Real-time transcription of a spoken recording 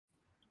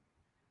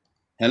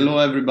Hello,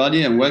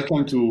 everybody, and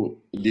welcome to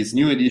this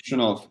new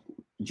edition of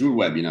Jur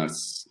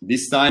webinars.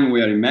 This time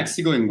we are in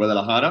Mexico, in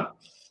Guadalajara,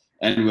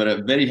 and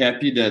we're very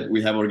happy that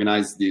we have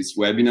organized this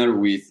webinar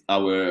with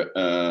our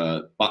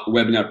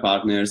webinar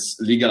partners,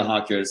 Legal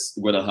Hackers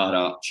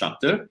Guadalajara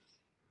chapter,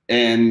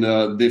 and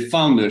the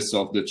founders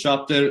of the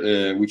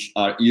chapter, which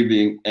are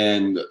Irving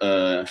and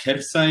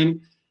Hersain,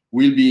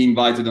 will be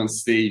invited on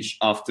stage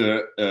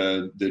after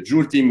the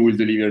Jur team will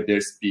deliver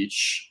their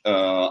speech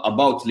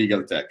about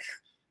Legaltech.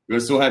 We're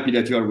so happy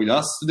that you are with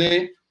us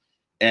today.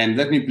 And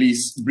let me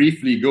please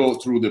briefly go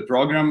through the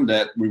program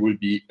that we will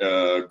be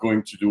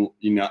going to do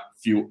in a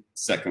few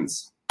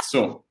seconds.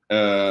 So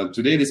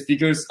today the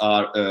speakers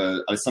are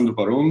Alessandro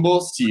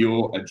Parombo,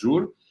 CEO at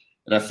Jur,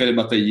 Raffaele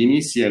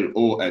Battaglini,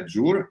 CLO at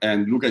Jur,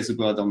 and Luca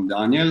Isopulatom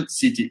Daniel,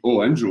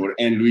 CTO at Jur,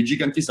 and Luigi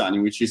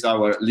Cantisani, which is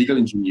our legal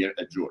engineer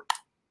at Jur.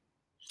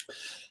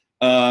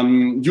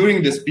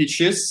 During the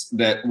speeches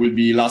that will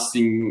be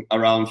lasting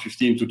around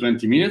 15 to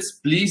 20 minutes,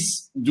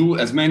 please do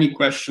as many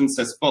questions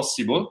as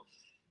possible,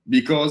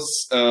 because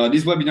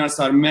these webinars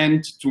are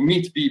meant to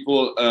meet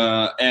people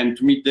and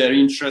to meet their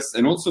interests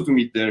and also to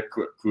meet their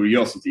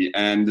curiosity.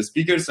 And the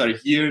speakers are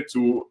here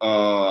to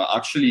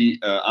actually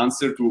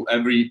answer to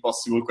every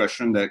possible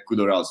question that could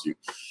arouse you.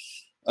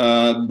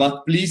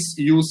 But please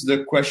use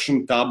the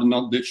question tab,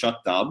 not the chat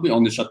tab.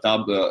 On the chat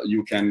tab,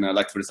 you can,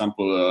 like, for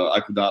example,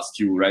 I could ask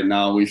you right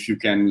now if you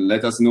can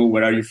let us know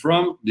where are you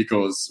from,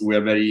 because we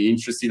are very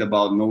interested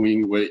about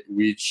knowing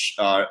which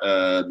are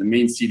the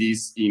main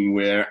cities in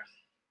where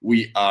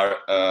we are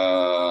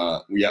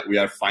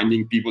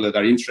finding people that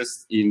are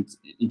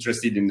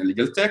interested in the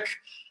legal tech.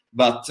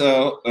 But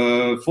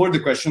for the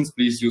questions,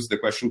 please use the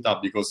question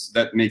tab, because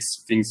that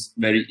makes things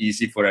very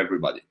easy for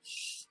everybody.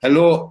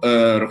 Hello,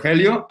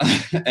 Rogelio,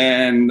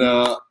 and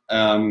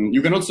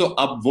you can also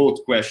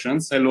upvote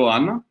questions. Hello,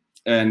 Anna,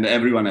 and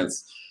everyone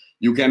else.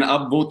 You can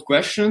upvote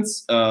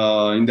questions.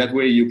 In that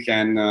way, you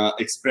can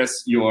express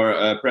your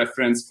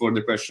preference for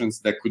the questions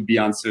that could be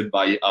answered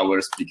by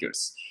our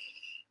speakers.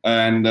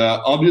 And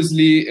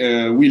obviously,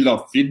 we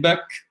love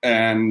feedback,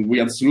 and we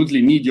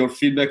absolutely need your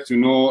feedback to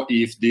know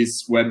if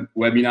this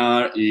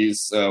webinar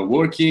is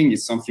working,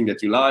 is something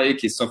that you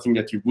like, is something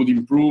that you would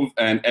improve,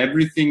 and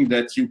everything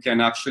that you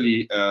can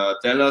actually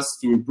tell us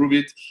to improve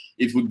it,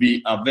 it would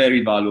be a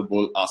very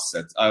valuable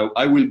asset.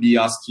 I will be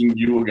asking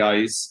you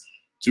guys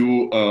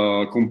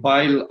to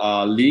compile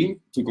a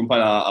link, to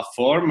compile a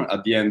form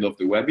at the end of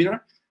the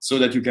webinar, so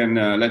that you can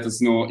let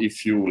us know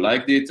if you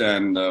liked it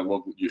and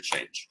what would you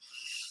change.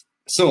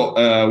 So,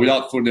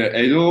 without further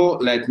ado,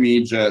 let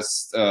me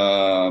just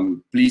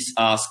please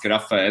ask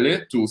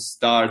Raffaele to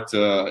start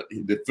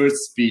the first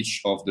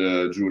speech of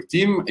the Jur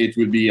team. It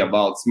will be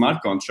about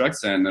smart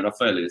contracts, and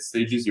Raffaele, the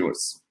stage is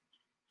yours.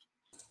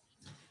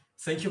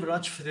 Thank you very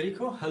much,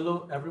 Federico.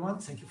 Hello, everyone.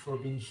 Thank you for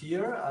being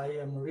here. I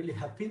am really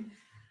happy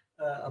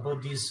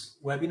about this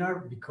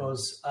webinar,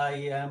 because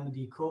I am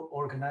the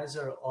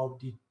co-organizer of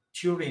the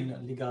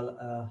Turin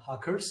Legal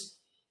Hackers.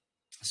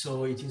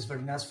 So it is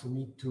very nice for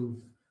me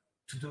to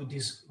do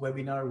this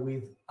webinar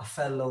with a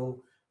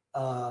fellow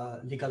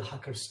Legal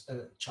Hackers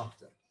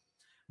chapter.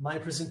 My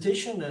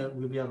presentation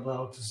will be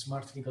about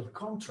smart legal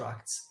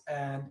contracts,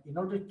 and in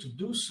order to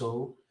do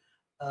so,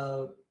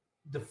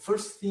 the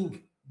first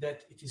thing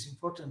that it is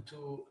important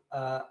to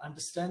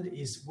understand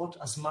is what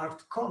a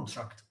smart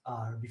contract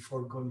are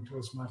before going to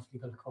a smart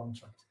legal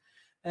contract.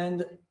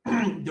 And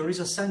there is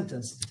a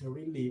sentence that I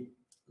really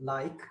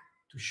like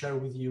to share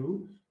with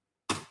you.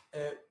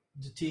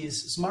 That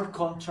is, smart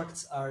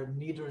contracts are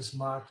neither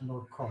smart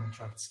nor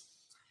contracts.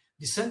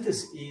 The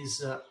sentence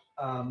is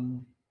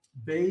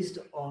based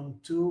on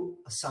two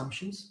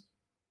assumptions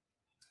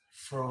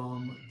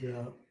from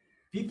the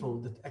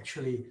people that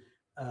actually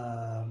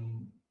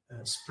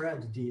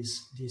spread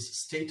this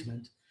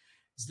statement.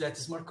 Is that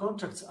smart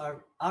contracts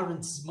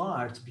aren't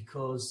smart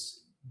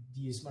because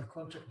the smart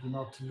contracts do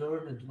not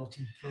learn and do not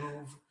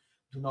improve,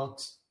 do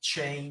not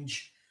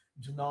change,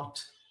 do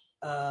not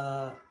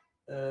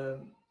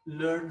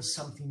learn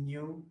something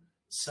new,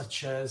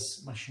 such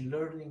as machine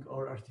learning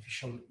or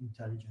artificial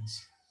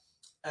intelligence.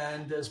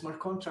 And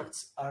smart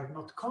contracts are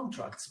not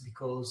contracts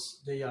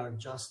because they are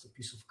just a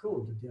piece of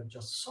code, they are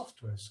just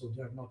software, so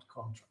they are not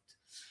contract.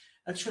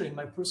 Actually, in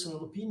my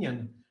personal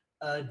opinion,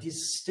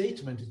 this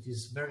statement, it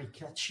is very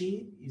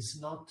catchy,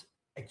 is not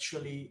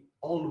actually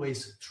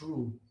always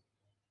true.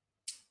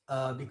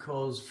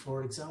 Because,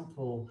 for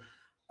example,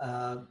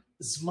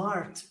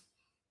 smart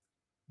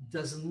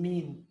doesn't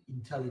mean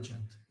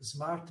intelligent.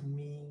 Smart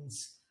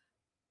means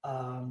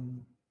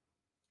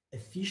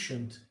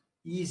efficient,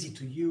 easy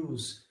to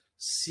use,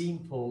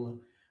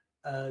 simple.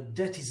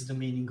 That is the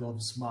meaning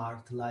of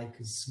smart, like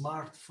a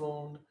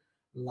smartphone,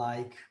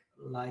 like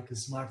a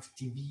smart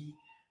TV.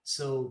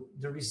 So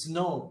there is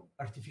no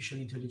artificial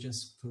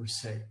intelligence per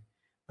se,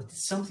 but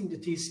it's something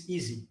that is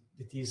easy,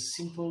 that is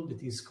simple,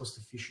 that is cost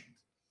efficient.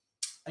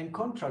 And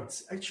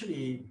contracts,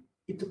 actually,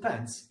 it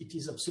depends. It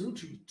is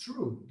absolutely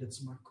true that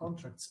smart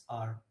contracts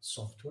are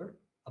software,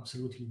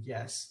 absolutely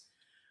yes,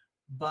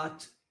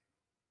 but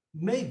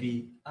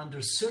maybe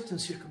under certain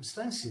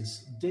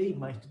circumstances, they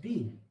might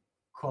be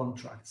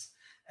contracts.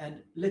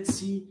 And let's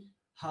see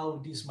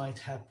how this might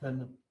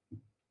happen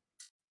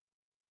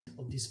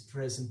of this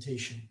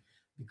presentation,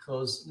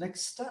 because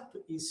next step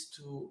is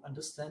to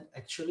understand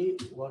actually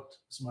what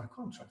smart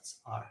contracts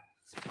are.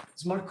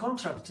 Smart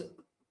contracts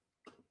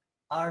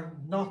are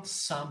not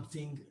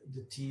something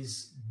that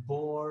is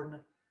born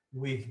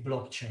with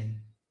blockchain,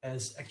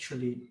 as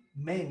actually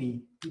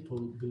many people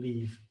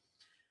believe.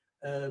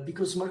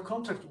 Because smart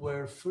contracts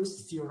were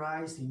first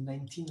theorized in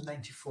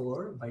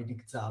 1994 by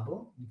Nick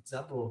Szabo. Nick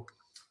Szabo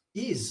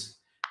is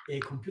a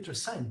computer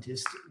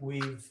scientist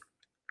with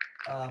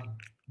a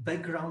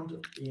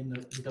background in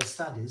legal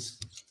studies.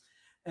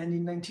 And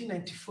in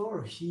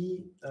 1994,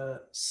 he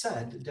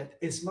said that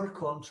a smart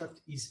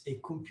contract is a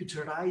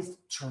computerized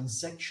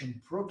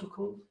transaction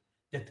protocol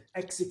that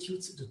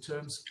executes the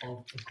terms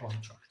of a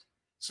contract.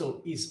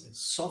 So it's a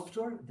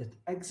software that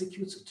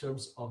executes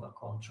terms of a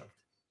contract.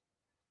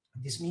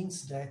 This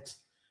means that,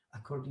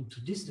 according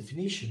to this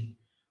definition,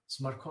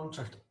 smart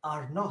contracts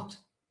are not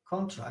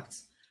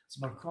contracts.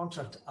 Smart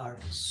contracts are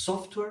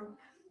software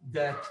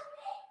that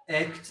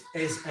act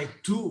as a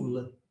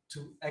tool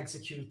to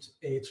execute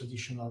a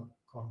traditional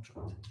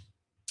contract.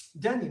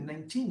 Then in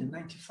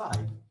 1995,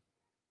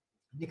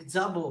 Nick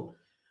Szabo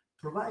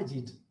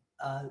provided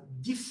a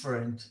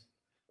different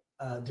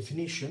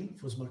definition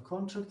for smart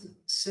contract,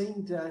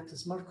 saying that a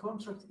smart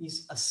contract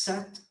is a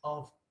set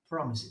of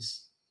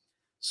promises.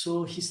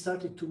 So he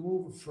started to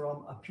move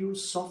from a pure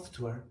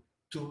software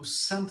to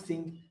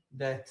something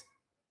that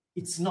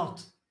it's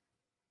not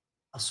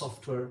a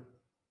software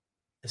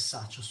as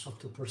such, a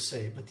software per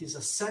se, but is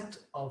a set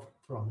of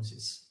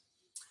promises.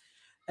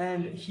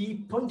 And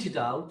he pointed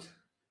out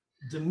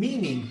the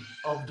meaning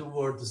of the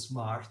word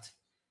smart,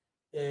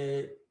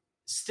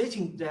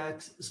 stating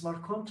that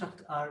smart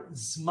contracts are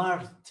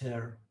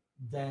smarter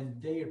than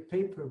their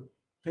paper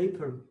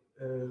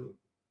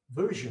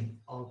version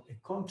of a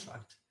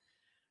contract,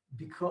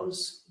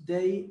 because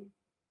they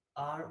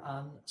are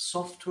a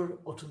software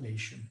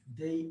automation.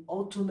 They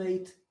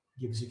automate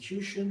the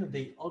execution,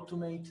 they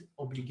automate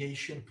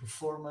obligation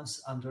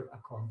performance under a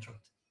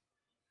contract.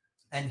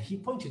 And he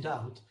pointed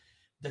out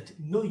that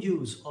no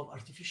use of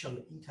artificial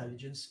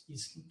intelligence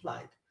is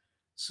implied.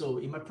 So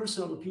in my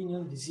personal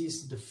opinion, this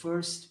is the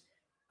first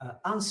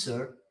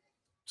answer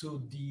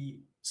to the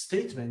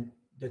statement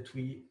that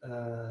we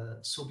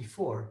saw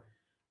before,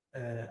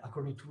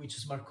 according to which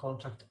smart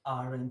contracts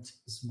aren't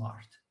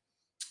smart.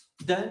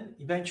 Then,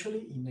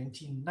 eventually, in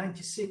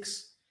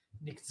 1996,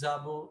 Nick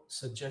Szabo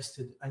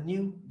suggested a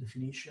new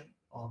definition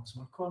of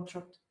smart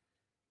contract,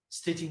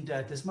 stating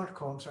that a smart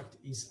contract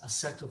is a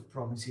set of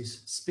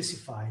promises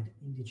specified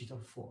in digital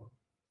form.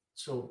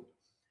 So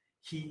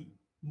he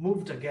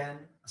moved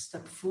again a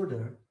step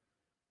further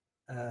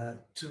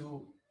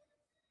to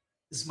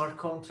smart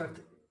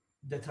contracts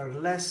that are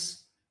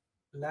less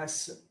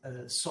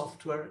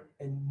software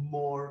and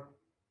more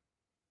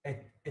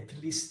at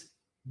least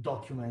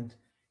document,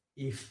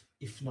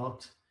 if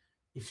not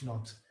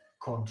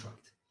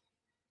contract.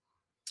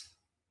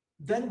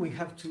 Then we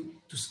have to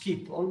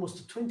skip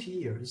almost 20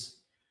 years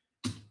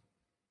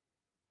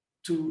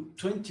to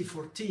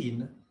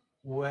 2014,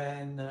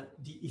 when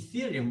the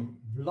Ethereum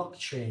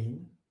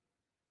blockchain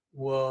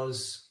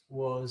was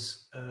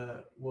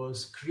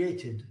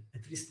created.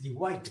 At least the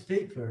white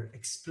paper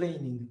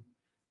explaining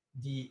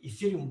the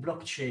Ethereum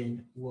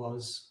blockchain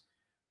was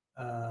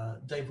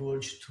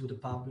divulged to the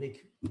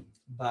public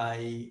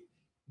by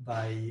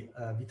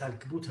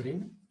Vitalik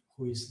Buterin,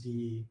 who is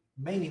the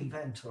main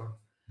inventor,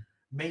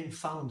 main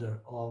founder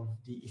of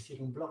the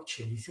Ethereum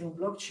blockchain. Ethereum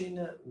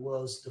blockchain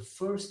was the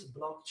first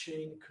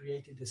blockchain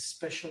created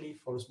especially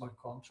for smart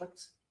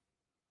contracts,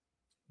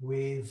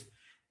 with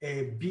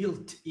a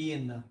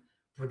built-in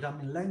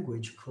programming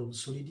language called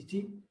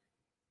Solidity.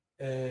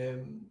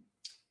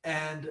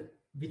 And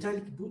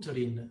Vitalik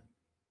Buterin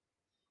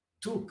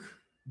took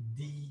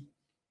the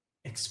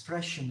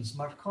expression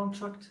smart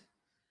contract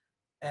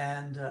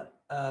and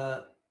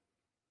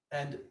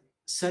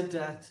said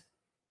that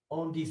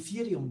on the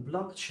Ethereum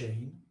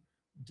blockchain,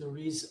 there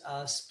is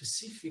a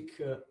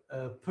specific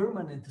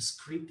permanent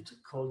script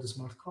called the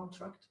smart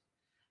contract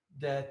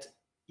that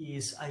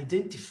is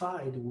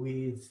identified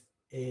with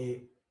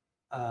a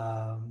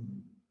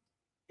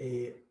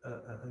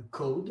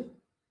code,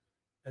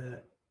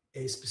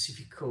 a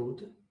specific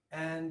code,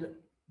 and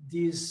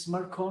these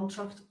smart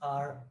contracts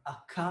are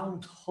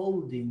account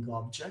holding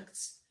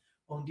objects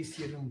on the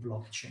Ethereum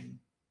blockchain.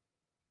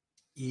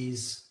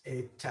 Is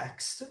a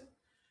text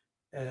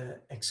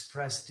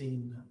expressed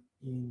in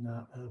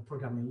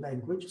programming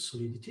language,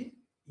 Solidity,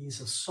 is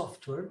a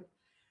software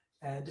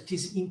that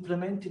is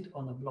implemented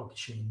on a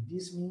blockchain.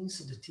 This means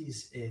that it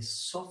is a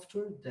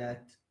software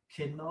that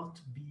cannot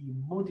be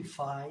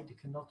modified,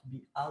 cannot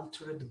be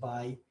altered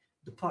by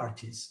the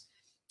parties.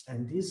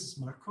 And this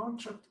smart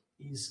contract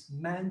is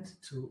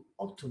meant to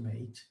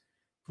automate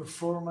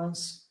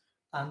performance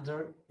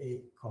under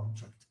a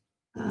contract.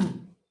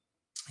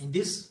 In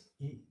this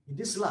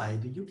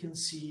slide, you can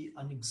see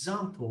an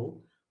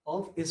example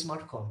of a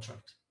smart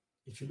contract.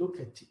 If you look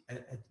at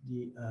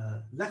the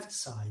left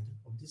side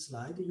of this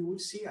slide, you will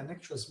see an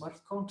actual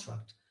smart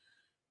contract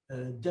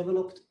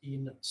developed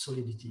in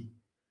Solidity.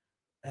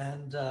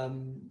 And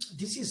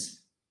this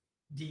is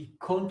the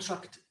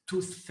contract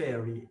tooth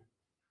fairy.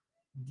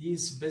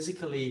 This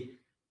basically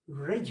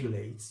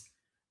regulates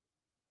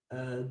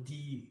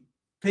the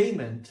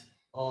payment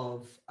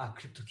of a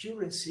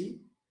cryptocurrency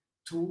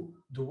to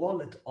the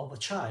wallet of a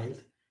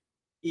child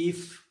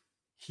if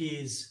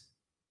his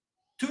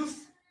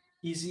tooth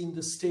is in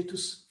the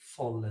status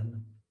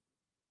fallen.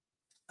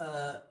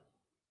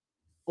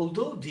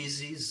 Although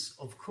this is,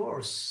 of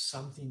course,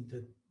 something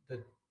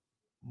that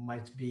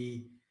might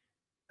be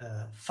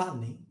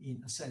funny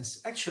in a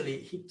sense, actually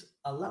it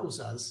allows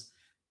us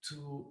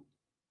to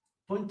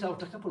point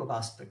out a couple of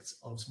aspects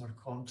of smart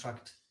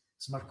contract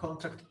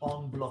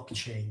on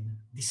blockchain,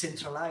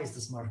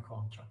 decentralized smart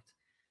contract.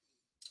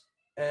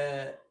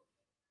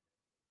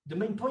 The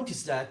main point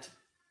is that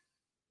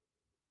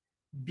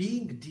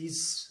being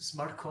this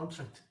smart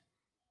contract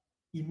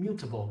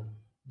immutable,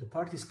 the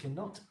parties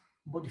cannot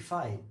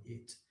modify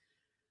it.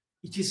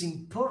 It is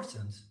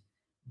important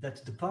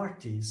that the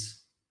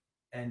parties,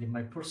 and in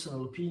my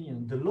personal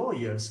opinion, the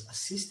lawyers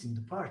assisting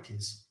the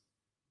parties,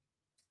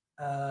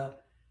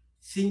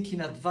 think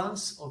in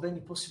advance of any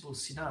possible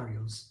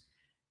scenarios,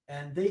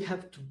 and they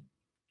have to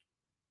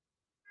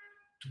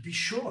be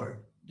sure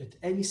that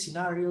any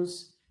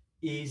scenarios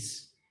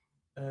is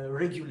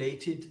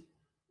regulated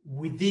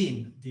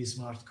within the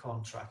smart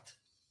contract,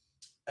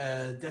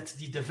 that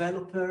the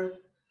developer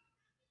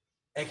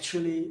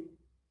actually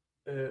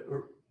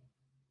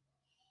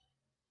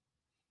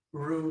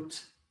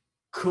wrote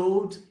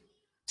code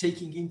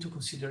taking into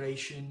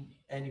consideration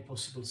any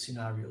possible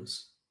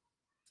scenarios.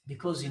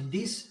 Because in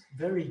this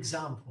very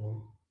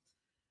example,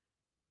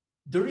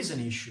 there is an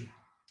issue.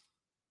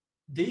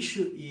 The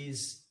issue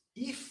is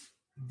if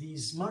the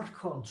smart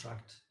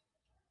contract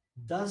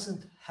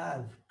doesn't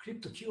have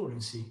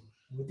cryptocurrency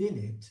within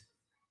it,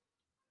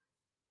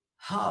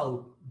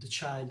 how the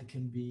child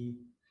can be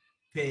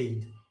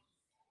paid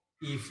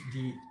if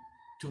the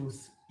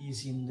tooth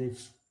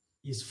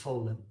is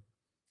fallen.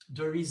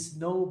 There is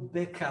no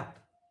backup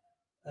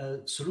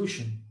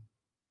solution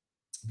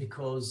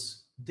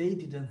because they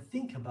didn't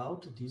think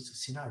about this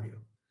scenario,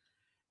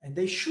 and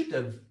they should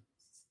have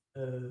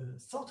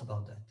thought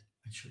about that,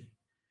 actually.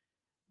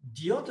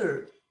 The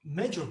other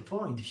major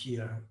point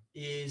here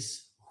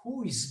is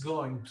who is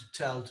going to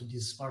tell to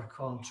this smart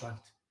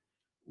contract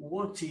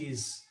what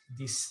is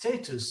the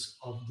status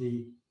of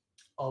the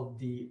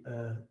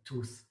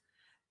tooth.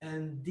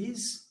 And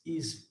this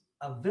is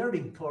a very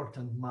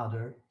important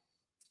matter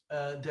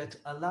that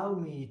allow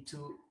me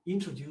to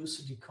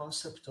introduce the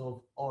concept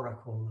of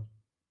oracle.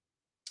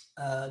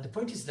 The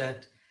point is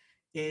that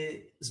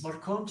a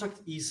smart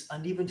contract is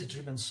an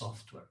event-driven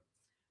software.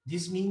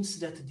 This means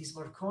that the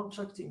smart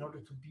contract, in order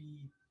to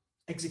be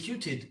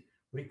executed,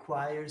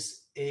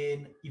 requires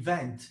an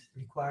event,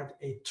 required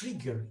a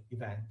trigger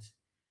event.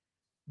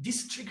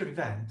 This trigger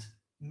event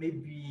may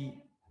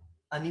be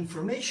an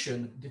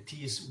information that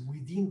is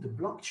within the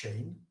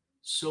blockchain,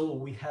 so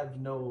we have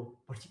no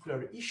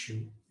particular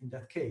issue in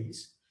that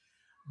case.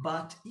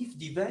 But if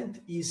the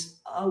event is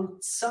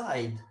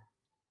outside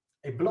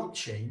a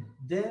blockchain,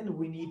 then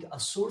we need a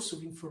source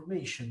of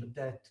information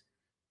that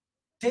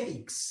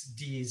takes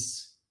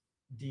these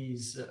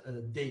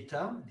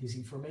data, this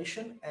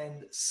information,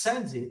 and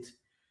sends it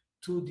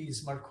to the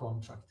smart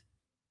contract.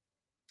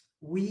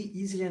 We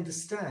easily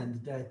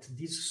understand that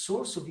this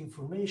source of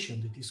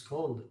information that is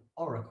called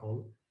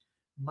oracle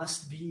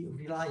must be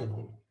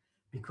reliable,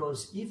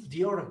 because if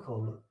the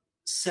oracle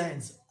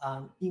sends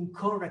an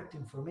incorrect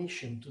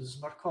information to the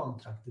smart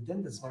contract,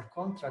 then the smart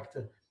contract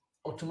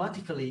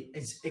automatically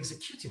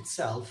executes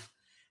itself,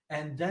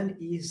 and then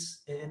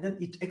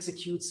it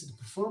executes the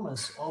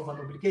performance of an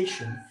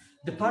obligation.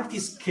 The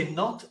parties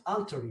cannot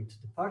alter it.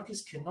 The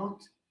parties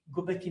cannot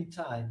go back in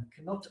time,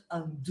 cannot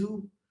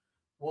undo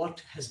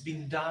what has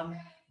been done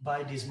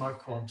by the smart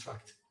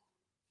contract.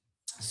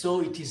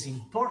 So it is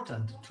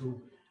important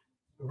to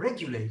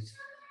regulate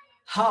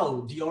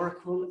how the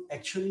oracle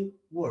actually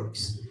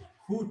works,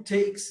 who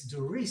takes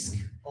the risk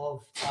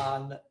of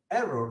an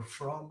error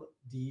from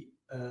the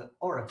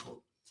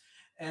oracle.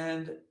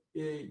 And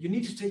you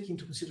need to take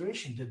into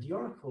consideration that the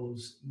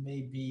oracles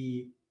may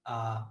be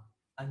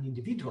an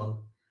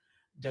individual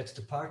that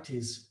the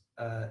parties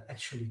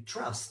actually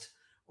trust,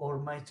 or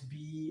might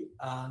be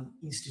an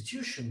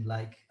institution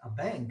like a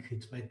bank,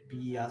 it might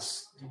be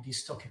the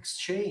stock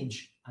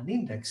exchange, an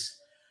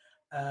index,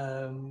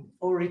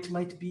 or it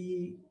might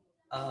be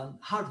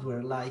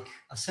hardware like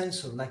a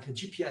sensor, like a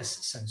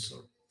GPS sensor.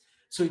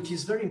 So it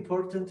is very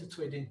important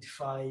to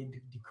identify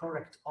the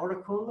correct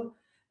oracle.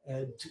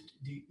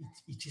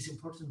 It is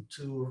important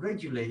to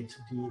regulate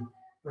the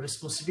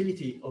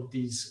responsibility of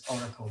this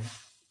oracle.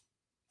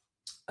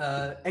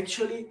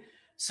 Actually,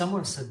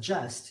 someone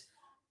suggests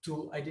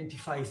to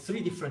identify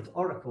 3 different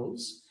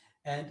oracles,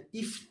 and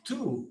if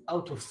 2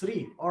 out of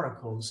 3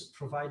 oracles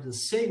provide the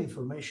same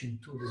information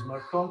to the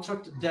smart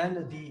contract, then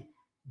the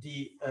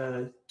the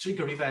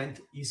trigger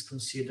event is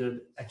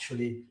considered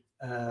actually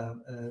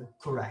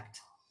correct.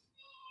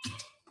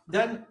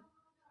 Then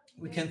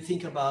we can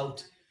think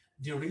about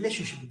the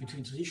relationship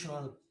between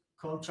traditional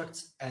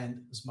contracts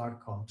and smart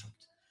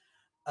contract.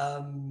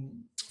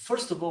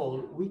 First of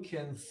all, we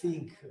can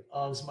think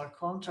of smart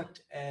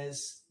contract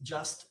as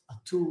just a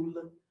tool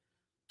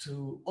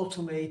to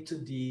automate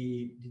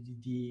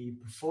the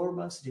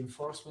performance, the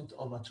enforcement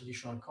of a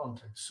traditional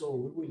contract. So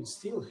we will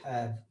still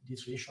have the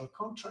traditional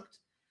contract.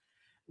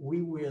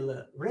 We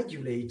will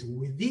regulate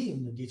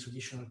within the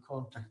traditional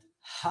contract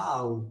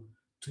how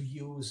to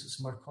use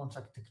smart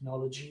contract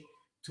technology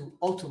to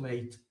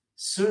automate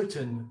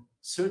certain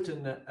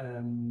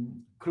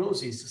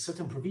clauses,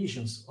 certain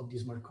provisions of the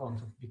smart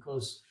contract,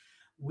 because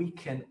we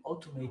can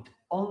automate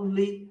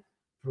only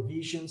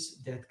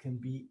provisions that can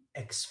be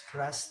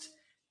expressed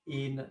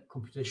in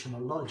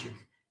computational logic,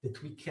 that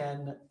we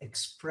can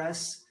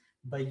express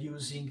by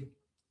using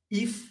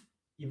if,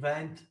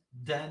 event,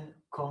 then,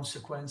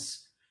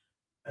 consequence,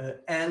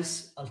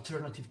 else,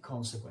 alternative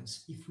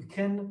consequence. If we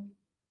can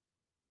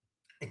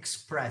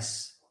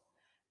express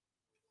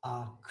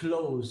a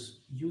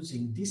clause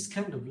using this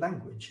kind of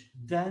language,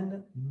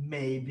 then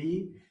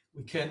maybe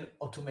we can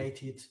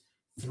automate it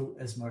through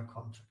a smart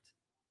contract.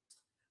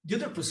 The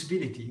other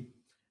possibility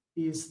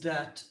is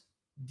that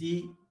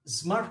the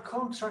smart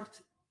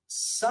contract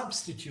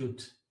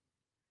substitute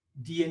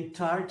the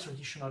entire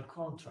traditional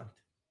contract.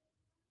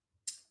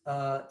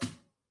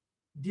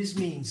 This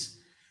means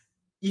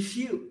if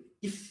you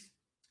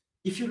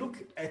look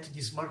at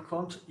the smart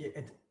contract,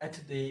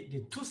 at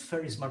the Tooth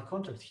Fairy smart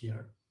contract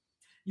here,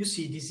 you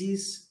see this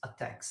is a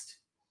text.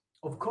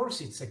 Of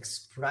course, it's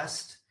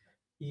expressed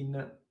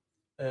in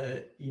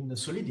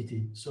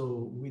Solidity,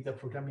 so with a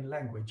programming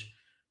language.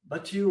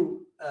 But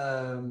you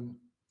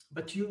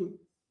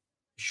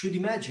should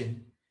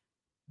imagine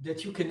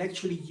that you can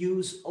actually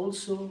use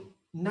also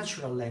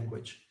natural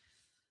language.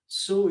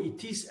 So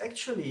it is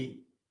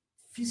actually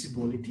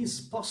feasible, it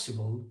is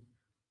possible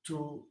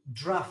to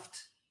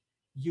draft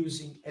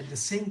using at the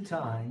same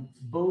time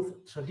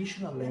both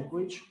traditional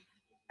language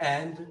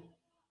and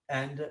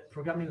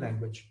programming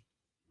language.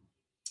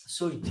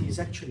 So it is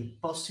actually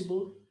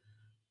possible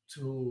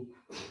to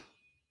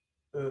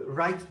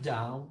write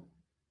down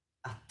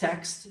a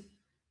text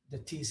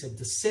that is at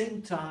the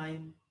same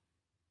time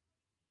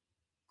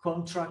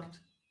contract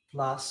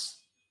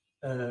plus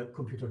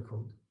computer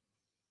code.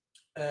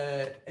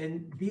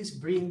 And this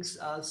brings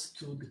us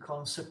to the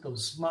concept of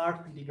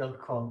smart legal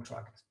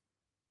contract.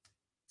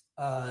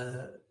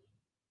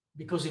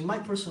 Because in my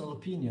personal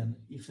opinion,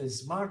 if a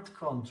smart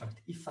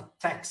contract, if a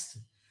text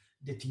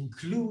that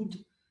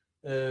include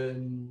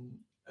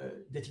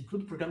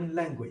programming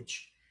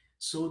language,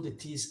 so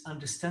that is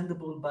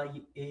understandable by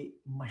a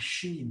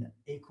machine,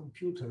 a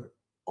computer,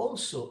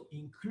 also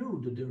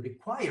include the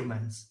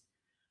requirements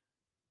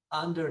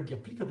under the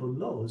applicable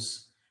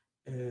laws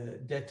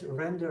that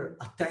render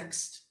a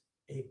text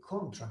a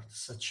contract,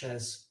 such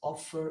as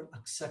offer,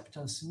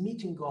 acceptance,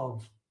 meeting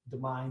of,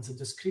 demands, a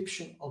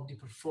description of the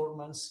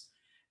performance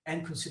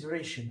and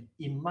consideration.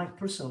 In my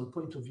personal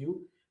point of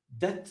view,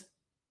 that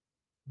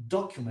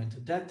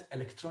document, that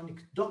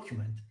electronic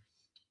document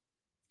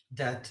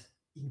that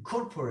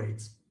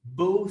incorporates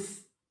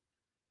both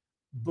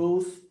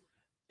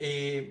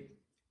a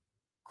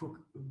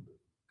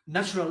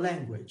natural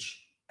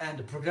language and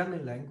a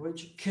programming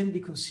language can be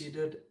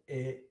considered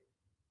a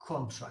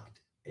contract,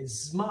 a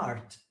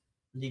smart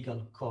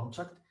legal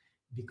contract,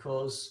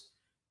 because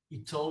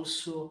it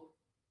also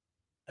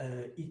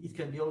it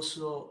can be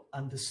also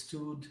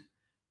understood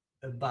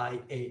by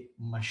a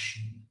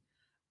machine.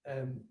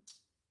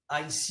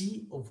 I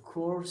see, of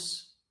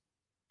course,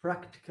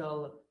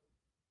 practical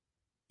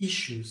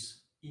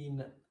issues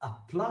in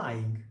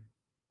applying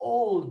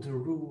all the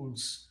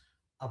rules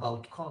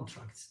about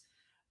contracts,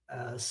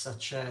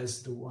 such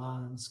as the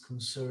ones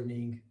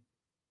concerning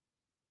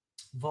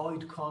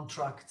void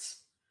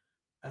contracts,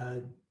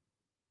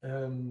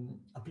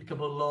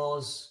 applicable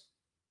laws,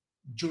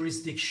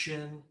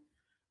 jurisdiction.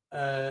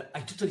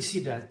 I totally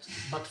see that,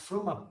 but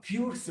from a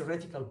pure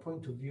theoretical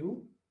point of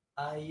view,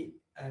 I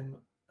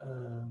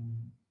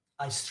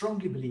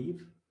strongly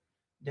believe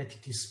that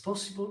it is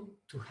possible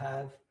to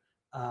have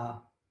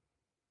a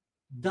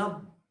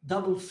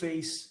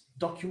double-face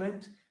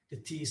document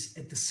that is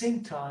at the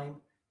same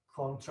time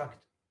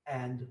contract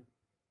and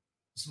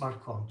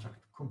smart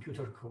contract,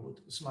 computer code,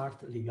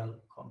 smart legal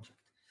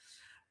contract.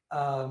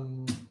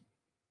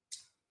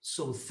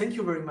 So thank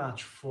you very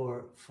much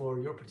for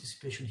your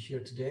participation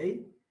here today.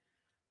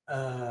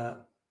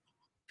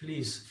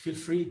 Please feel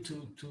free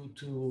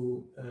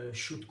to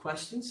shoot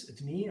questions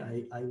at me.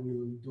 I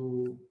will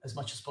do as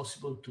much as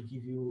possible to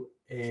give you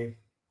a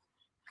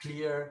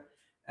clear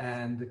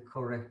and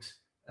correct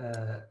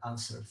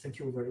answer. Thank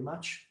you very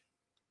much.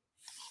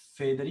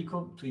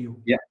 Federico, to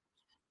you. Yeah.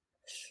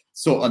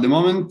 So at the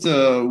moment,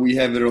 we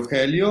have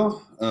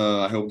Rogelio,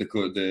 I hope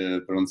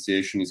the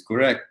pronunciation is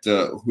correct,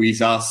 who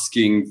is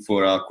asking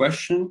for a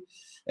question.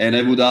 And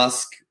I would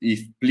ask if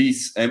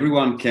please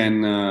everyone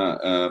can,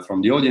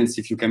 from the audience,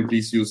 if you can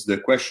please use the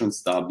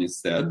questions tab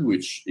instead,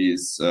 which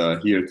is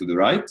here to the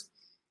right,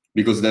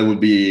 because that would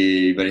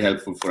be very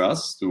helpful for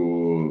us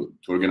to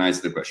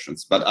organize the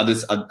questions. But at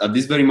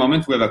this very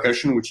moment, we have a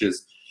question which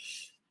is,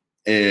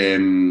 so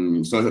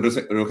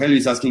Rogelio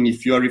is asking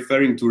if you are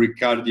referring to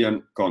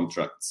Ricardian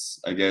contracts.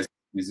 I guess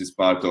this is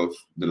part of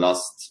the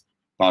last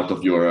part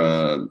of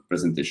your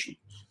presentation.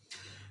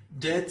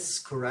 That's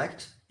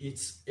correct.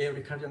 It's a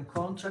Ricardian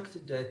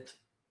contract that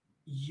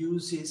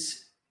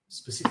uses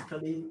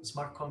specifically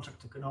smart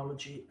contract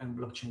technology and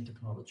blockchain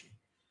technology.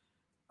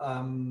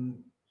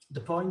 The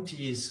point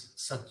is,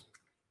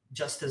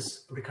 just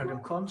as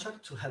Ricardian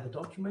contract, to have a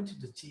document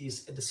that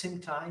is at the same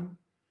time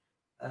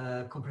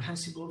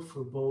comprehensible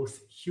for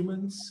both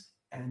humans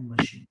and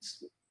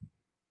machines.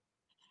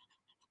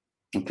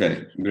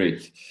 Okay,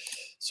 great.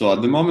 So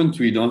at the moment,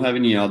 we don't have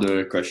any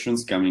other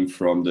questions coming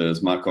from the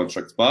smart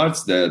contract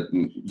parts. That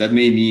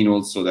may mean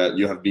also that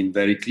you have been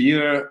very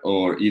clear,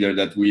 or either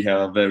that we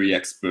have a very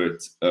expert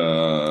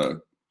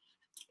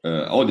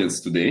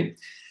audience today.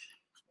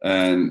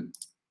 And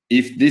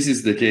if this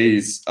is the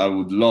case, I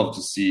would love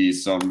to see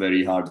some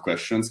very hard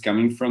questions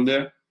coming from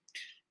there.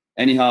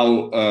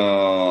 Anyhow,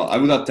 I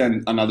would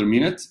attend another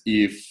minute.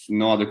 If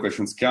no other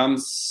questions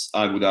comes,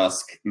 I would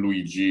ask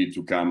Luigi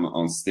to come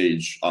on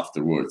stage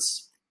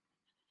afterwards,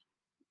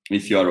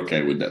 if you are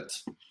okay with that.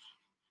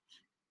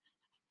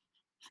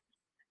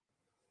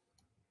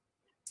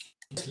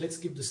 Let's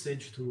give the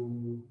stage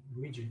to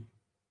Luigi.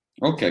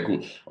 Okay,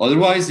 cool.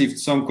 Otherwise, if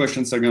some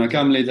questions are going to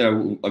come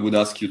later, I would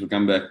ask you to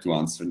come back to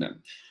answer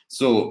them.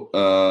 So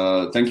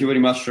thank you very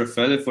much,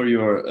 Raffaele, for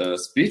your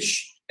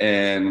speech.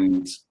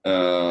 And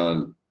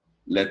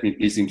let me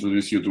please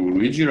introduce you to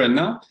Luigi right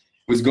now,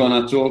 who's going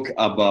to talk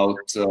about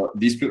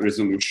dispute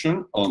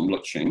resolution on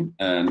blockchain.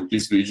 And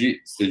please,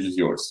 Luigi, stage is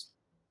yours.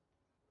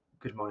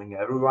 Good morning,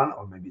 everyone,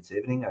 or maybe it's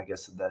evening. I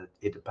guess that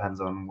it depends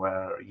on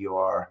where you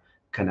are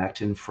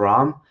connecting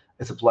from.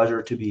 It's a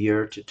pleasure to be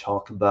here to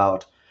talk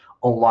about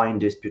online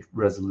dispute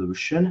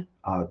resolution.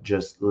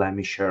 Just let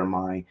me share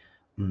my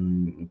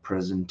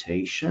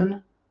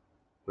presentation,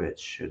 which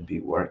should be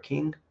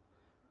working.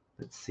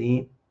 Let's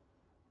see.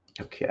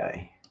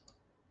 Okay,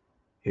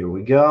 here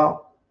we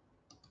go.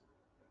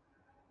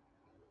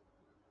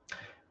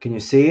 Can you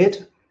see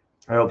it?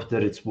 I hope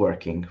that it's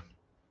working.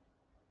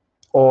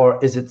 Or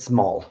is it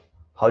small?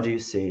 How do you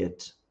see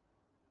it?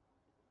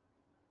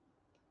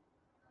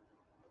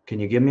 Can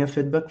you give me a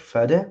feedback,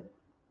 Fede?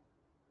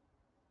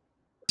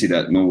 See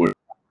that, no worries.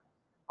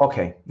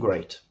 Okay,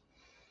 great.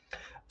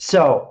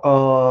 So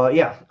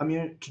yeah, I'm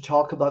here to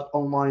talk about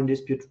online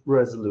dispute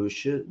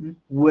resolution,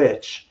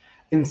 which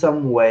in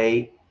some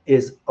way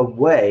is a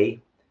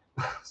way,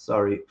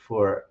 sorry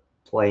for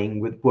playing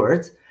with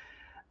words,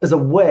 is a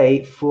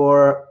way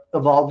for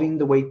evolving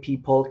the way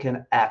people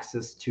can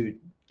access to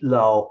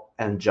law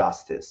and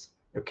justice.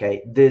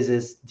 Okay, this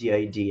is the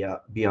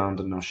idea beyond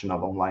the notion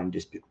of online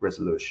dispute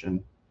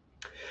resolution.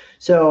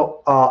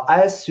 So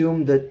I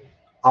assume that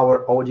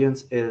our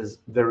audience is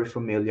very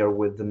familiar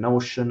with the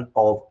notion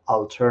of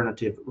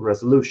alternative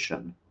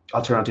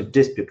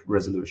dispute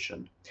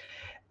resolution.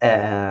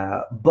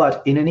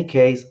 But in any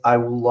case, I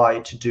would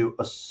like to do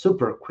a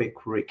super quick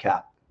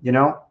recap. You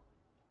know,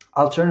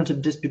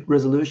 alternative dispute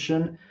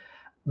resolution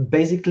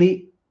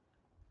basically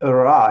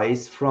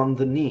arise from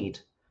the need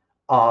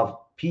of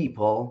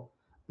people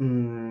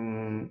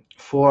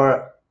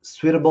for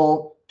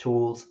suitable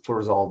tools for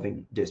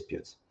resolving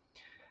disputes.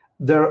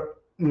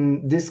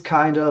 This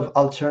kind of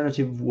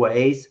alternative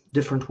ways,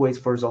 different ways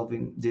for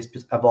resolving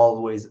disputes have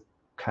always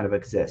kind of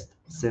exist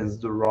since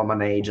the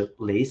Roman age, at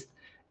least,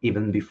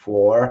 even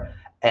before,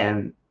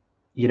 and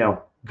you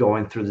know,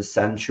 going through the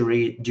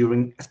century,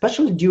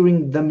 especially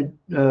during the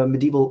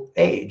medieval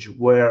age,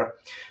 where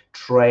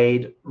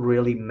trade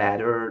really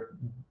mattered.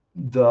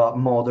 The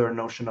modern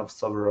notion of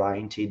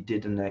sovereignty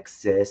didn't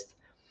exist.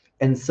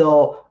 And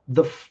so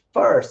the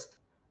first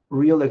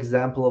real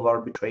example of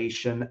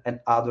arbitration and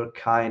other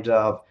kind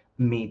of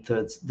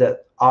methods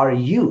that are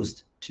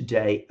used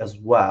today as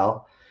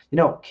well, you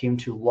know, came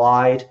to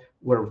light,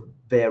 were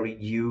very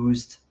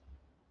used.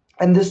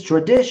 And this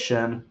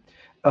tradition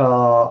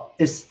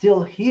is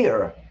still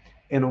here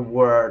in a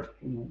world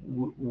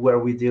where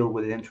we deal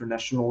with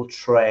international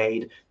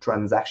trade.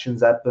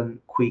 Transactions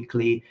happen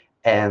quickly,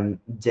 and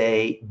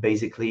they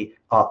basically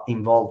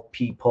involve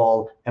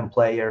people and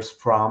players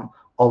from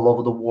all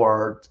over the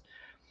world.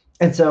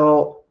 And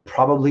so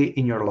probably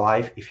in your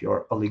life, if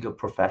you're a legal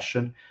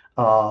profession,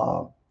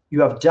 you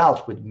have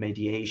dealt with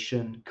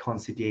mediation,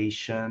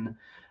 conciliation,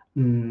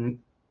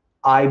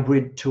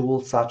 hybrid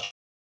tools such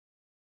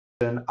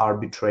as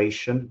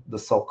arbitration, the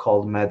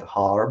so-called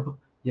med-harb,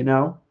 you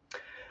know.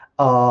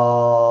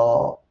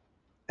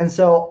 And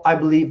so I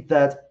believe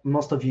that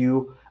most of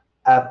you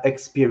have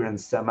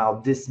experienced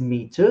somehow this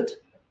method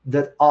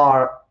that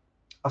are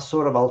a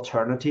sort of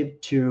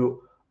alternative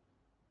to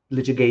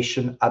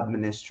litigation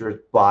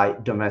administered by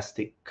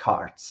domestic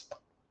courts.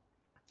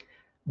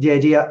 The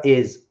idea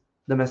is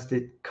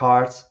domestic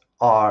courts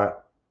are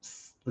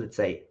let's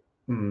say,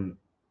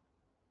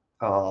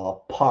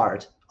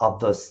 part of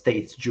the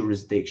state's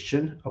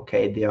jurisdiction.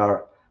 Okay, they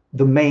are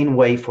the main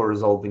way for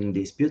resolving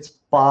disputes,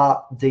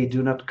 but they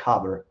do not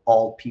cover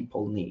all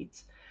people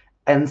needs.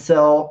 And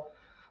so,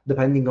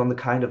 depending on the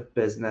kind of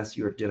business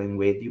you're dealing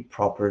with, you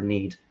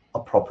need a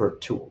proper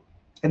tool.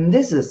 And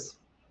this is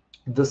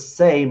the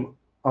same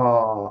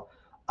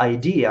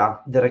idea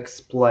that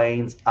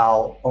explains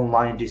how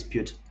online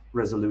dispute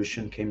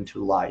resolution came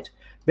to light.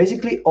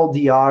 Basically,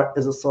 ODR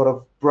is a sort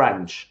of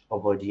branch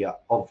of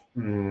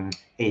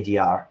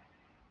ADR.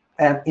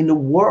 And in a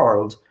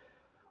world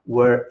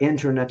where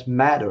internet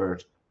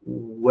mattered,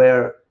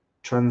 where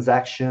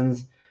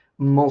transactions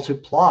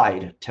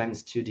multiplied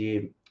thanks to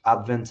the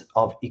advent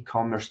of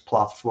e-commerce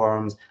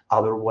platforms,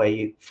 other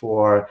way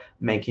for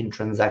making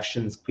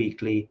transactions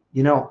quickly,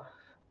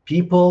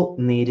 people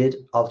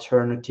needed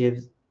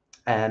alternatives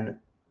and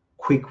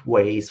quick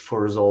ways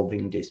for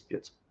resolving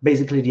disputes.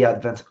 Basically, the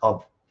advent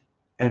of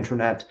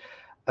internet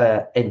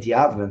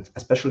and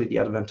especially the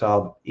advent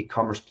of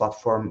e-commerce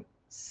platform,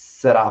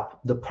 set up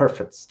the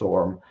perfect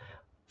storm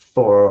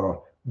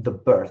for the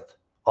birth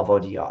of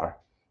ODR.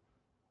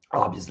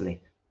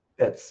 Obviously,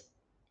 it's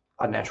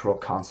a natural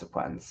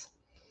consequence.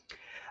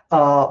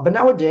 But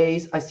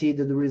nowadays, I see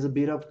that there is a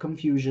bit of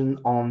confusion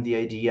on the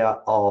idea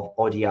of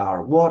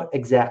ODR. What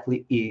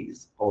exactly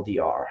is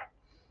ODR?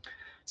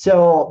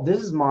 So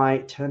this is my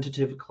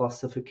tentative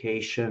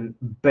classification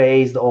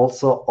based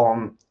also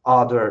on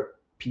other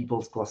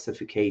people's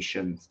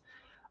classifications.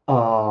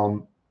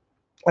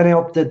 And I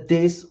hope that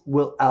this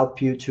will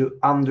help you to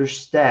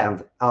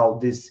understand how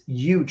this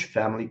huge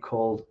family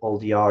called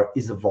ODR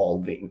is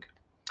evolving.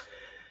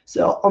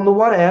 So on the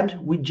one hand,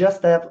 we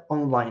just have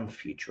online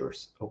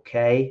features,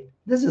 okay?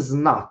 This is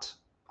not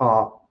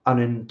an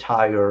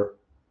entire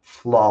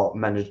flow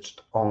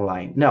managed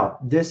online. No,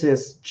 this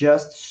is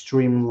just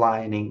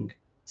streamlining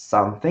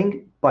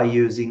something by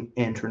using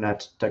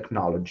internet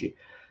technology.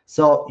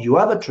 So you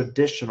have a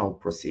traditional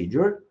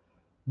procedure,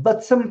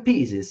 but some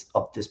pieces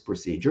of this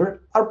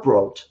procedure are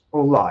brought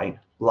online,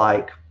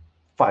 like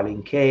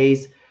filing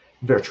case,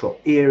 virtual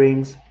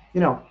hearings,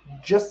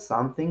 just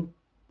something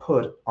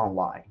put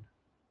online.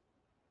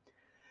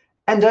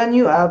 And then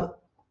you have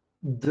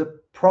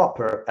the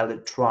proper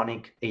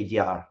electronic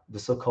ADR, the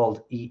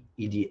so-called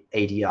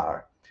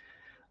ADR.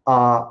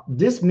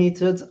 These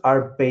methods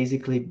are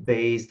basically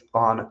based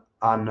on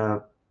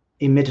an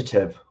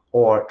imitative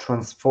or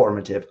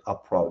transformative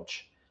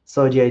approach.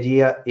 So the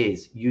idea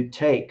is you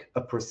take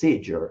a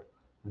procedure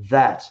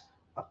that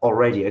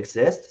already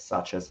exists,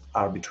 such as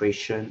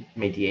arbitration,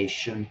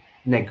 mediation,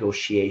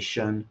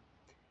 negotiation,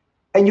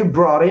 and you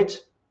brought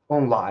it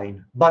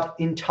online, but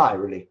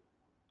entirely.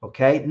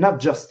 Okay, not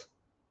just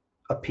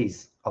a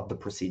piece of the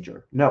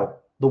procedure, no,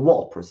 the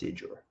whole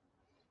procedure.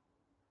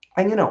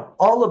 And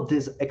all of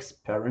these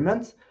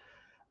experiments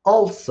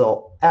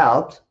also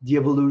helped the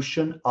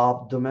evolution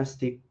of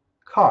domestic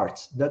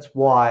courts. That's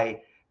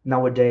why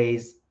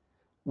nowadays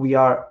we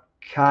are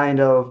kind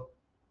of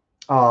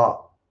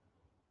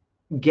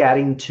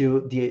getting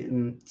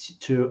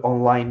to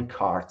online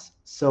courts.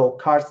 So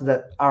courts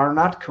that are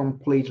not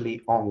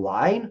completely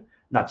online,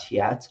 not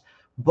yet,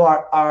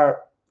 but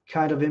are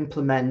kind of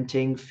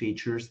implementing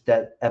features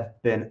that have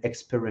been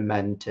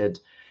experimented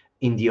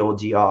in the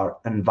ODR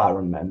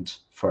environment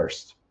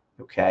first,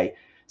 okay?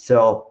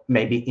 So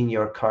maybe in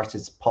your court,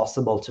 it's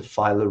possible to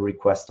file a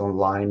request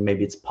online.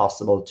 Maybe it's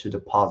possible to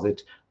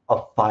deposit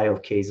a file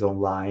case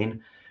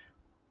online.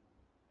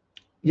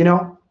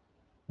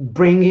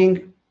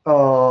 Bringing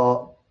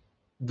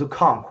the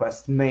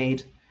conquest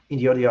made in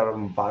the ODR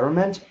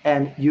environment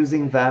and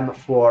using them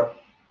for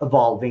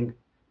evolving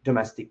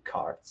domestic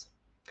courts.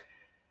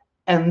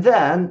 And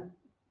then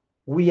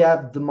we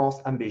have the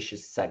most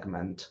ambitious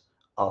segment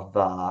of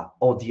the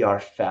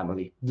ODR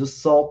family, the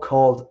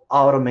so-called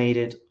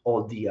automated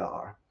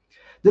ODR.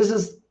 This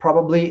is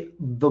probably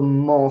the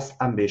most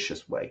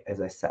ambitious way, as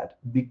I said,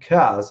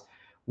 because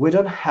we're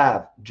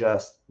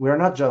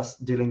not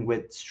just dealing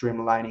with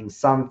streamlining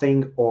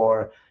something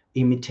or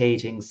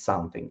imitating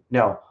something.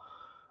 No,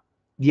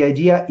 the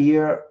idea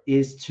here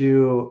is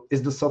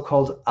the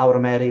so-called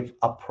automative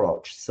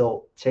approach.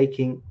 So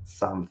taking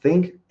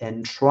something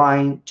and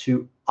trying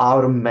to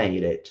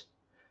automate it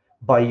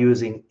by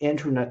using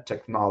internet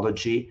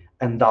technology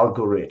and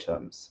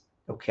algorithms,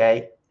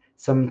 okay?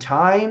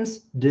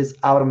 Sometimes this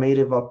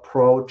automative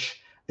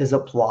approach is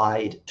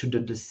applied to the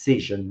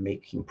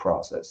decision-making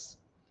process.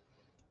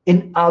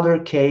 In other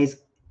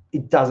cases,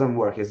 it doesn't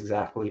work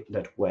exactly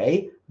that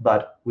way,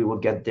 but we will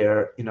get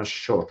there in a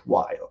short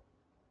while.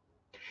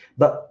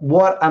 But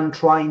what I'm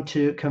trying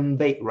to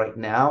convey right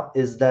now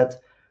is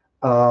that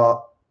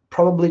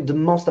probably the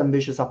most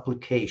ambitious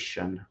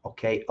application,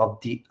 okay, of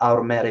the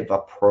automative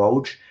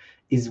approach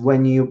is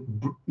when you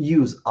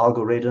use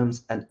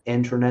algorithms and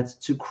internet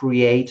to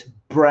create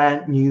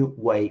brand new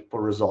way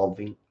for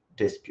resolving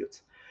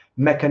disputes.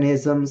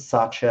 Mechanisms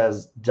such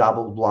as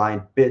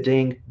double-blind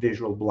bidding,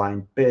 visual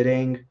blind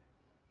bidding,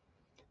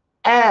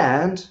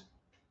 and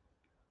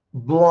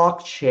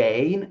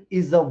blockchain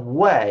is a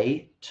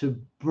way to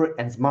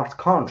and smart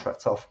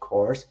contracts, of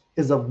course,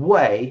 is a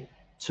way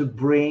to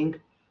bring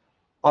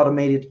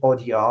automated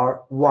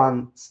ODR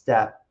one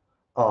step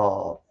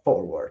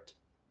forward.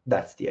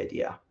 That's the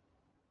idea.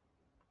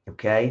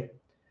 Okay.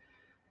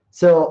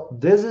 So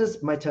this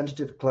is my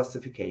tentative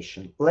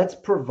classification. Let's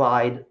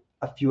provide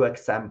a few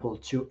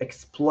examples to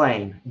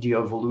explain the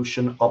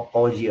evolution of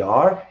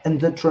ODR and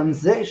the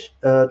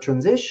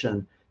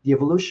transition, the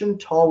evolution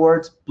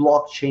towards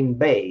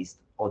blockchain-based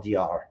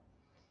ODR.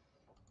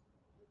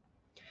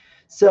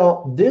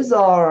 So these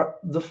are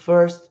the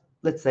first,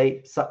 let's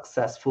say,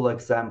 successful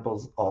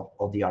examples of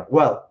ODR.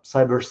 Well,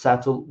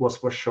 CyberSettle was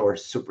for sure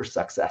super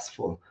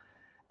successful.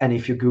 And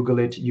if you Google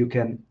it, you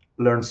can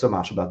learn so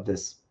much about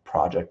this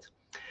project.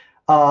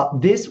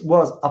 This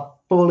was a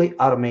fully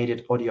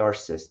automated ODR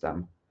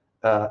system.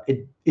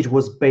 It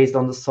was based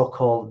on the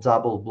so-called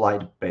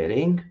double-blind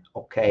bidding.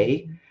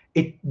 Okay,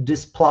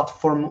 this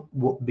platform,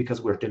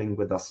 because we're dealing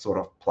with a sort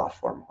of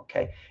platform.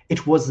 Okay,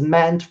 it was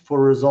meant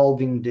for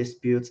resolving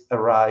disputes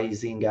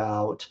arising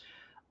out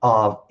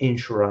of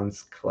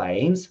insurance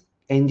claims,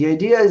 and the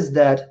idea is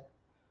that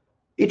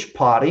each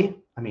party,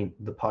 I mean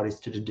the parties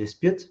to the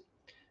dispute,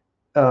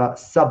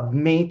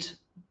 submit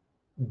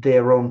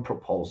their own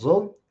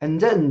proposal, and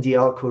then the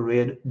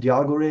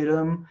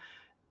algorithm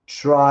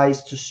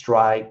tries to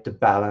strike the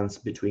balance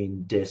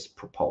between this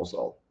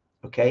proposal.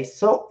 Okay,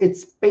 so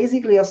it's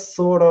basically a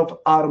sort of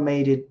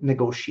automated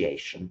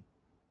negotiation,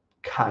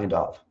 kind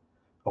of.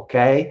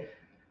 Okay,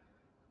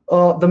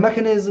 the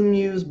mechanism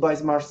used by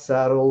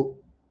SmartSettle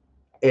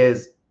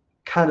is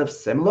kind of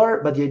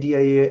similar, but the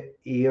idea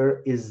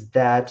here is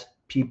that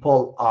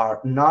people are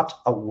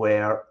not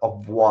aware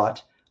of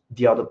what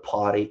the other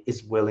party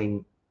is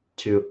willing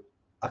to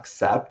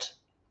accept.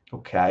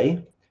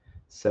 Okay,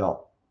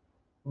 so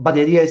but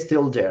the idea is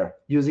still there,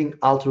 using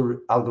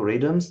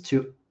algorithms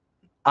to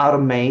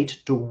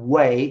automate the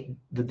way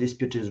the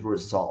dispute is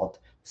resolved.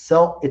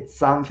 So it's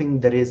something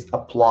that is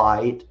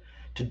applied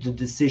to the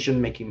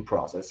decision-making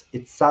process.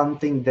 It's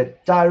something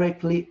that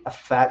directly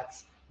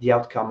affects the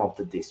outcome of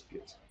the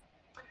dispute.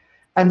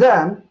 And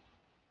then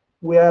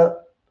we have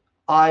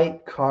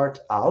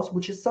iCartOut,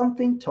 which is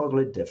something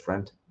totally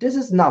different. This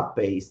is not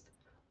based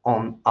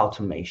on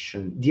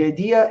automation. The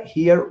idea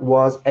here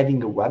was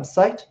having a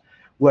website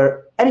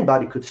where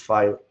anybody could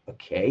file a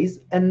case,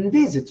 and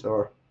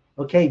visitor,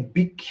 okay,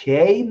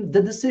 became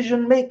the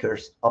decision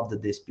makers of the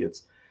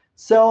disputes.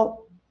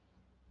 So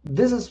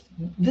this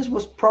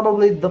was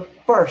probably the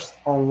first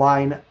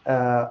online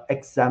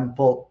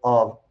example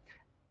of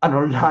an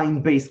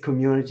online-based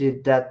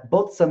community that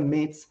both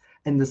submits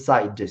and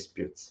decide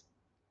disputes.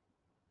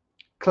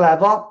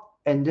 Clever,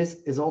 and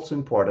this is also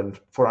important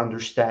for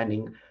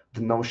understanding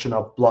the notion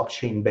of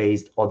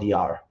blockchain-based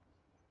ODR.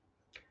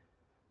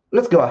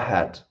 Let's go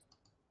ahead.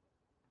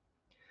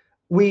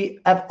 We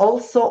have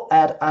also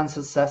had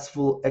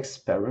unsuccessful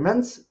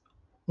experiments,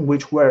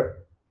 which were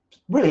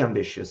really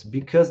ambitious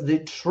because they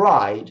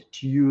tried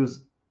to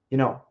use,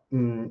 the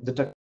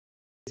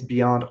technologies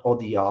beyond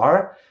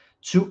ODR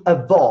to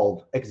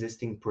evolve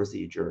existing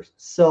procedures.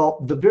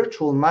 So the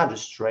virtual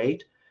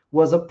magistrate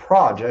was a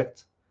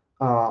project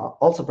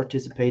also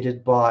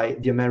participated by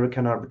the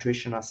American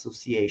Arbitration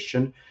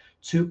Association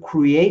to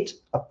create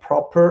a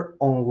proper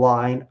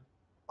online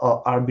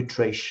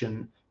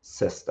arbitration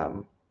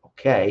system.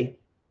 Okay,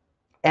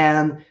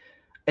 and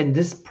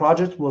this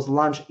project was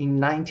launched in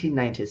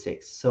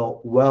 1996,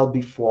 so well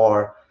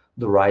before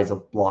the rise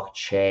of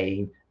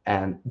blockchain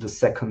and the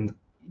second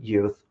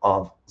youth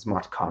of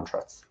smart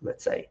contracts,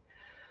 let's say.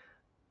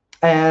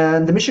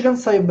 And the Michigan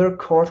Cyber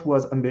Court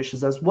was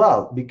ambitious as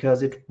well,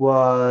 because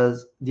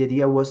the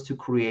idea was to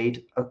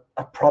create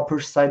a proper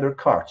cyber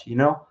court,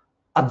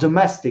 a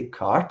domestic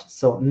court,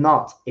 so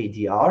not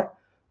ADR,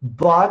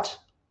 but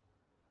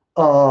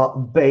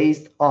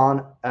based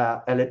on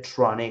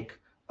electronic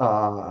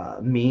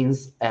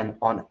means and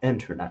on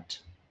internet,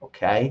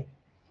 okay?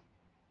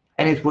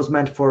 And it was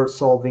meant for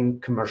solving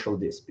commercial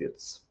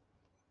disputes.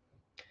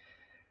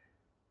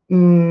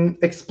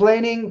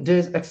 Explaining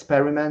these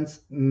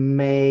experiments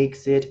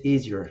makes it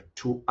easier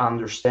to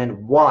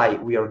understand why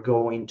we are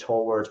going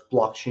towards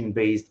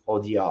blockchain-based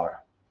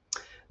ODR.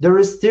 There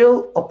is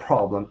still a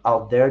problem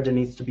out there that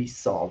needs to be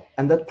solved,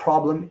 and that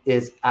problem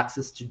is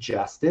access to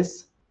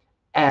justice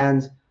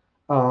and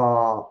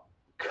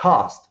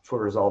cost for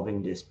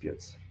resolving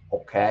disputes.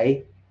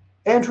 Okay,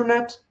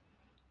 internet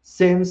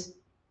seems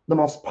the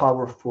most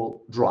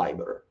powerful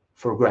driver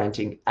for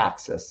granting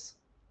access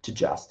to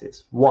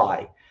justice.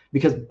 Why?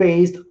 Because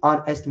based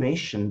on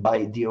estimation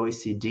by the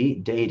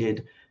OECD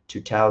dated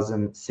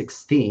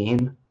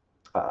 2016,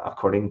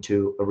 according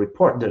to a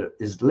report that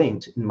is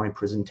linked in my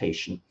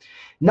presentation,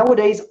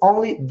 nowadays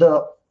only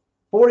the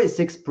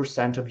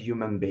 46% of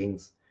human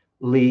beings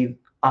live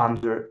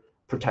under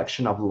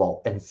protection of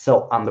law, and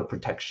so under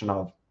protection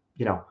of,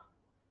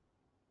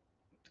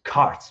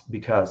 courts,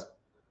 because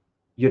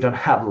you don't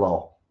have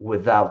law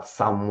without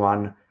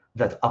someone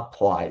that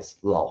applies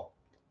law,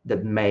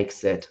 that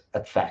makes it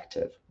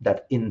effective,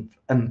 that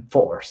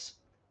enforce,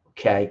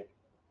 okay?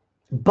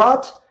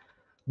 But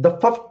The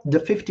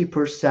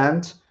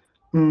 50%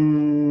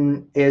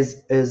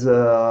 is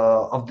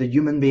of the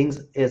human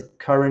beings is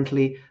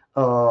currently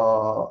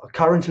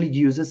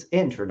uses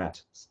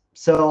internet.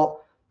 So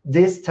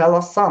this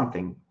tells us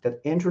something, that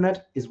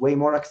internet is way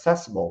more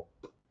accessible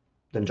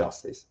than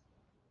justice.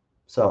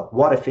 So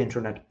what if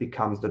internet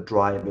becomes the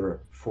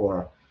driver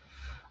for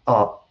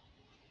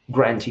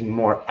granting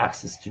more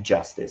access to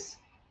justice,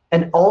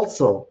 and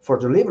also for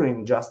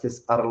delivering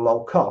justice at a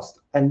low cost?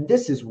 And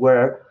this is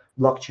where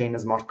blockchain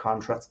and smart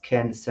contracts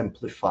can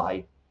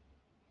simplify.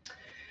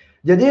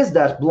 The idea is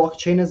that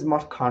blockchain and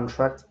smart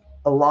contracts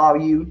allow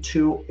you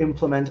to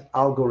implement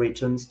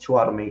algorithms to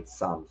automate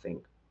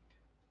something.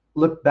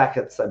 Look back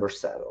at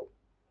CyberSettle.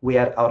 We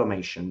had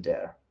automation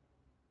there.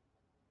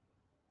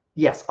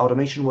 Yes,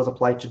 automation was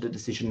applied to the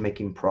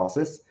decision-making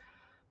process.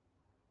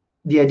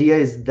 The idea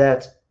is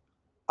that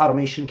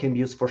automation can be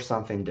used for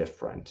something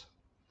different.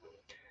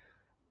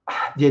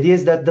 The idea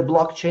is that the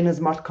blockchain and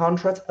smart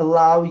contracts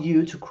allow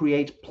you to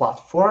create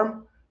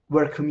platform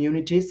where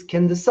communities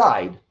can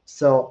decide.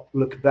 So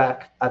look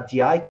back at the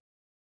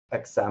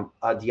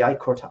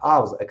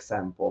iCourthouse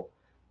example.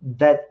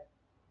 That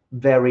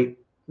very,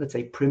 let's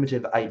say,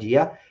 primitive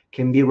idea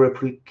can be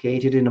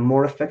replicated in a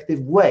more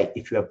effective way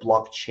if you have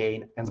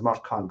blockchain and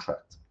smart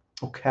contracts.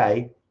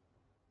 Okay.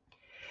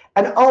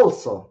 And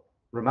also,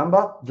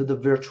 remember the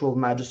virtual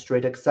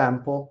magistrate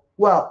example?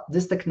 Well,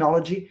 this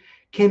technology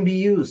can be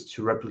used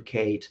to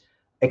replicate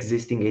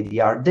existing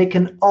ADR. They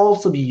can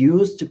also be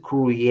used to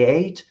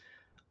create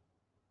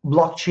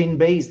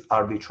blockchain-based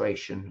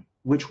arbitration,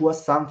 which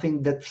was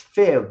something that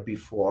failed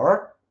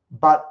before,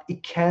 but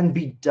it can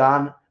be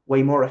done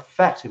way more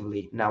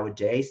effectively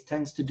nowadays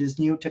thanks to these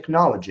new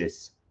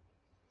technologies.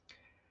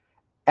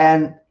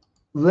 And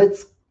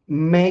let's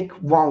make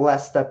one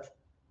last step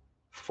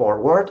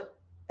forward,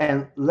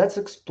 and let's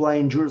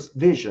explain Jules'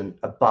 vision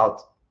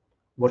about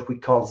what we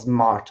call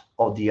smart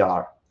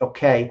ODR.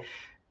 Okay,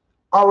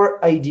 our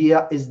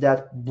idea is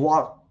that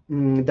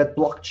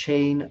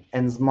blockchain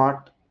and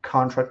smart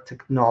contract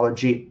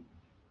technology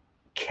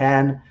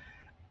can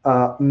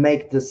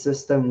make the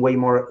system way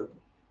more,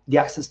 the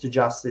access to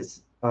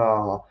justice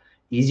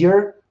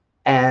easier,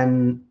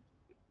 and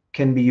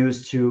can be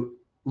used to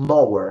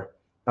lower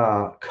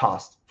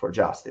cost for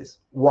justice.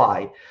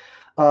 Why?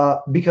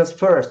 Because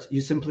first,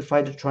 you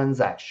simplify the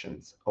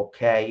transactions,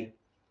 okay?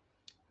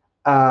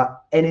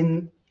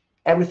 And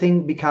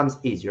everything becomes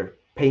easier.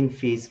 Paying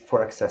fees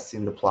for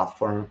accessing the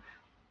platform.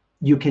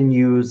 You can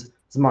use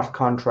smart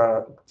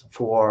contract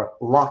for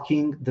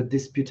locking the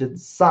disputed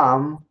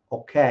sum,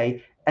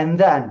 okay? And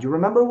then, you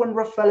remember when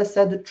Raffaele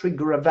said the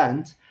trigger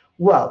event?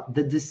 Well,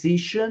 the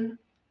decision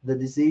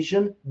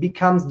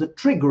becomes the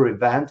trigger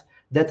event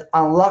that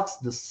unlocks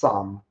the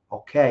sum,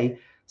 okay?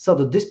 So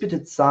the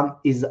disputed sum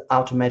is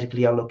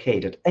automatically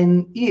allocated.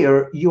 And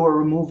here you are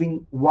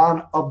removing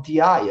one of the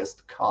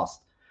highest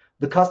costs,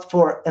 the cost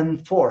for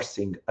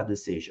enforcing a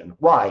decision.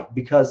 Why?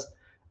 Because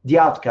the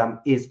outcome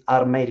is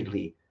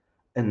automatically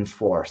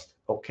enforced,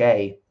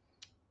 okay?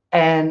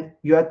 And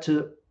you have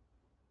to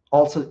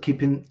also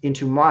keep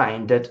into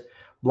mind that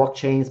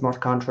blockchain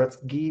smart contracts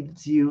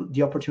gives you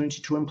the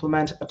opportunity to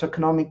implement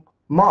tokenomic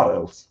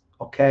models,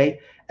 okay?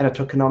 And a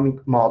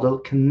tokenomic model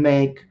can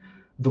make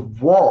the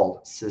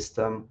whole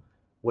system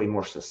way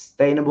more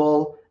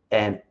sustainable,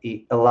 and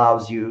it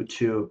allows you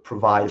to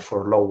provide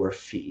for lower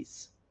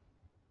fees.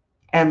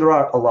 And there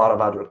are a lot of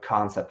other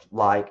concepts,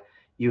 like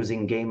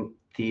using game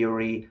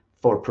theory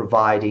for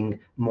providing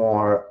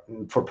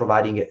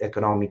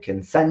economic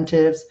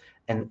incentives,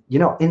 and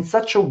in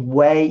such a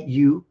way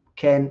you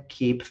can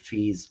keep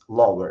fees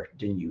lower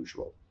than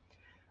usual.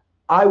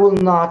 I will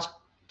not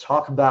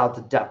talk about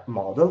the debt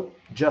model,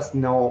 just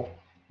know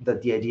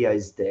that the idea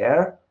is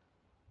there.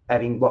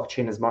 Having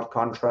blockchain and smart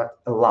contract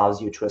allows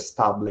you to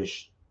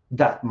establish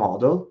that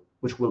model,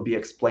 which will be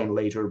explained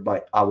later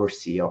by our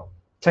CEO.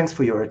 Thanks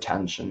for your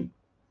attention.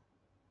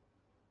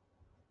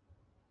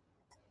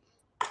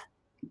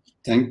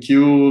 Thank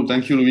you,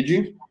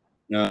 Luigi.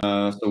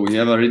 So we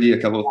have already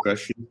a couple of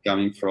questions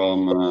coming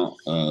from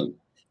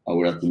our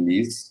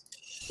attendees.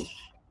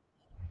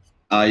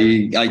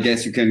 I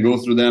guess you can go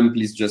through them.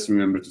 Please just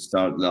remember to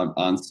start the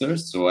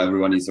answers so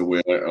everyone is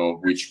aware of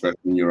which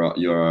question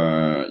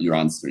you're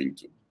answering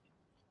to.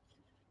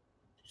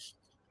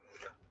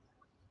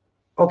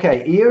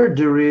 Okay, here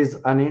there is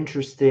an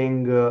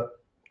interesting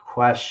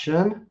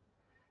question,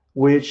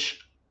 which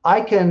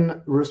I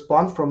can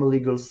respond from a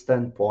legal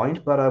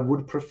standpoint, but I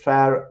would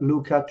prefer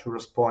Luca to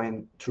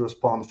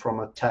respond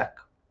from a tech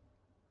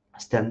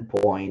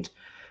standpoint.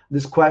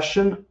 This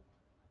question,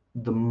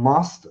 the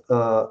most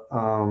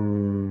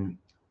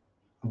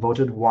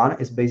voted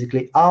one, is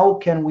basically, how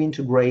can we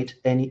integrate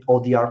any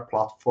ODR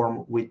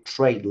platform with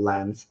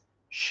TradeLens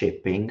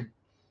shipping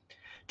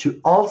to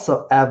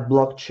also have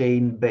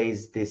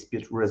blockchain-based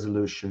dispute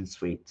resolution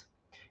suite?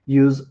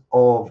 Use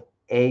of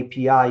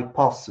API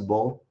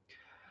possible?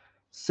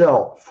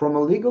 So from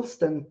a legal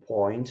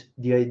standpoint,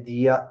 the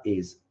idea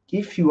is,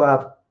 if you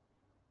have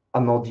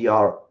an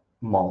ODR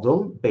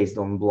model based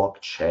on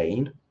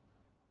blockchain,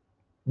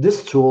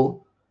 this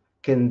tool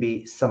can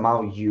be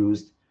somehow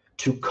used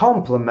to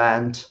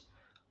complement,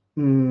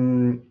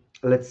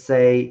 let's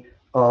say,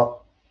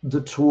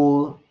 the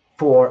tool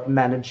for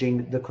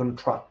managing the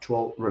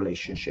contractual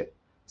relationship.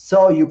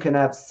 So you can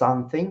have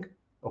something,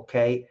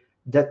 okay,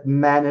 that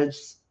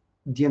manages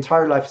the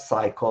entire life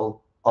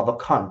cycle of a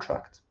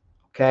contract,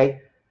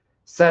 okay,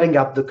 setting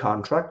up the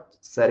contract,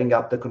 setting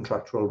up the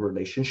contractual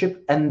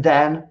relationship, and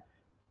then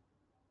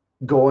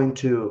going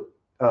to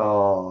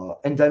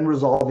and then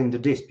resolving the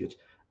dispute.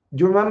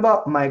 Do you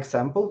remember my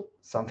example?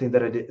 Something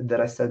that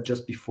I said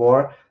just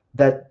before,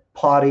 that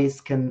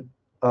parties can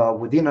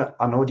within an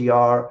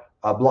ODR,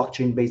 a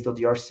blockchain-based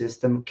ODR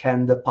system,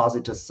 can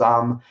deposit a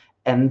sum,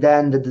 and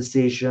then the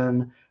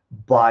decision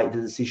by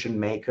the decision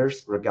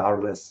makers,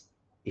 regardless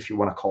if you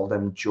want to call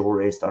them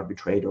jurists,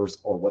 arbitrators,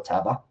 or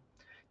whatever,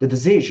 the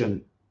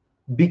decision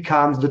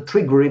becomes the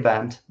trigger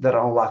event that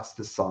unlocks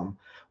the sum.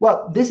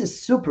 Well, this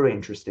is super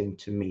interesting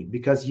to me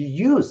because you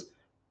use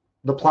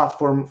the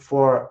platform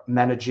for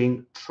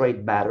managing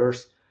trade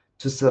matters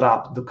to set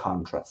up the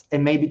contracts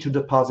and maybe to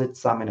deposit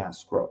some in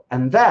escrow.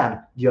 And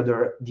then the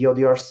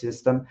ODR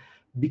system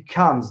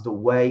becomes the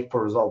way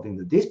for resolving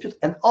the dispute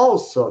and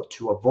also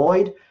to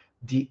avoid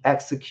the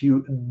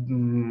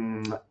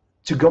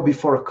to go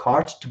before a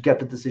court to get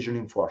the decision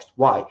enforced.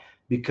 Why?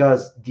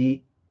 Because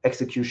the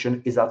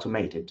execution is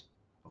automated,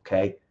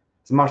 okay?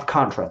 Smart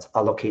contracts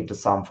allocate the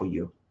sum for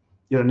you.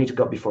 You don't need to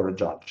go before a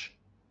judge,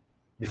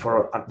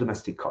 before a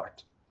domestic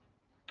court.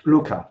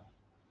 Luca.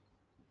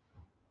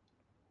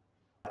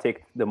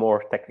 Take the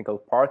more technical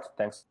part.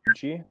 Thanks,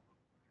 Luigi.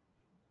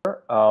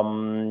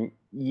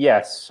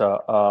 Yes,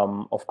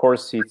 of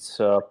course, it's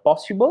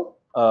possible.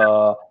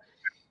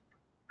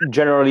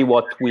 Generally,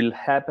 what will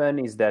happen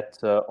is that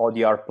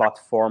ODR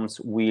platforms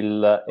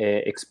will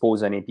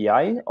expose an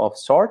API of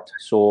sort.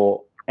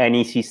 So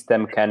any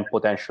system can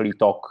potentially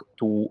talk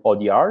to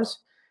ODRs.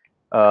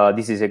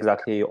 This is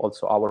exactly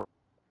also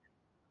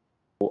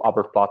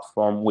our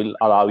platform will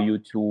allow you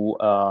to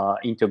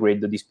integrate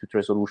the dispute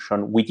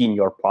resolution within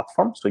your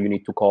platform. So you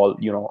need to call,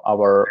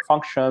 our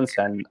functions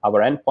and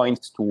our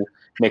endpoints to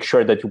make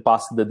sure that you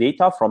pass the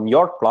data from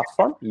your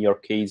platform, in your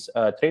case,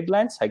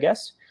 TradeLens, I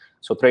guess.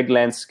 So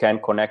TradeLens can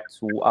connect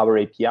to our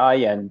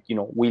API and,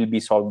 we'll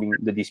be solving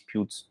the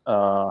disputes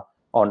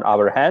on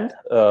our hand,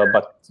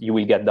 but you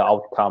will get the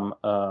outcome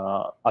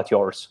at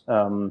yours.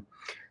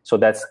 So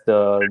that's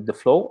the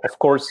flow. Of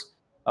course,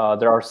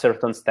 there are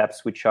certain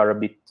steps which are a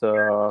bit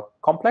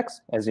complex,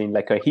 as in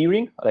like a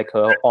hearing, like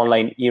an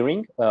online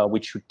hearing,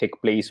 which should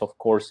take place, of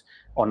course,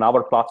 on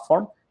our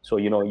platform. So,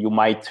 you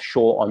might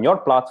show on your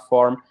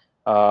platform,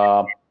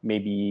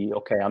 maybe,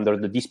 under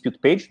the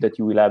dispute page that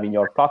you will have in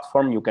your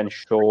platform, you can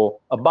show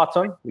a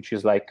button, which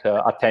is like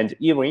attend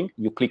hearing.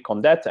 You click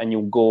on that and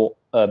you go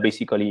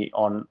basically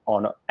on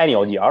any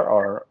ODR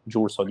or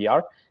Jules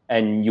ODR,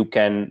 and you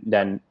can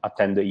then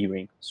attend the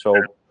hearing. So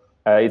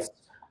it's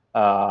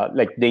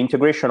like the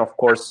integration, of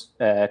course,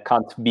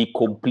 can't be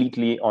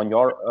completely on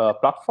your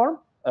platform.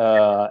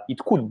 It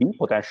could be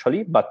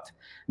potentially, but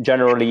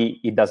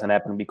generally it doesn't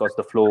happen because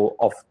the flow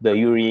of the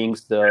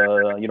hearings,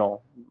 the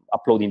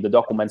uploading the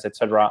documents,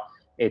 etc.,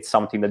 it's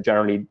something that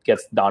generally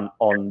gets done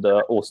on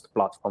the host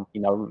platform.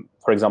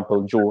 For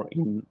example, Jure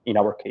in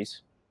our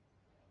case.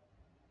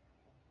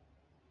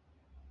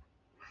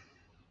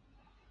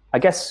 I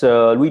guess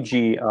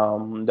Luigi,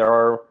 there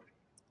are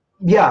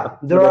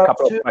a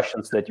couple of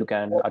questions that you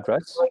can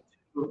address.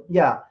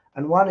 Yeah,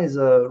 and one is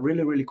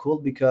really, really cool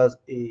because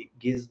it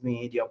gives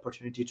me the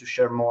opportunity to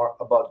share more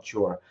about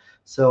Jure.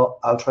 So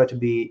I'll try to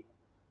be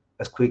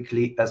as quick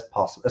as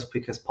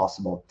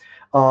possible.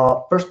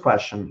 First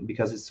question,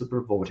 because it's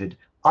super voted.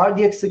 Are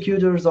the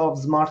executors of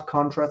smart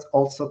contracts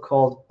also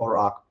called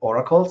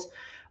oracles?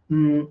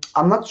 I'm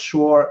not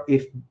sure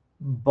if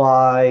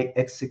by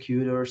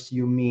executors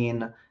you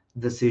mean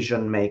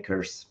decision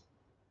makers.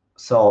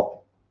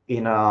 So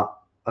in an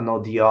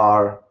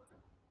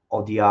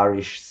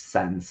ODR-ish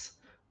sense.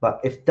 But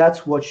if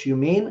that's what you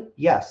mean,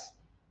 yes,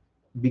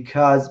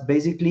 because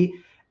basically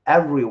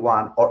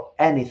everyone or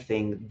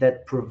anything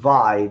that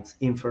provides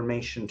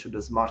information to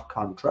the smart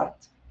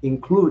contract,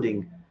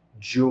 including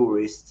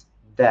jurists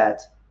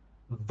that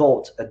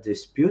vote a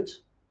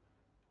dispute,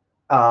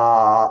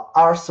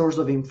 are source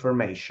of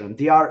information.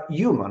 They are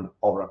human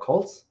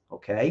oracles,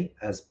 okay,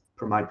 as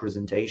per my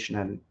presentation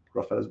and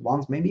Rafael's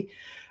ones maybe.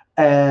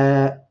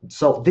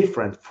 So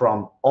different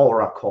from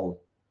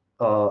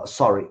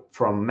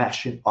from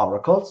machine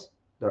oracles.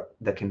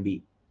 There can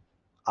be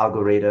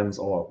algorithms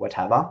or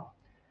whatever.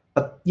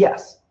 But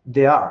yes,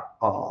 they are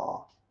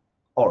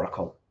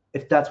oracle,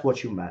 if that's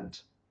what you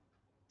meant.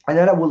 And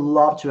then I would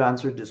love to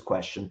answer this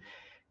question.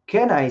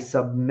 Can I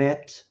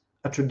submit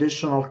a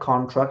traditional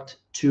contract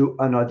to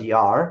an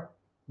ODR?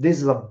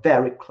 This is a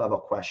very clever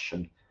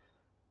question.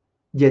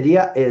 The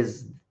idea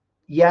is,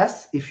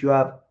 yes, if you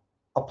have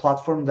a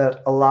platform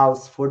that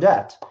allows for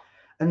that.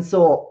 And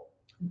so,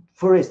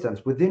 for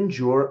instance, within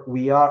Jure,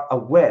 we are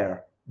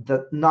aware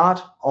that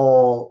not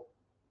all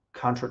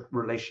contract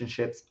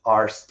relationships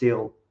are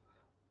still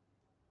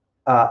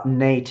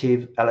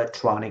native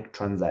electronic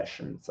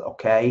transactions,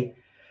 okay?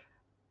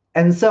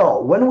 And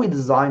so when we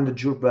designed the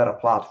Jura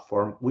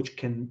platform, which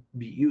can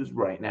be used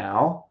right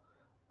now,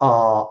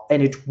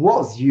 and it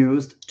was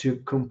used to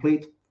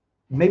complete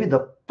maybe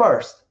the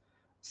first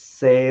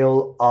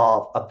sale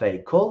of a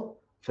vehicle.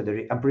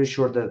 I'm pretty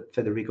sure that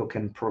Federico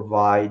can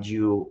provide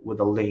you with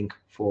a link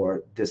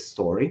for this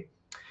story.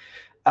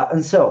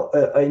 And so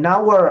in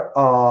our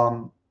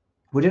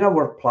within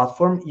our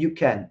platform, you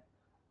can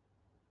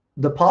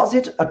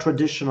deposit a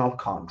traditional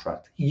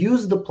contract,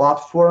 use the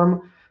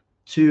platform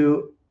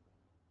to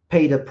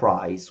pay the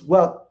price.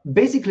 Well,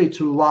 basically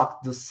to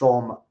lock the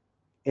sum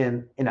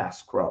in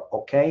escrow,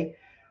 okay?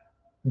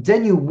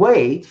 Then you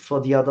wait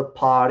for the other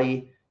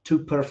party to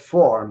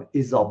perform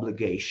his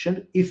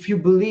obligation. If you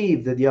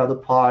believe that the other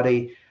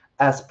party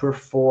has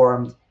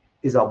performed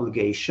his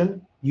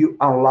obligation, you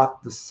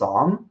unlock the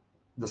sum.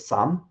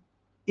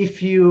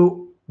 If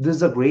you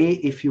disagree,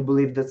 if you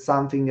believe that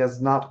something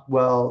has not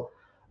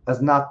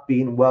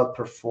been well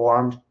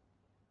performed,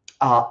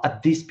 a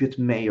dispute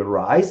may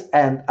arise,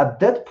 and at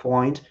that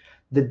point,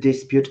 the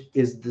dispute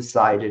is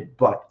decided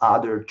by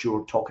other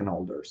Jur token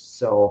holders.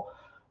 So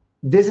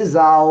this is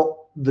how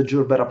the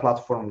Jura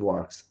platform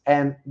works.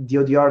 And the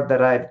ODR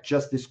that I've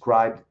just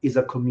described is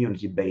a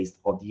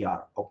community-based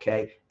ODR,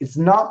 okay? It's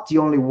not the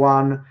only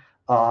one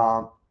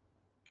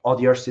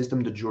ODR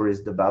system the Jura is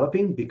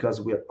developing,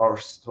 because we're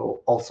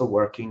also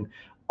working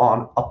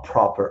on a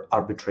proper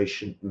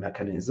arbitration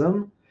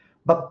mechanism.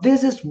 But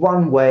this is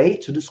one way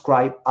to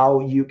describe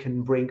how you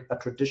can bring a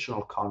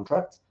traditional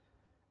contract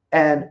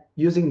and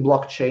using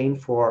blockchain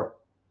for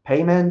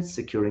payments,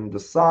 securing the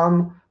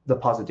sum,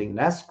 depositing in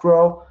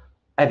escrow,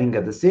 having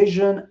a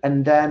decision,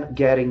 and then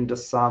getting the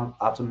sum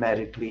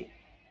automatically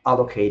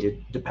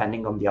allocated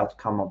depending on the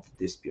outcome of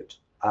the dispute.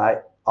 I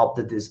hope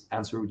that this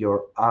answer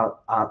your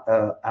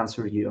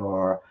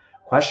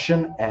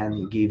question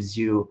and gives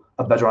you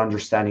a better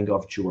understanding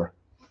of Jura.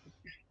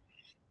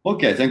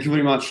 Okay, thank you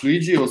very much,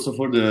 Luigi, also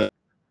for the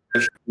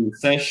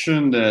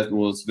session. That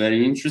was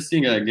very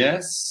interesting, I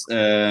guess.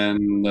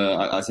 And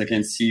as I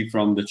can see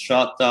from the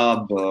chat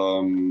tab,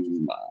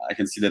 I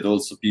can see that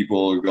also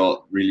people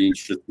got really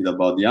interested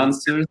about the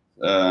answers.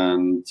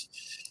 And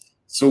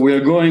so we are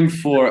going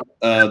for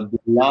the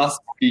last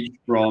speech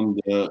from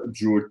the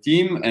Jura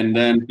team, and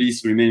then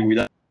please remain with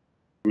us.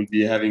 We'll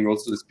be having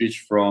also the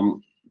speech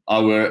from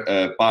our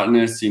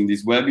partners in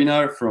this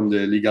webinar from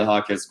the Legal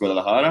Hackers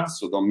Guadalajara,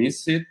 so don't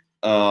miss it.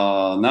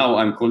 Now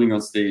I'm calling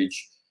on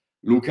stage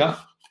Luca.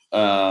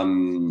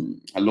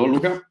 Hello,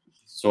 Luca.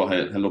 So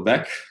hello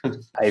back.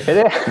 Hi,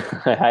 Fede.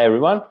 Hi,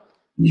 everyone.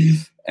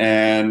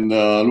 And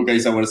Luca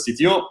is our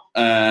CTO,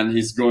 and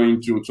he's going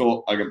to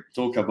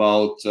talk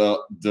about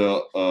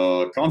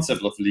the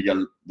concept of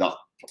legal data.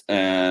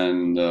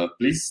 And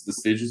please, the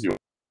stage is yours.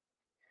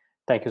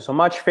 Thank you so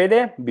much,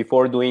 Fede.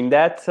 Before doing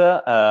that,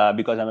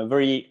 because I'm a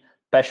very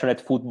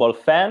passionate football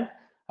fan,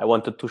 I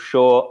wanted to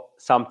show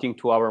something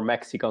to our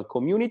Mexican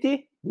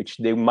community, which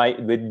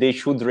they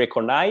should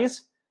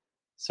recognize.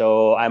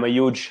 So I'm a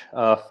huge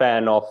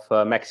fan of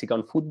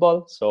Mexican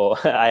football. So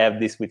I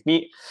have this with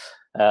me,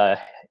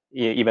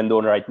 even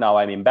though right now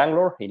I'm in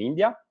Bangalore, in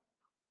India.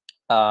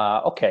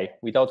 Okay,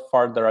 without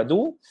further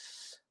ado,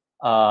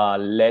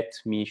 let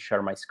me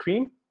share my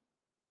screen.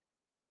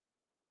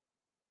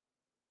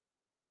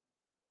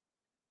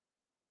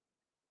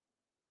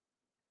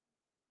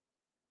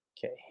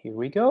 Okay, here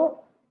we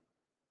go.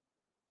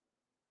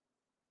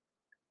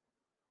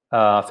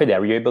 Fede,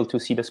 are you able to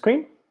see the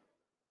screen?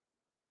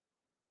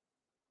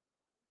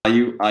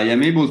 I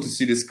am able to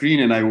see the screen,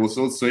 and I was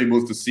also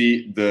able to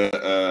see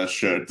the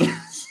shirt.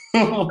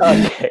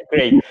 Okay,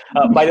 great.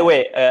 By the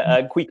way,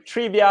 a quick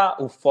trivia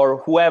for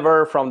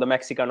whoever from the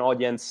Mexican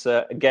audience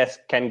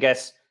can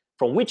guess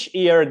from which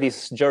year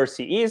this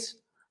jersey is.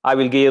 I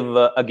will give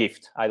a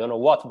gift. I don't know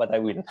what, but I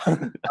will.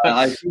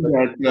 I think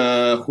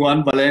that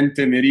Juan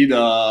Valente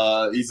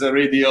Merida is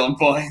already on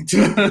point.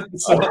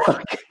 So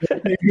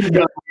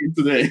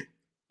today.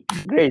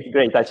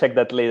 Great. I'll check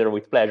that later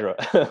with pleasure.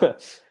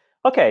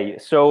 Okay,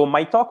 so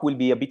my talk will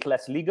be a bit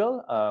less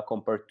legal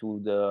compared to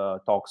the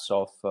talks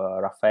of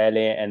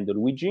Raffaele and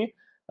Luigi.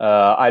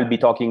 I'll be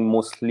talking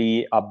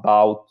mostly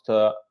about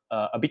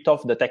a bit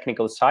of the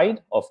technical side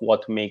of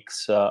what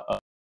makes a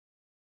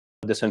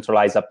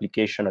decentralized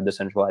application a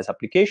decentralized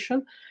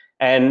application,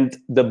 and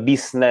the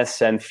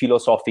business and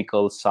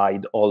philosophical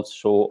side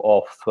also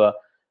of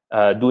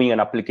doing an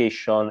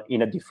application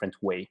in a different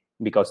way,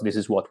 because this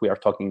is what we are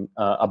talking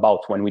about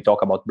when we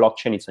talk about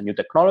blockchain. It's a new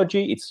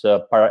technology. It's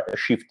a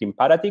shift in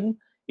paradigm.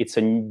 It's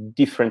a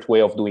different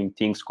way of doing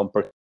things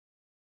compared.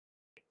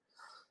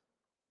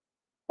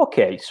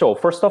 Okay, so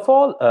first of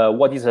all,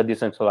 what is a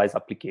decentralized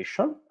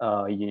application?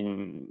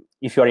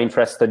 If you are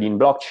interested in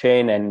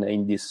blockchain and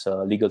in these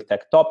legal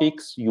tech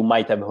topics, you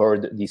might have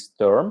heard this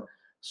term.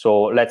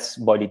 So let's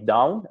boil it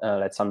down.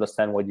 Let's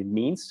understand what it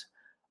means.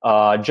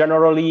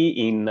 Generally,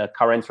 in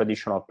current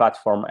traditional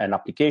platform and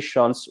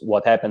applications,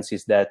 what happens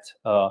is that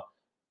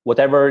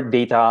whatever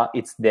data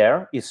is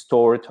there is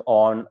stored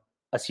on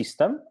a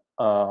system,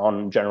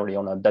 generally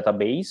on a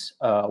database,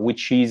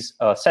 which is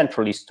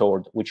centrally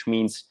stored, which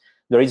means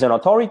there is an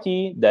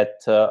authority that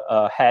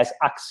has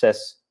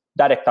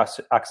direct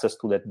access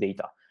to that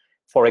data.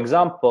 For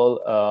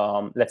example,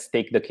 let's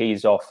take the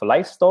case of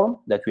Livestorm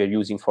that we are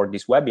using for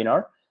this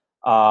webinar.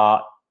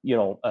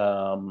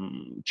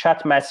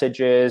 Chat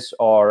messages,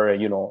 or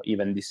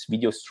even this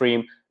video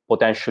stream,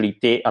 potentially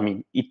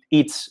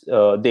it's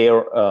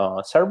their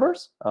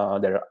servers.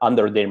 They're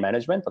under their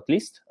management, at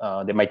least.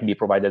 They might be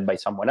provided by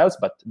someone else,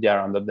 but they are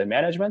under their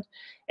management,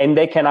 and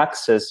they can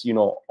access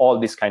all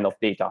this kind of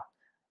data.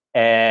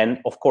 And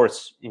of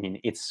course,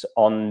 it's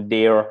on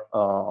their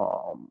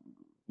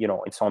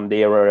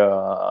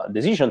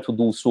decision to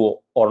do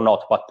so or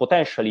not, but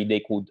potentially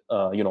they could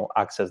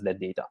access that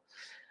data.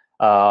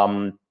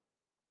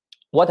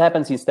 What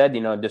happens instead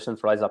in a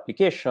decentralized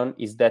application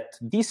is that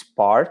this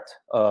part,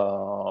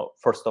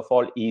 first of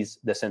all, is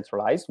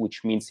decentralized,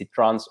 which means it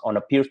runs on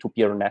a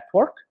peer-to-peer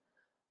network.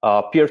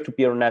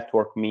 Peer-to-peer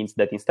network means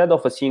that instead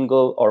of a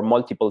single or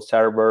multiple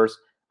servers,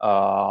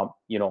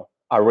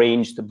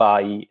 arranged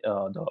by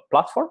the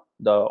platform,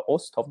 the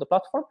host of the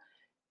platform,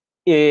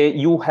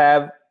 you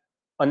have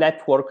a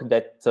network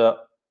that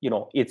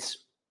it's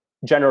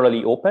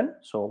generally open.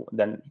 So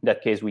then, in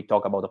that case, we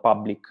talk about a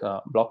public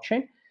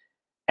blockchain.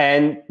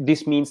 And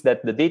this means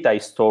that the data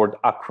is stored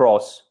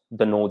across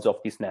the nodes of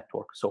this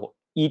network. So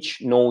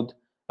each node,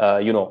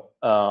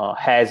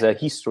 has a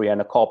history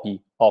and a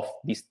copy of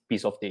this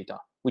piece of data,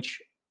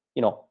 which,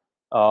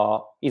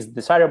 is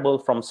desirable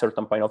from a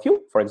certain point of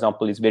view. For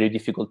example, it's very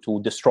difficult to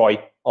destroy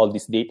all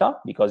this data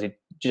because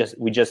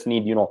we just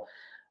need,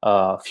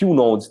 few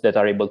nodes that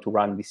are able to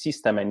run the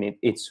system, and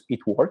it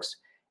works.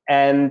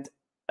 And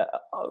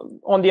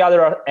on the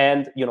other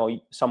hand,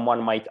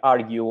 someone might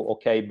argue,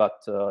 okay,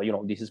 but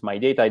this is my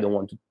data, I don't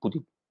want to put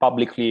it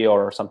publicly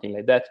or something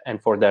like that.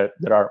 And for that,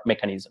 there are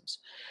mechanisms.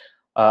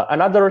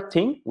 Another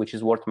thing which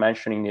is worth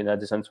mentioning in a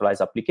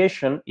decentralized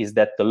application is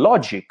that the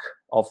logic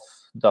of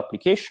the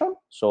application,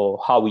 so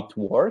how it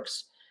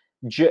works,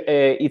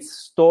 it's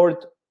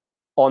stored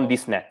on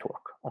this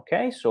network.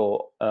 Okay,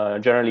 so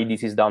generally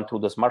this is done through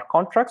the smart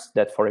contracts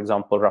that, for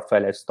example,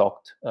 Rafael has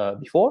talked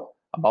before.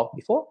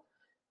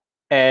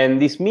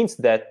 And this means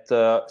that,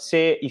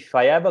 say, if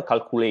I have a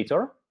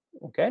calculator,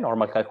 okay,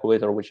 normal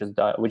calculator, which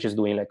is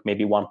doing like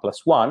maybe 1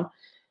 + 1,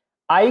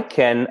 I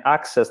can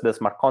access the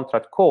smart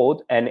contract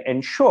code and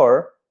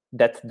ensure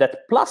that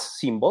that plus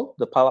symbol,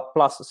 the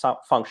plus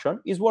function,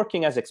 is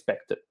working as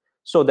expected.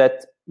 So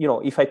that,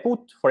 if I put,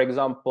 for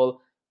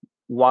example,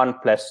 1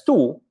 +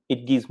 2,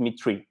 it gives me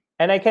 3.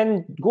 And I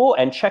can go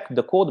and check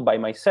the code by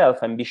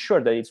myself and be sure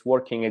that it's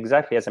working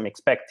exactly as I'm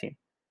expecting.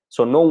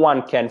 So no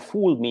one can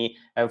fool me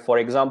and, for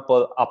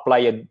example,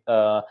 apply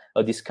a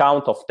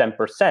discount of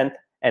 10%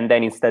 and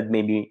then instead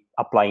maybe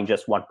applying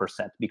just 1%,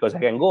 because I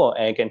can go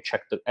and I can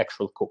check the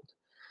actual code.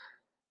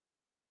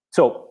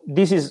 So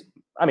this is,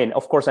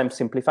 of course, I'm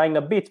simplifying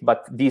a bit,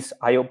 but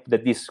I hope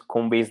that this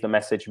conveys the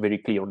message very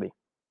clearly.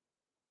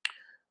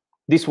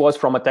 This was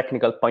from a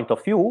technical point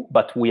of view,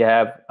 but we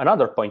have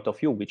another point of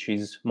view, which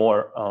is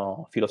more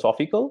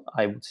philosophical,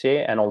 I would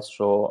say, and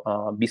also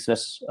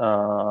business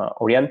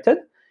oriented.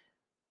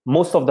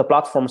 Most of the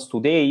platforms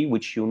today,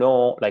 which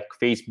like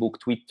Facebook,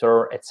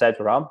 Twitter,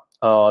 etc.,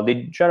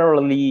 they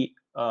generally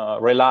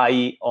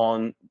rely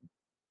on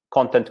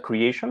content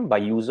creation by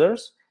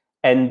users,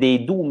 and they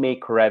do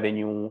make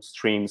revenue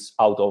streams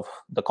out of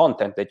the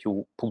content that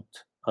you put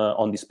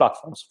on these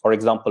platforms. For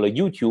example,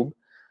 YouTube,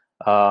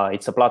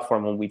 it's a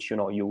platform on which you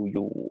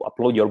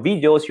upload your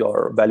videos,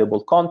 your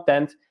valuable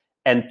content,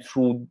 and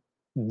through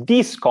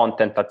this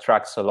content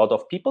attracts a lot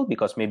of people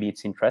because maybe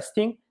it's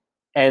interesting,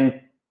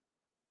 and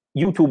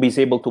YouTube is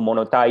able to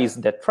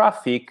monetize that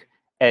traffic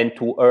and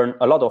to earn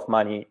a lot of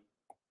money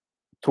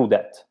through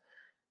that.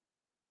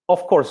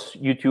 Of course,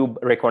 YouTube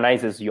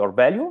recognizes your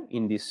value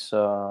in this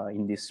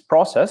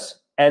process,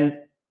 and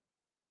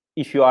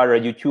if you are a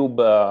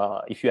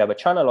if you have a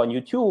channel on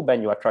YouTube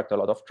and you attract a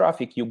lot of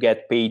traffic, you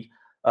get paid,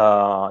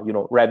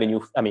 revenue.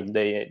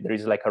 There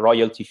is like a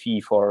royalty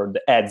fee for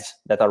the ads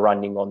that are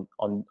running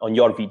on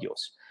your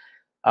videos.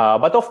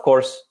 But of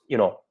course,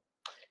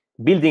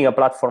 building a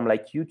platform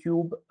like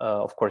YouTube,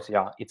 of course,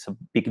 yeah, it's a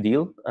big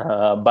deal.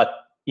 But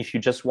if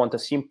you just want a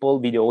simple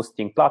video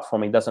hosting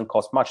platform, it doesn't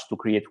cost much to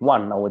create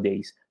one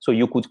nowadays. So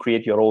you could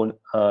create your own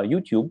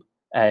YouTube,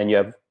 and you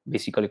have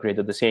basically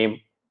created the same,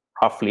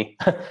 roughly,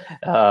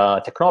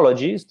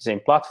 technologies, the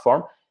same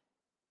platform.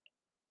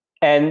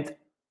 And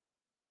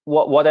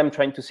what I'm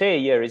trying to say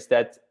here is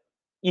that,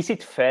 is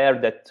it fair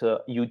that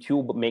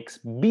YouTube makes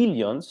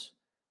billions,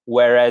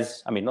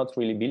 whereas, not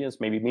really billions,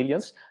 maybe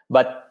millions,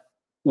 but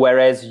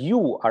whereas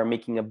you are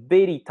making a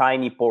very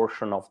tiny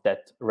portion of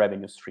that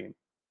revenue stream?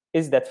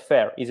 Is that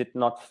fair? Is it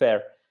not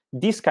fair?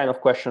 These kind of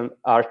questions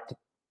are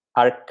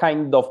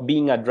kind of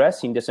being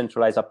addressed in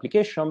decentralized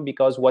application,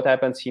 because what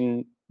happens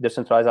in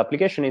decentralized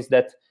application is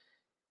that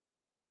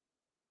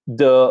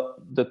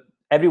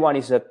everyone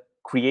is a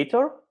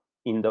creator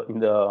in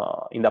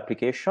the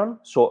application,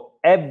 so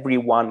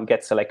everyone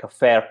gets like a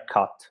fair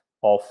cut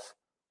of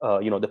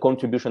the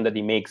contribution that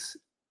he makes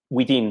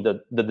within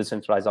the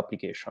decentralized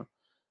application.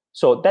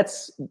 So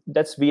that's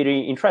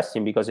very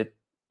interesting, because it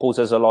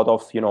poses a lot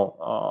of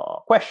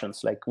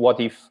questions, like what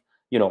if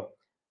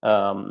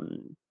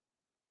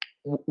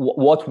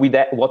what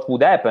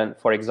would happen,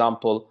 for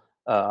example,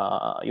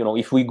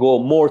 if we go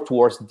more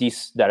towards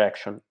this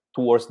direction,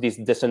 towards this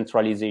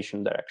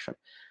decentralization direction.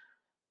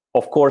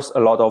 Of course, a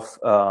lot of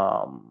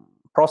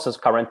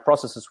current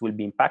processes will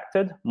be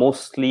impacted,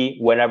 mostly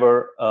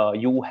whenever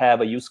you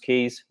have a use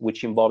case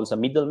which involves a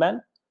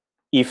middleman.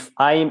 If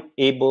I'm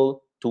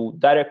able to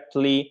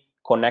directly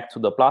connect to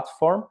the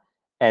platform,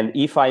 and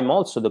if I'm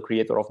also the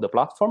creator of the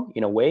platform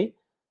in a way,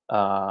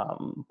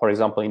 for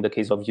example, in the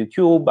case of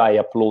YouTube, I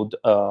upload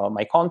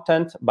my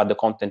content, but the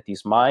content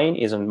is mine,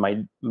 isn't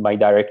my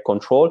direct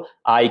control.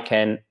 I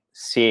can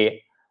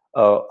say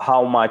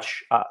how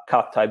much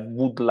cut I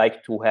would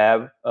like to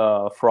have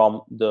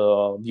from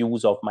the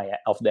views of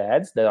the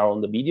ads that are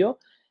on the video,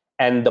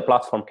 and the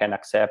platform can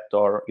accept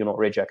or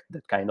reject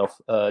that kind of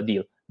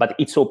deal. But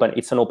it's open;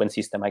 it's an open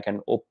system. I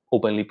can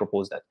openly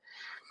propose that.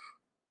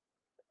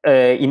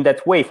 In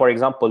that way, for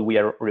example, we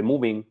are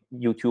removing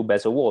YouTube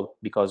as a whole,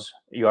 because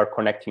you are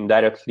connecting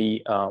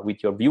directly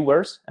with your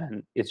viewers,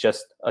 and it's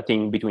just a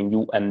thing between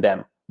you and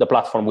them. The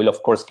platform will,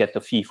 of course, get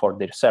a fee for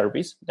their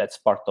service. That's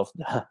part of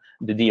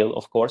the deal,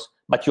 of course.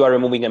 But you are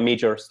removing a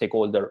major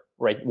stakeholder,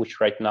 right?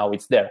 Which right now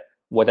it's there.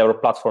 Whatever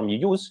platform you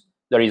use,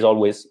 there is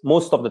always,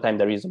 most of the time,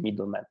 there is a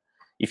middleman.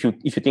 If you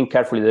think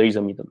carefully, there is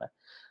a middleman.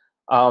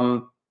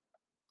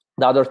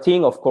 The other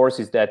thing, of course,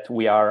 is that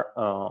we are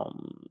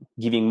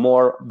giving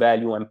more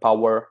value and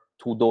power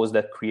to those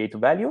that create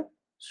value.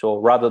 So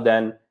rather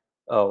than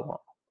a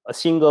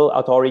single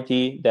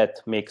authority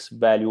that makes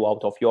value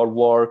out of your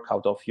work,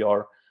 out of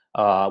your,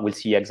 we'll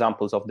see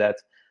examples of that.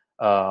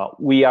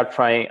 We are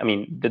trying,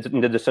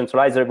 in the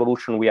decentralized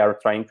revolution, we are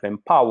trying to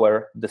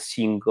empower the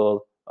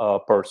single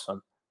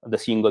person, the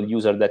single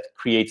user that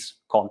creates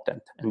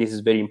content. And this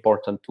is very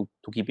important to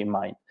keep in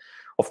mind.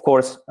 Of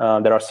course,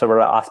 there are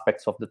several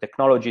aspects of the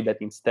technology that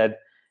instead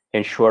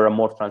ensure a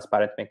more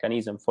transparent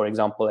mechanism. For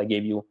example, I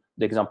gave you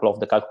the example of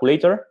the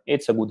calculator.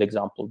 It's a good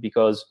example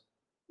because,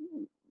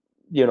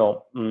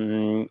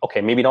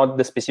 okay, maybe not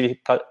the specific,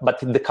 but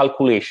the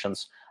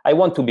calculations. I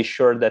want to be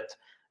sure that,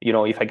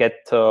 if I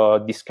get a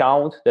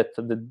discount, that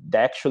the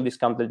actual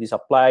discount that is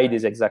applied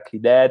is exactly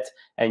that.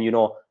 And,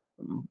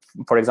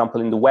 for example,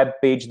 in the web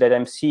page that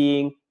I'm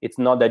seeing, it's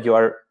not that you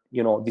are,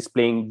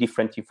 displaying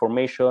different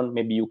information.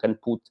 Maybe you can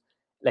put,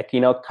 like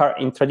in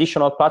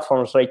traditional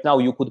platforms right now,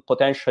 you could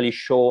potentially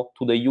show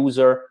to the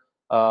user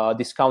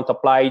discount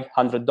applied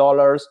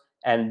 $100,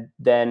 and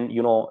then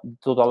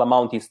total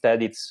amount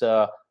instead it's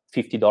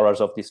 $50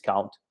 of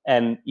discount.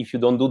 And if you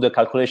don't do the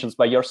calculations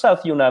by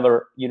yourself, you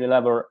never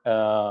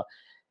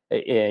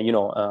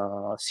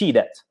see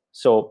that.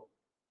 So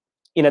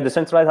in a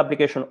decentralized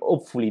application,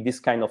 hopefully these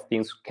kind of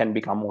things can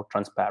become more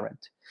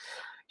transparent.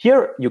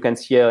 Here you can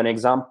see an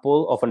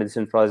example of a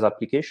decentralized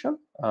application,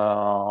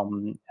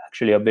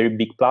 actually a very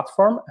big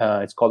platform.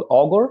 It's called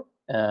Augur.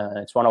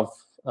 It's one of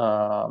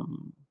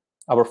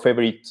our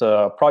favorite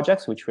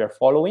projects which we are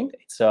following.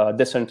 It's a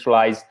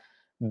decentralized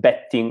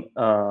betting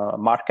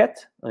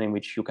market in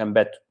which you can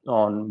bet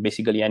on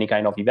basically any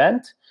kind of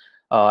event.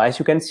 As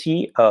you can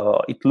see,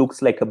 it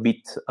looks like a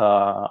bit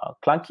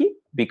clunky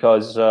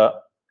because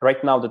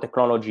right now the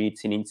technology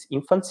is in its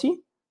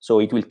infancy. So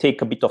it will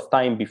take a bit of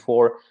time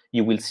before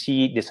you will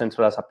see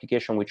decentralized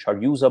applications which are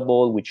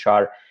usable, which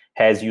are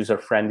as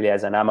user-friendly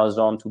as an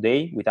Amazon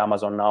today. With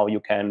Amazon now,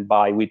 you can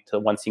buy with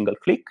one single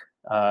click,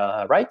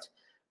 right?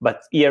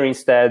 But here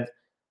instead,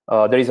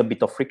 there is a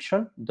bit of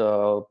friction.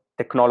 The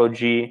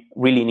technology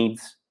really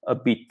needs a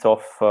bit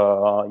of,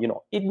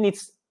 it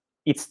needs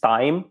its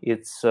time,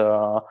 its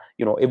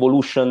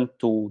evolution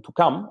to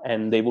come,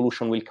 and the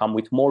evolution will come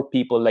with more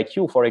people like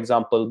you, for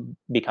example,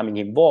 becoming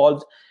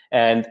involved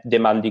and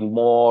demanding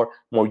more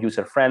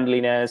user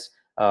friendliness,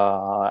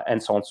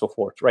 and so on and so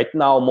forth. Right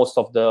now, most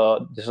of the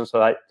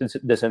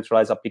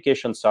decentralized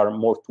applications are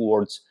more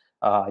towards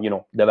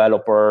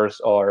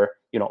developers or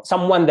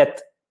someone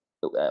that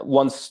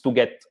wants to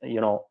get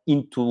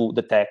into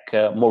the tech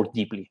more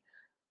deeply.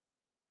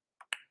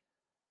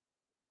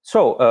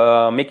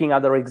 So making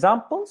other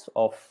examples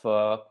of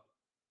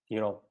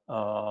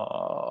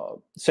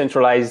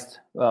centralized,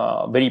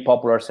 very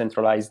popular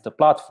centralized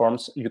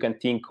platforms, you can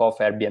think of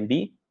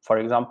Airbnb, for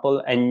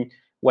example. And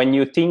when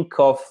you think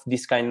of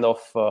this kind of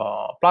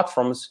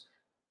platforms,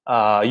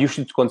 you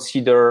should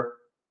consider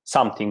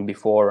something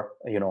before,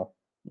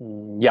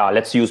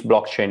 let's use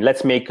blockchain.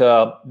 Let's make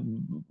a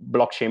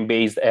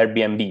blockchain-based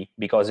Airbnb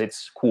because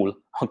it's cool,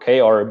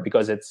 okay? Or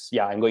because it's,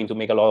 I'm going to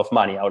make a lot of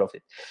money out of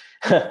it.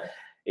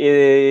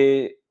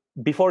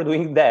 Before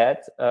doing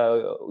that,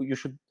 you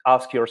should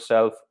ask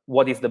yourself,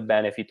 what is the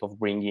benefit of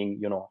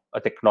bringing,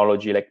 a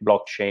technology like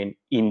blockchain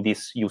in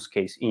this use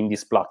case, in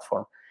this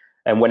platform?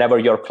 And whenever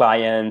your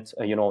client,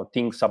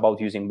 thinks about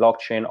using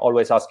blockchain,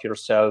 always ask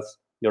yourself,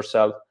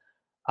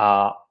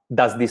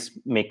 does this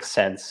make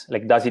sense?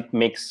 Like, does it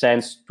make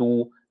sense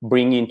to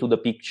bring into the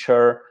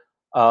picture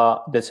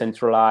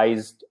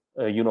decentralized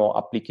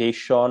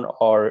application,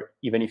 or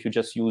even if you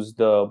just use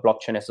the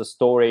blockchain as a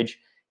storage,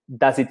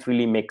 does it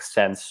really make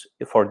sense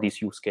for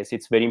this use case?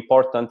 It's very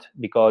important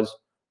because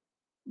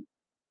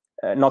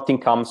nothing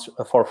comes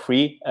for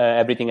free.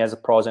 Everything has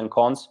pros and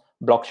cons.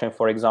 Blockchain,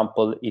 for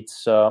example,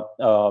 it's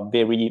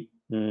very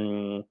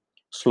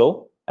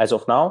slow as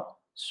of now.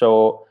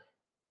 So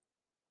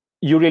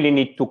you really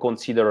need to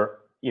consider,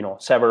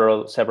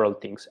 several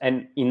things.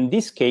 And in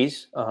this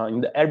case,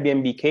 in the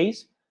Airbnb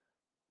case,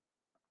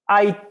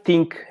 I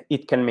think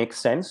it can make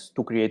sense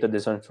to create a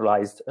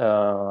decentralized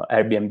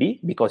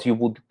Airbnb, because you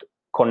would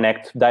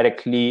connect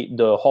directly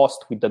the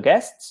host with the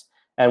guests,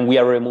 and we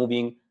are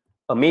removing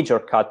a major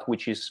cut,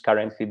 which is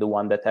currently the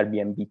one that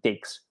Airbnb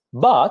takes.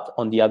 But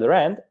on the other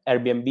hand,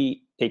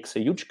 Airbnb takes a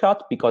huge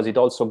cut because it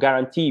also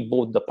guarantees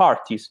both the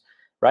parties,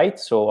 right?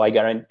 So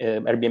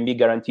Airbnb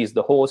guarantees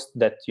the host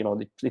that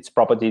its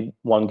property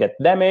won't get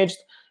damaged,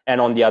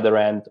 and on the other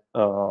hand,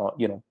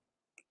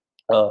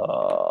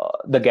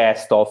 the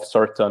guest of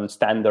certain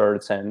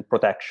standards and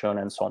protection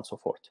and so on and so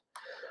forth.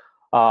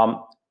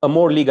 A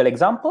more legal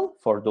example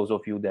for those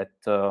of you that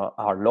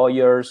are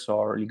lawyers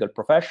or legal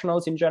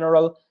professionals in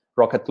general,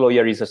 Rocket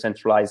Lawyer is a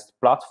centralized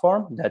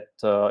platform that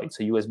it's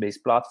a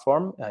US-based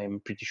platform. I'm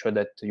pretty sure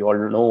that you all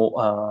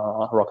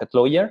know Rocket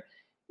Lawyer.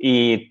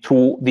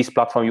 Through this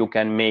platform, you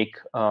can make,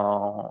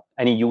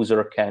 any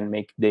user can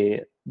make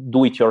the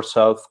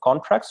do-it-yourself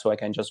contract. So I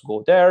can just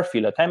go there,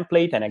 fill a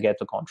template, and I get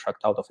a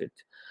contract out of it.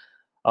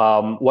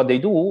 What they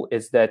do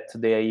is that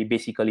they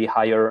basically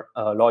hire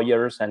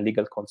lawyers and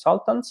legal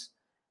consultants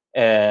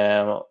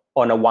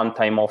on a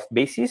one-time off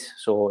basis.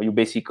 So you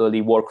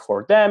basically work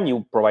for them,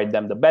 you provide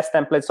them the best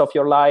templates of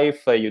your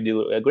life, you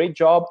do a great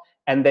job,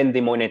 and then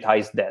they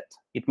monetize that.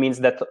 It means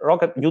that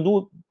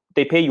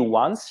they pay you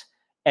once,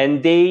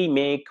 and they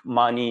make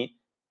money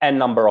a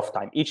number of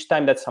times. Each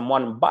time that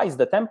someone buys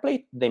the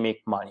template, they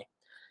make money.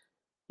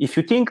 If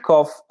you think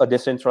of a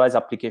decentralized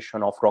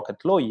application of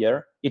Rocket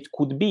Lawyer, it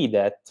could be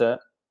that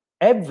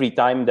every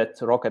time that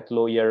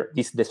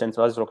this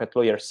decentralized Rocket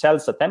Lawyer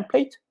sells a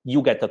template,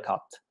 you get a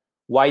cut.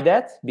 Why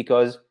that?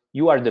 Because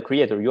you are the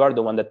creator, you are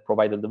the one that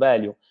provided the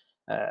value.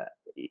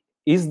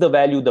 Is the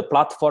value the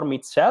platform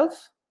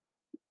itself,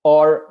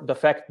 or the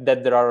fact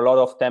that there are a lot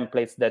of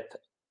templates that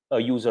a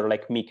user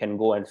like me can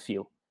go and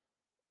fill?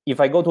 If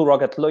I go to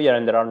Rocket Lawyer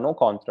and there are no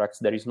contracts,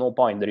 there is no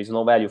point, there is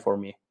no value for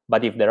me.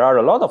 But if there are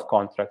a lot of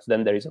contracts,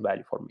 then there is a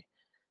value for me.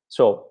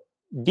 So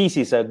this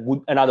is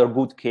another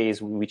good case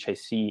in which I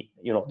see,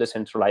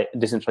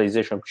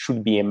 decentralization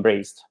should be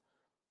embraced.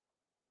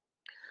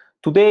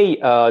 Today,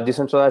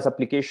 decentralized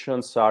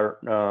applications are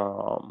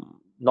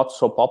not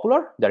so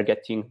popular. They're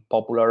getting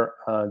popular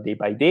day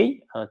by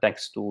day,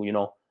 thanks to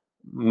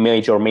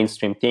major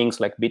mainstream things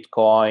like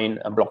Bitcoin.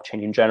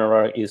 Blockchain in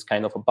general is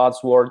kind of a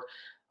buzzword.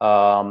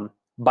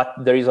 But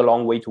there is a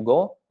long way to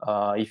go.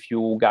 If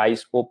you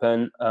guys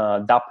open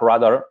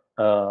DAppRadar,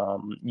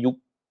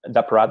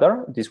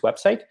 this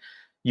website,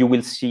 you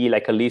will see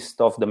like a list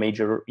of the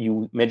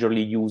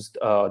majorly used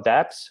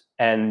dApps,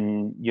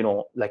 and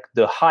like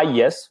the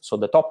highest, so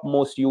the top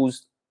most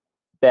used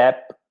dApp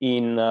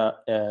in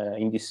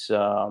this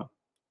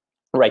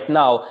right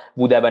now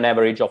would have an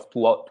average of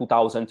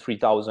 2,000,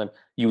 3,000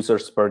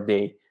 users per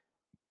day,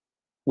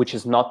 which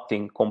is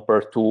nothing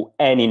compared to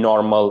any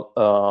normal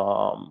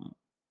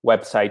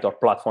website or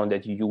platform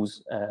that you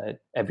use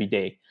every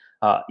day.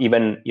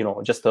 Even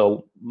just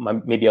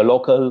maybe a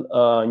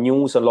local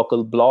news, a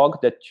local blog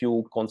that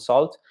you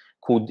consult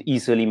could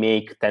easily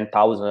make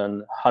 10,000,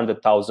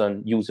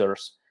 100,000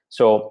 users.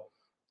 So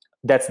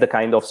that's the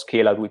kind of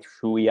scale at which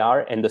we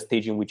are and the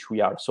stage in which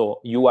we are. So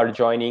you are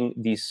joining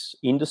this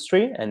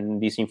industry and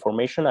this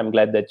information. I'm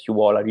glad that you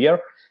all are here,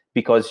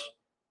 because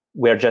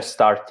we're just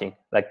starting.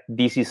 Like,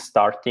 this is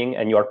starting,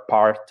 and you're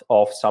part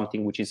of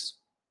something which is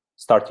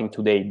starting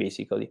today,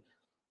 basically.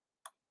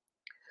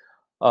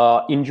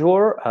 In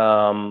Jure,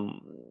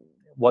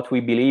 what we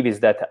believe is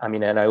that,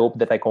 and I hope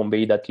that I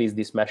conveyed at least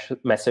this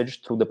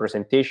message through the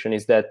presentation,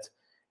 is that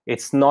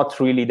it's not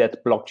really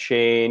that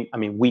blockchain,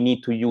 we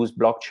need to use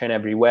blockchain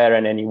everywhere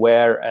and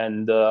anywhere,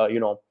 and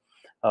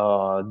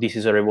this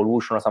is a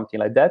revolution or something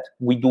like that.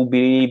 We do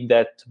believe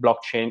that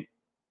blockchain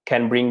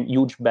can bring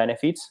huge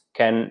benefits,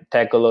 can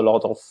tackle a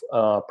lot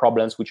of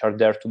problems which are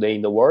there today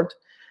in the world,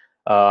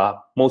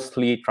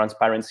 mostly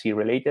transparency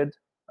related,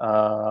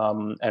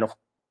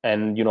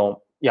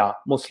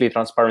 mostly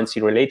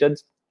transparency related.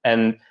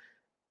 And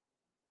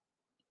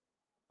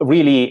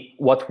really,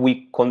 what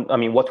we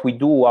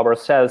do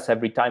ourselves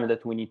every time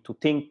that we need to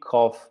think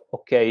of,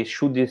 okay,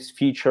 should this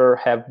feature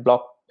have do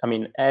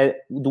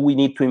we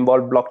need to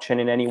involve blockchain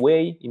in any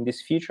way in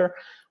this feature?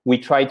 We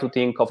try to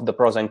think of the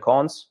pros and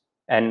cons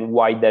and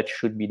why that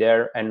should be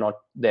there and not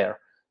there.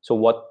 So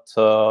what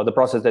the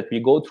process that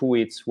we go through,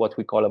 it's what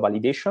we call a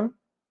validation,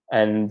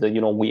 and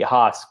we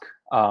ask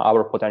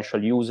our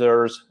potential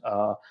users,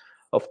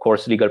 of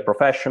course, legal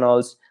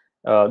professionals,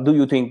 do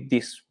you think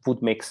this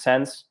would make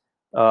sense?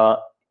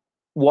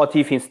 what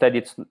if instead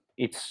it's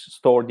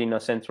stored in a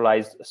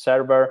centralized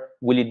server?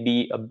 Will it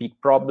be a big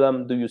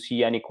problem? Do you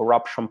see any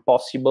corruption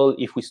possible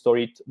if we store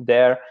it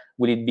there?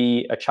 Will it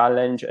be a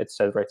challenge,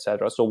 etc.,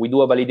 etc.? So we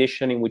do a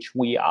validation in which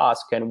we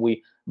ask and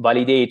we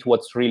validate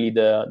what's really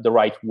the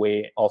right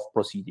way of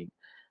proceeding.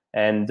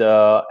 And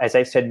as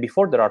I said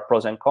before, there are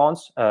pros and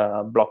cons.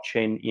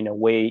 Blockchain, in a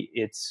way,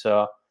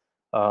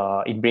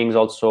 it brings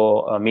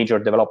also major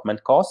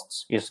development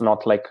costs. It's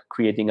not like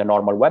creating a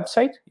normal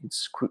website.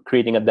 It's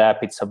creating a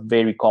app. It's a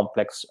very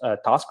complex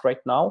task right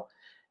now.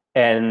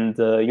 And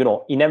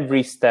in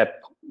every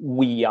step,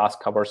 we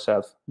ask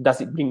ourselves,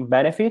 does it bring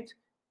benefit?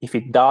 If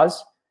it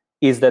does,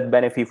 is that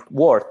benefit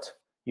worth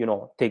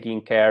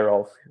taking care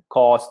of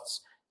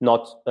costs,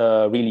 not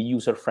really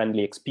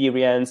user-friendly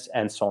experience,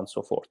 and so on and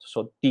so forth?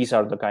 So these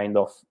are the kind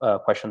of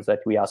questions that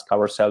we ask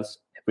ourselves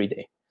every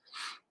day.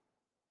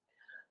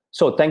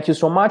 So thank you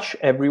so much,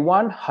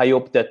 everyone. I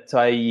hope that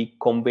I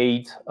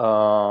conveyed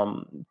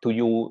to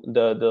you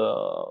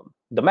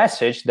the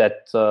message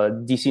that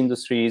this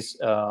industry is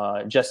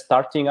just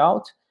starting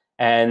out,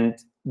 and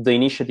the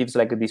initiatives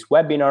like this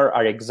webinar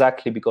are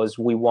exactly because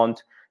we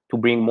want to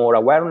bring more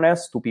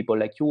awareness to people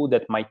like you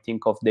that might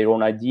think of their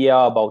own idea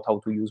about how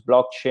to use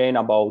blockchain,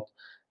 about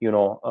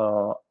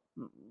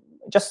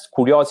just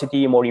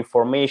curiosity, more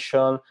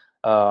information,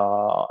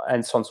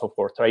 and so on and so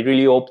forth. I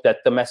really hope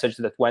that the message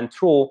that went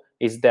through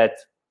is that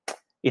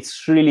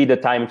it's really the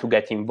time to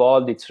get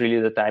involved. It's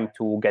really the time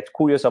to get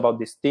curious about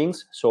these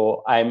things.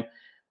 So I'm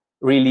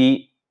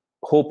really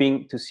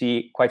hoping to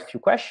see quite a few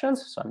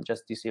questions. So I'm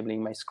just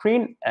disabling my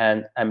screen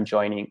and I'm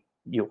joining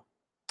you.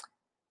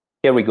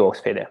 Here we go,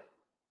 Fede.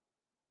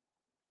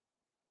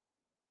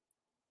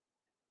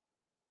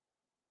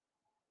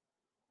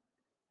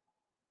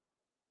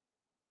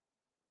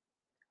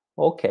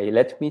 Okay,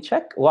 let me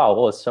check. Wow,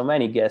 oh, so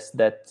many guests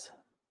that.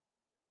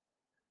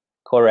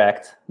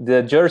 Correct.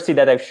 The jersey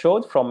that I've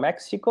showed from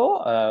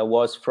Mexico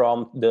was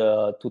from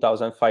the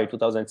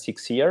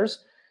 2005-2006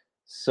 years.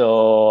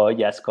 So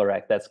yes,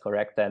 correct. That's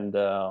correct. And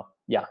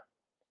yeah,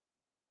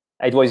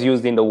 it was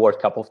used in the World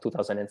Cup of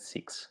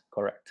 2006.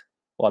 Correct.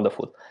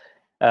 Wonderful.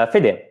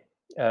 Fede,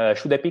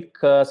 should I pick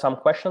some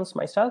questions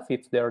myself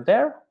if they're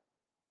there?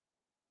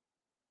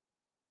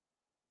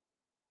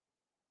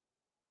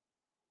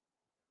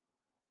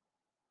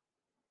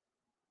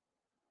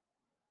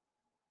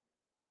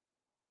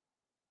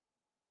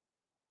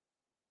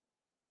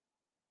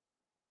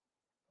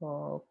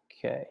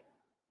 Okay.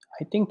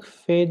 I think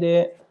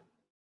Fede,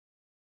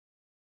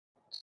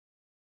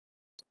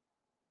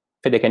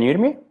 can you hear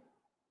me?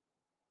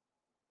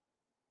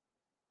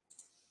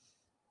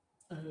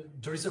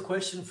 There is a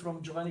question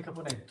from Giovanni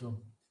Caponetto.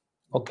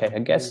 Okay, I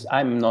guess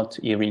I'm not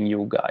hearing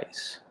you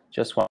guys.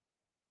 Just one.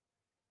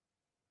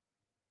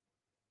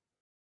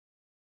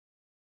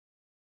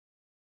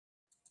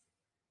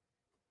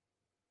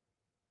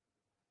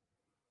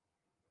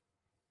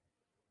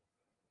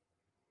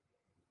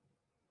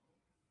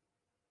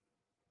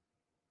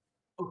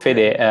 Okay.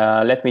 Fede,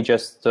 let me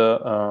just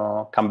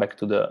come back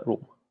to the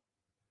room.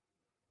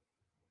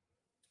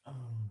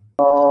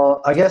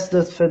 I guess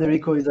that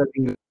Federico is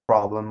having a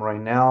problem right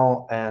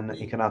now and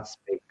he cannot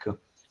speak.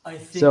 I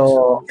think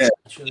so.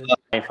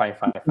 Fine.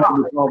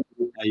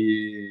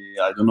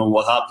 I don't know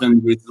what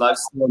happened with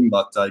Livestorm,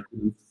 but I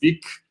couldn't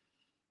speak,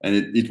 and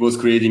it was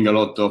creating a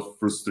lot of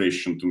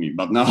frustration to me.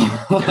 But now,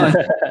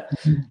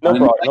 no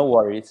problem, no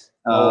worries.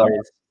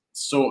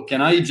 So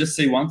can I just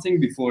say one thing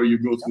before you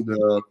go to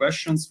the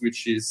questions,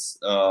 which is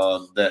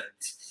that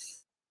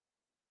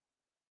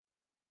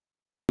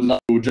I would like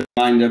to just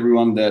remind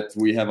everyone that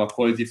we have a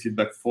quality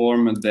feedback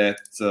form that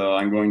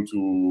I'm going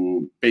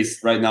to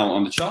paste right now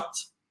on the chat.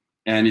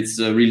 And it's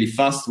really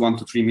fast, 1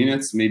 to 3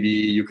 minutes. Maybe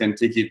you can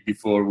take it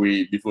before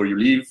you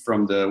leave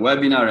from the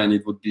webinar, and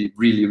it would be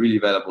really, really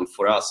valuable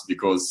for us,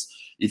 because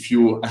if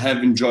you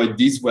have enjoyed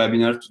this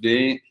webinar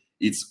today,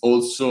 it's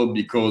also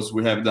because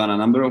we have done a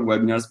number of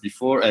webinars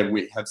before, and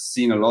we have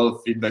seen a lot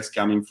of feedbacks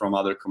coming from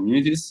other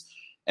communities,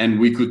 and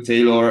we could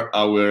tailor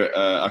our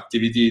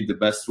activity the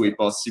best way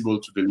possible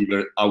to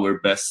deliver our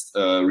best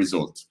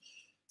result.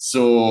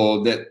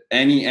 So that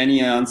any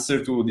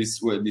answer to this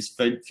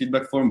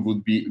feedback form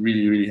would be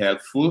really, really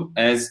helpful,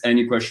 as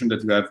any question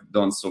that you have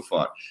done so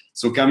far.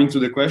 So coming to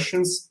the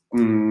questions,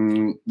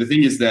 the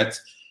thing is that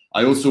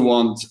I also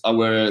want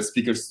our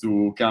speakers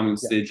to come on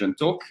stage and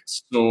talk.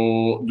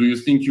 So do you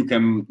think you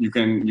can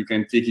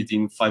take it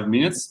in 5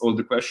 minutes, all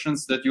the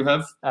questions that you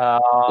have?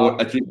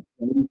 Or at least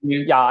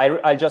yeah,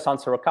 I'll just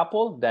answer a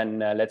couple, then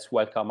let's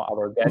welcome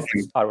our guests,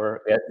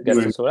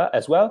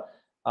 as well.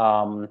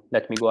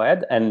 Let me go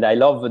ahead. And I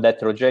love that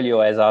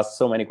Rogelio has asked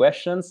so many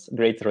questions.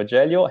 Great,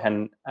 Rogelio.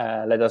 And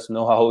let us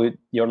know how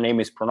your name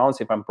is pronounced,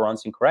 if I'm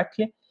pronouncing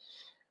correctly.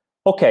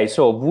 Okay,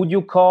 so would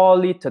you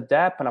call it a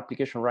dApp, an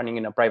application running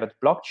in a private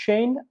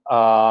blockchain?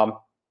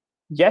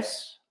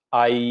 Yes,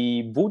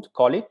 I would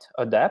call it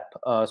a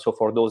dApp. So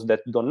for those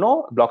that don't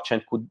know,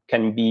 blockchain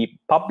can be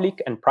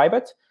public and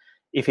private.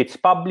 If it's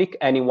public,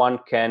 anyone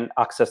can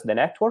access the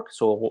network.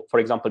 So, for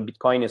example,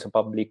 Bitcoin is a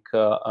public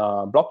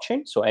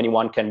blockchain, so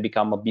anyone can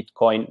become a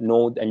Bitcoin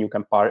node and you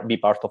can be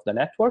part of the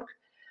network.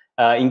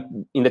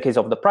 In the case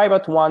of the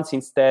private ones,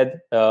 instead,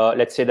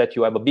 let's say that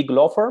you have a big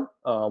law firm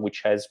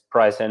which has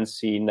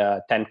presence in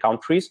 10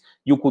 countries.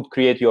 You could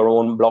create your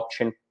own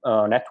blockchain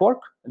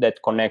network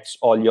that connects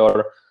all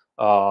your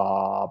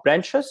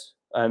branches.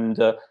 And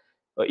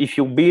if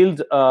you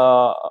build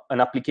an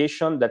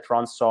application that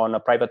runs on a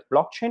private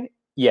blockchain,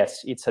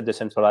 yes, it's a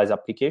decentralized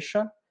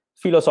application.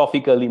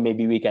 Philosophically,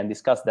 maybe we can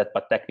discuss that,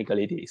 but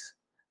technically it is.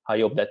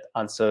 I hope that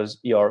answers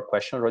your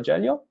question,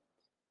 Rogelio.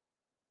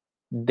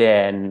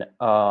 Then,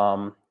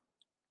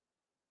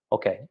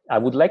 okay, I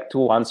would like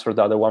to answer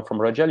the other one from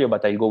Rogelio,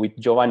 but I'll go with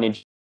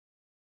Giovanni.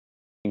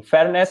 In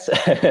fairness,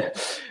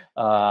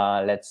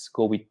 let's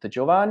go with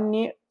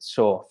Giovanni.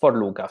 So for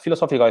Luca,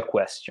 philosophical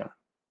question.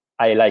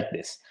 I like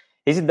this.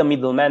 Is it the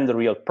middleman the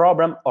real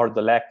problem, or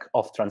the lack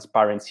of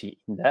transparency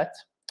in that?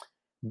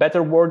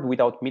 Better world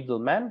without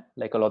middleman,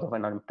 like a lot of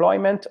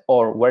unemployment,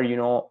 or where you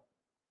know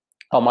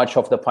how much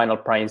of the final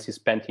price is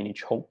spent in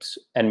each hopes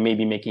and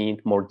maybe making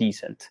it more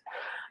decent?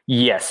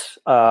 Yes,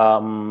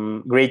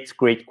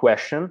 great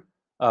question.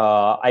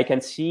 I can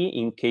see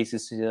in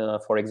cases,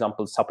 for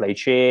example, supply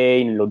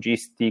chain,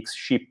 logistics,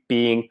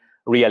 shipping,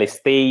 real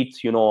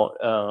estate, you know,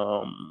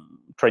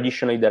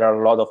 traditionally there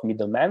are a lot of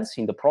middlemen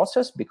in the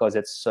process because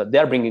it's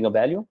they're bringing a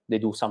value. They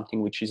do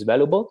something which is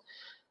valuable.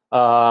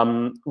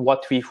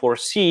 What we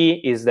foresee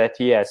is that,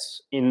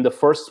 yes, in the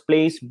first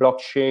place,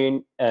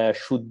 blockchain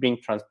should bring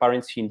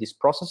transparency in these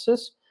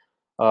processes.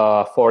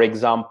 For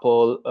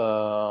example,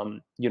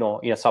 you know,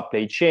 in a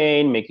supply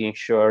chain, making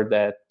sure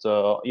that,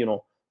 you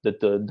know, that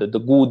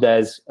the good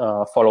has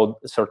followed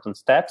certain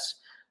steps.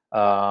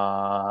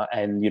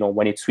 And, you know,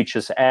 when it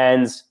switches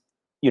hands,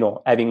 you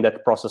know, having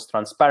that process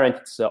transparent,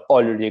 it's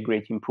already a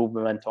great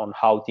improvement on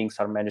how things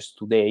are managed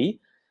today.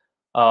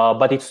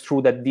 But it's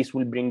true that this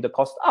will bring the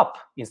cost up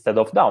instead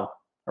of down,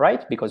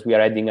 right? Because we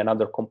are adding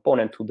another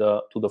component to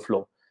the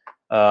flow.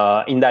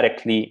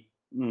 Indirectly,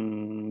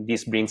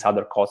 this brings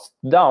other costs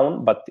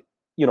down, but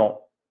you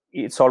know,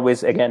 it's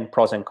always, again,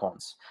 pros and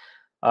cons.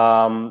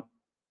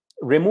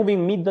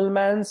 Removing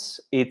middlemen,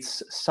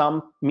 it's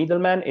something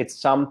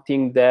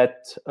that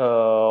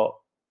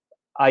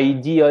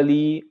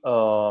ideally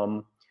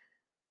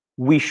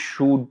we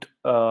should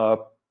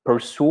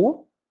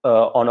pursue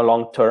on a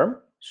long term.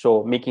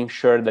 So making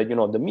sure that, you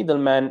know, the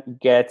middleman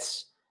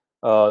gets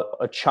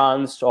a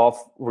chance of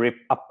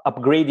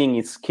upgrading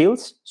its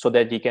skills so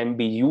that he can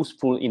be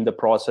useful in the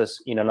process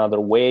in another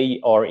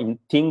way, or in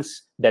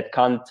things that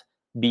can't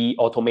be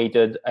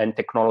automated and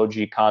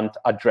technology can't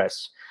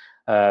address.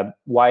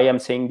 Why I'm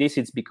saying this?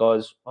 It's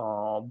because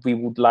we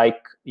would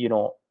like, you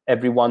know,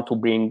 everyone to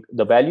bring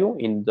the value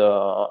in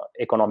the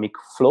economic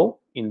flow,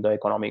 in the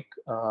economic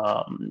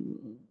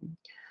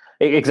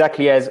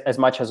exactly as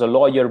much as a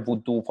lawyer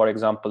would do, for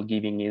example,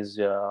 giving his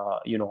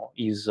you know,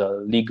 his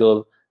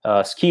legal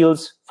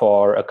skills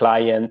for a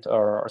client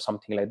or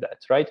something like that,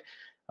 right?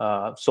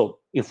 So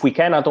if we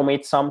can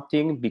automate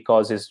something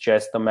because it's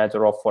just a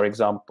matter of, for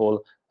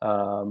example,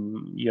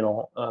 you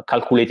know,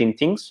 calculating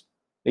things.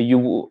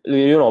 You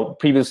know,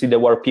 previously there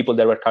were people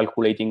that were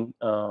calculating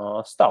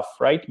stuff,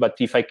 right? But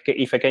if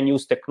I can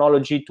use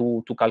technology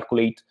to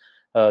calculate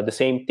the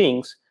same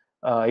things,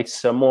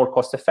 it's more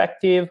cost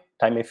effective,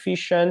 time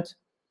efficient.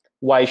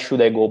 Why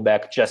should I go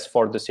back just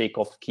for the sake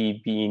of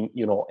keeping,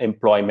 you know,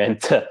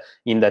 employment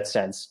in that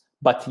sense?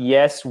 But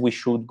yes, we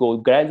should go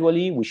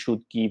gradually. We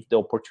should give the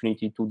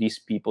opportunity to these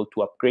people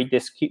to upgrade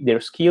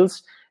their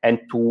skills and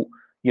to,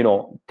 you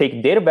know,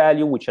 take their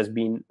value, which has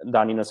been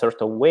done in a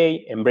certain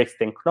way, embrace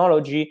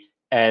technology,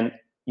 and,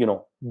 you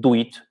know, do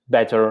it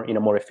better in a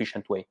more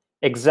efficient way.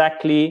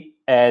 Exactly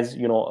as,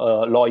 you know,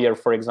 a lawyer,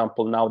 for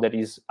example, now that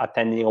is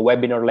attending a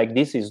webinar like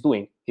this is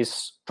doing.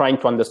 He's trying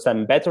to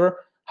understand better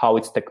how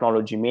it's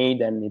technology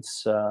made and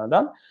it's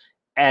done,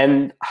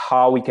 and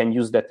how we can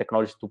use that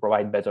technology to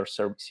provide better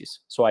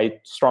services. So I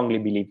strongly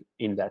believe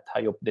in that.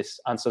 I hope this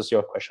answers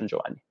your question,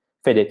 Giovanni.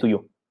 Fede, to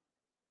you.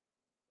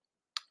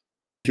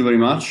 Thank you very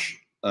much.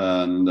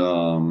 And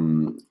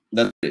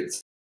that's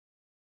it.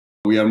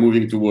 We are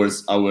moving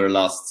towards our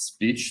last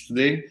speech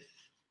today.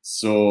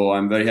 So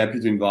I'm very happy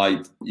to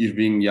invite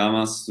Irving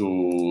Llamas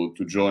to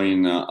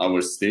join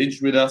our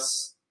stage with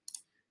us.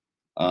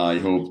 I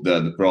hope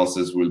that the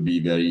process will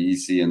be very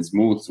easy and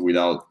smooth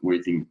without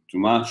waiting too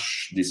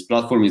much. This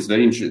platform is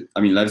very interesting.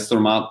 I mean,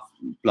 Livestorm app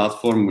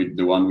platform with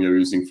the one we are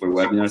using for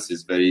webinars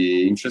is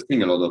very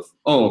interesting. A lot of,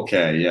 oh,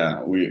 okay,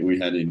 yeah, we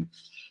had him.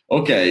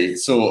 Okay,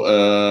 so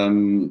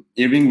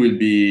Irving will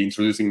be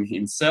introducing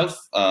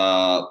himself.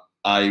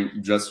 I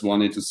just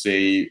wanted to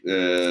say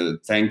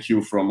thank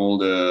you from all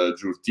the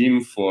Jur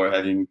team for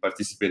having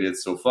participated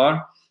so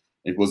far.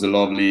 It was a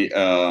lovely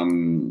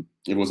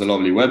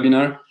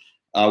webinar.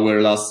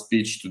 Our last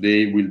speech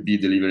today will be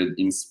delivered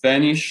in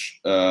Spanish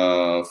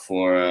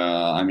for,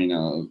 I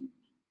mean,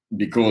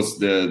 because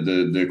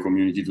the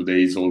community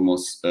today is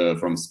almost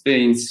from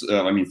Spain,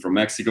 from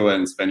Mexico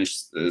and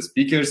Spanish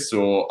speakers.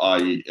 So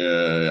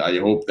I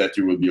hope that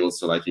you will be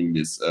also liking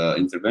this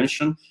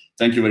intervention.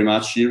 Thank you very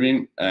much,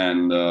 Irving,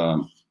 and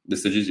the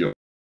stage is yours.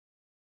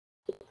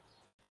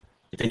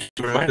 Thank you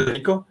very much,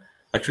 Federico.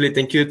 Actually,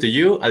 thank you to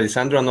you,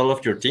 Alessandro, and all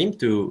of your team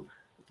to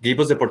give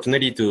us the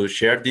opportunity to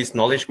share this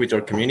knowledge with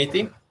our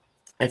community.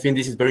 I think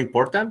this is very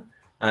important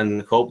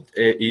and hope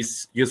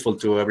is useful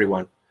to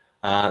everyone.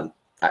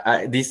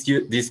 This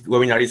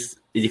webinar is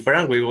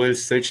different. We will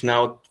switch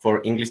now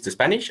for English to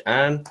Spanish,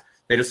 and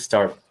let us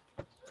start.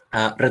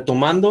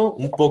 Retomando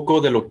un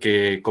poco de lo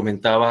que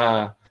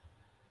comentaba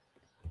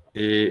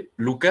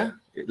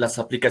Luca, las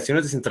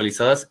aplicaciones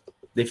descentralizadas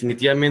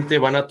definitivamente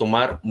van a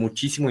tomar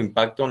muchísimo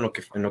impacto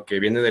en lo que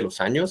viene de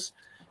los años,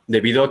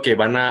 debido a que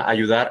van a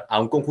ayudar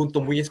a un conjunto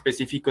muy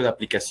específico de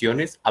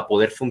aplicaciones a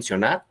poder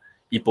funcionar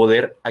y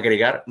poder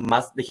agregar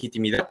más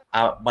legitimidad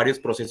a varios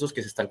procesos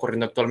que se están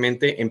corriendo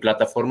actualmente en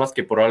plataformas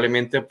que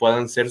probablemente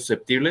puedan ser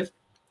susceptibles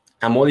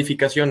a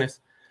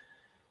modificaciones.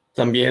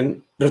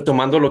 También,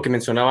 retomando lo que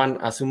mencionaban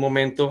hace un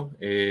momento,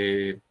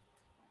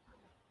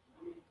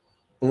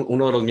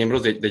 uno de los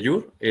miembros de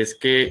YUR, es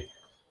que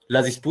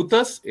las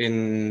disputas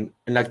en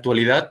la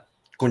actualidad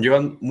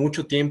conllevan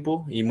mucho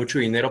tiempo y mucho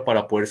dinero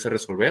para poderse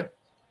resolver.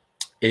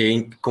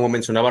 Como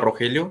mencionaba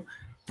Rogelio,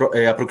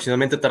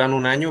 aproximadamente tardan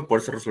un año en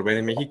poderse resolver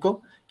en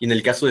México, y en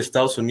el caso de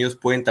Estados Unidos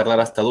pueden tardar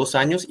hasta 2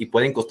 años y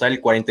pueden costar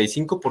el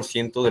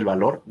 45% del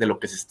valor de lo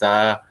que se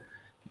está...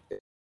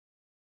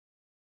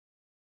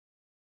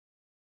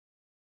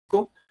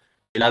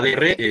 El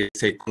ADR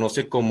se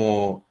conoce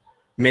como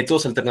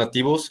métodos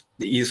alternativos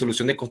y de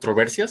solución de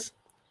controversias.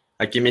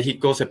 Aquí en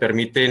México se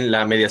permiten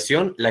la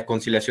mediación, la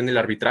conciliación y el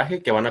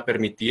arbitraje, que van a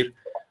permitir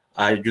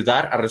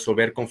ayudar a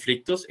resolver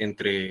conflictos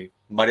entre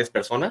varias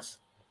personas.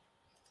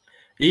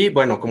 Y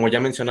bueno, como ya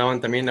mencionaban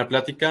también en la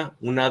plática,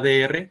 un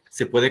ADR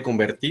se puede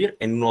convertir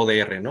en un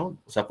ODR, ¿no?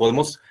 O sea,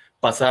 podemos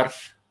pasar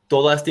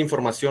toda esta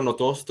información o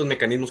todos estos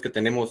mecanismos que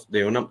tenemos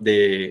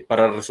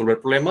para resolver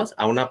problemas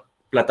a una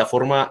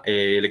plataforma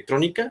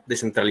electrónica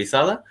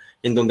descentralizada,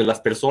 en donde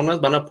las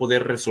personas van a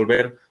poder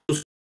resolver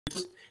sus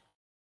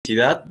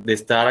necesidad de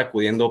estar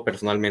acudiendo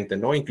personalmente,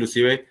 ¿no?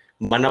 Inclusive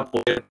van a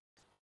poder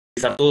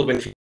utilizar todos los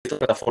beneficios que esta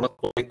plataforma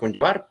pueden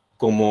conllevar,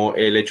 como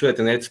el hecho de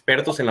tener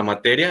expertos en la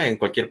materia en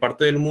cualquier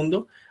parte del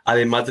mundo,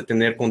 además de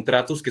tener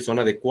contratos que son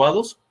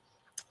adecuados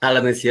a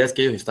las necesidades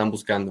que ellos están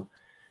buscando.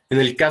 En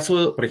el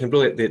caso, por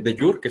ejemplo, de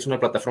YUR, que es una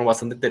plataforma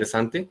bastante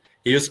interesante,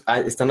 ellos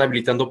están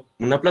habilitando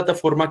una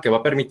plataforma que va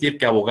a permitir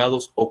que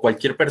abogados o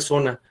cualquier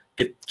persona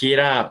que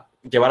quiera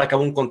llevar a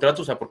cabo un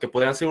contrato, o sea, porque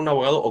podrán ser un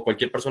abogado o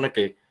cualquier persona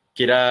que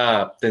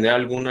quiera tener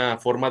alguna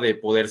forma de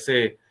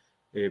poderse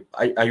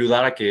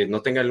ayudar a que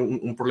no tengan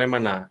un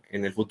problema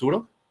en el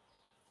futuro.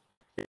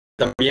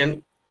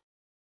 También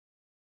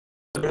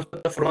las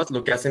plataformas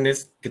lo que hacen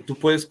es que tú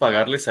puedes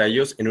pagarles a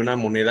ellos en una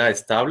moneda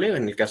estable.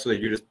 En el caso de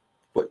YUR,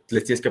 pues,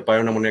 les tienes que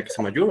pagar una moneda que se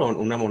llama YUR o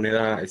una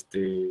moneda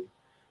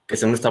que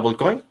sea un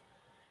stablecoin.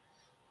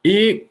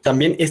 Y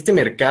también este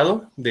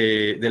mercado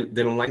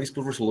del Online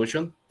Dispute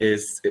Resolution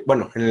es,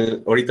 bueno,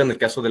 ahorita en el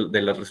caso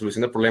de la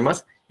resolución de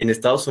problemas, en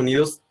Estados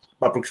Unidos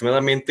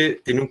aproximadamente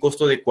tiene un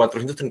costo de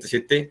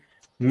 437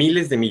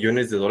 miles de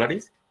millones de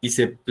dólares, y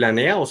se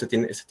planea o se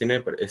tiene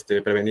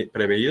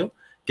preveído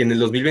que en el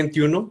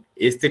 2021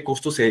 este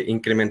costo se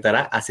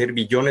incrementará a ser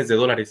billones de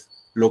dólares,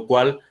 lo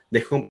cual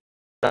deja un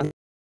plan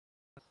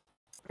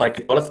para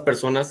que todas las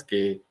personas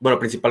bueno,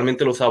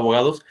 principalmente los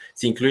abogados,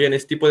 se incluyan en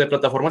este tipo de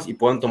plataformas y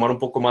puedan tomar un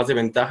poco más de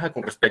ventaja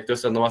con respecto a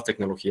estas nuevas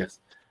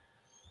tecnologías.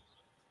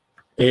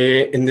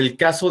 En el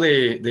caso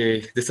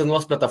de estas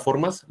nuevas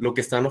plataformas, lo que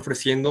están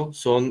ofreciendo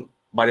son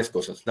varias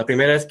cosas. La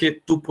primera es que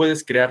tú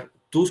puedes crear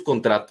tus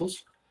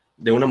contratos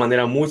de una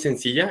manera muy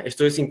sencilla.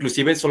 Esto es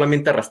inclusive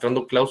solamente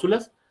arrastrando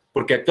cláusulas,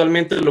 porque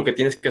actualmente lo que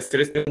tienes que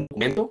hacer es tener un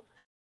documento.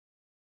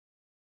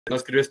 No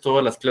escribes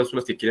todas las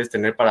cláusulas que quieres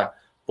tener para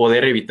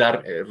poder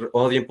evitar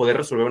o bien poder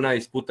resolver una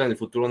disputa en el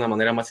futuro de una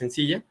manera más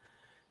sencilla.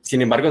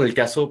 Sin embargo, en el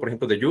caso, por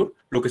ejemplo, de YUR,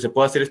 lo que se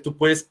puede hacer es tú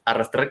puedes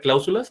arrastrar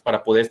cláusulas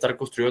para poder estar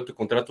construyendo tu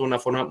contrato de una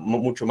forma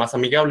mucho más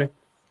amigable.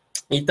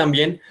 Y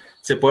también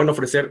se pueden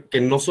ofrecer que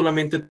no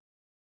solamente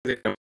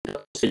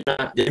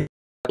ya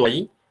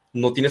ahí,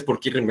 no tienes por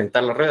qué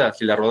reinventar la rueda.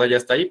 Si la rueda ya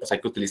está ahí, pues hay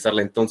que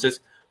utilizarla.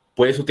 Entonces,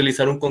 puedes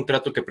utilizar un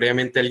contrato que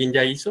previamente alguien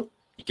ya hizo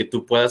y que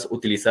tú puedas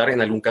utilizar en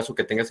algún caso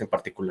que tengas en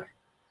particular.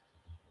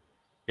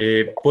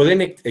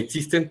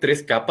 Existen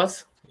 3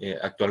 capas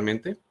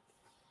actualmente.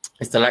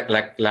 Está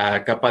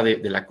la capa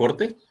de la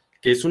corte,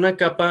 que es una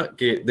capa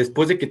que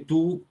después de que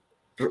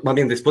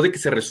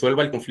se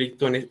resuelva el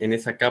conflicto en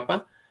esa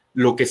capa,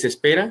 lo que se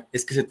espera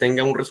es que se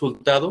tenga un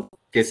resultado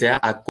que sea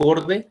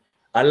acorde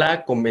a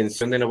la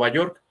Convención de Nueva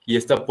York, y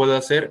esta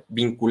pueda ser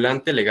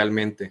vinculante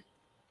legalmente.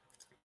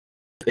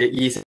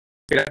 Y se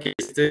espera que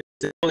este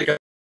sea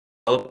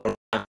por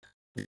una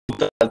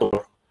disputa de alto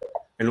valor.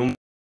 En un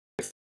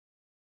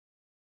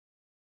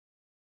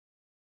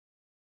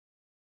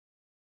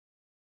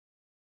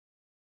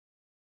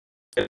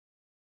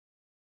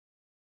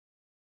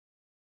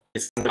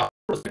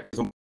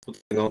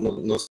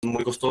no son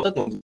muy costosas,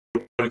 no es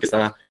el que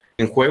está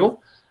en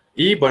juego.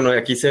 Y bueno,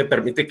 aquí se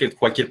permite que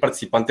cualquier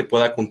participante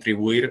pueda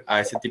contribuir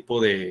a ese tipo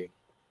de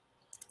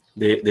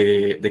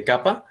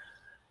capa.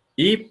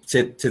 Y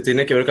se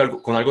tiene que ver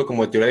con algo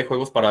como de teoría de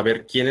juegos para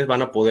ver quiénes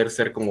van a poder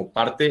ser como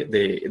parte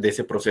de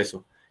ese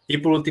proceso. Y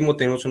por último,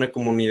 tenemos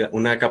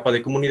una capa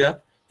de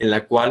comunidad en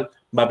la cual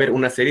va a haber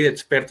una serie de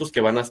expertos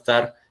que van a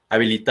estar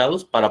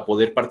habilitados para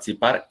poder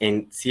participar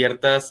en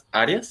ciertas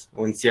áreas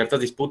o en ciertas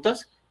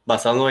disputas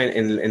basado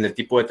en el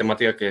tipo de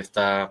temática que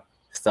está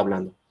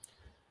hablando.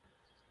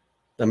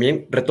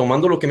 También,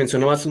 retomando lo que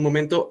mencionaba hace un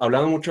momento,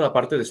 hablando mucho de la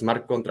parte de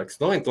smart contracts,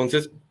 ¿no?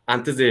 Entonces,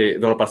 antes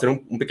para hacer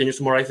un pequeño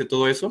summarize de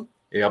todo eso,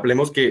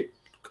 hablemos que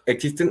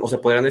existen, o se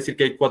podrían decir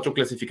que hay 4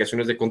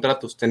 clasificaciones de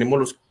contratos.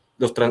 Tenemos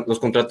los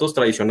contratos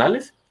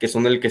tradicionales, que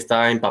son el que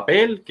está en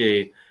papel,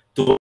 que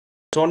tu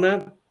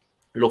persona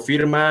lo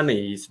firman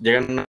y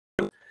llegan a una...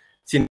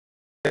 Sin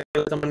de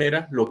esta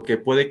manera, lo que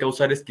puede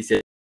causar es que si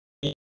hay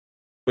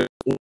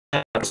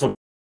una persona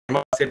va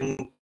a ser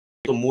un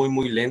muy,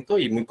 muy lento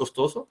y muy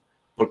costoso,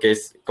 porque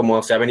es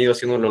como se ha venido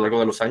haciendo a lo largo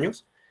de los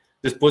años.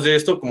 Después de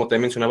esto, como te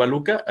mencionaba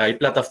Luca, hay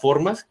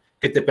plataformas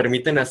que te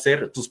permiten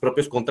hacer tus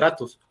propios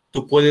contratos.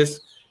 Tú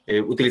puedes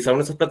utilizar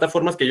una de esas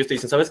plataformas que ellos te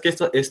dicen, ¿sabes qué?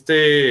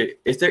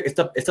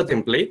 Esta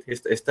template,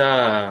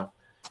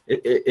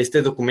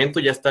 este documento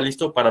ya está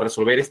listo para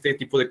resolver este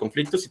tipo de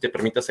conflictos y te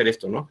permite hacer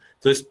esto, ¿no?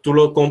 Entonces, tú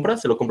lo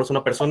compras, se lo compras a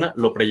una persona,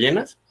 lo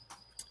prellenas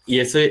y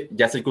ese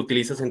ya es el que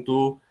utilizas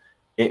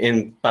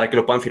para que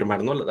lo puedan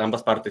firmar, ¿no?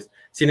 Ambas partes.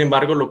 Sin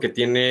embargo, lo que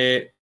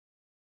tiene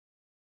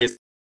es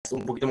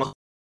un poquito más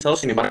pesado,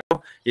 sin embargo,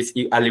 es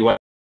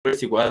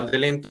igual de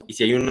lento, y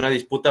si hay una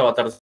disputa va a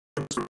tardar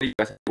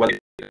igual de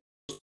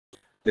lento.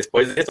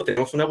 Después de esto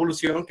tenemos una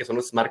evolución que son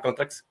los smart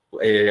contracts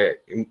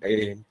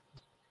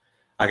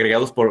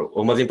agregados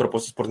o más bien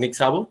propuestos por Nick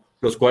Szabo,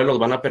 los cuales nos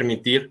van a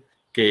permitir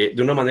que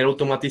de una manera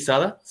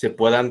automatizada se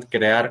puedan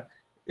crear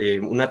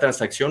una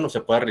transacción o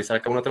se pueda realizar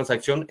acá una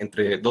transacción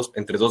entre dos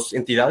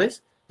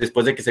entidades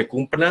después de que se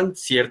cumplan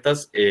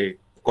ciertas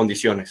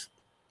condiciones.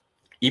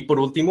 Y por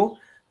último,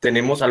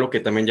 tenemos algo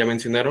que también ya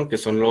mencionaron, que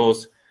son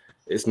los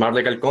Smart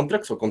Legal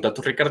Contracts o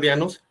contratos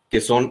ricardianos,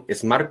 que son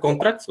Smart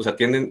Contracts, o sea,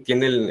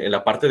 tienen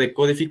la parte de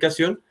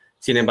codificación,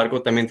 sin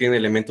embargo, también tienen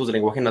elementos de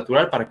lenguaje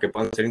natural para que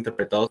puedan ser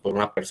interpretados por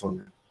una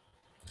persona.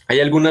 Hay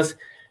algunas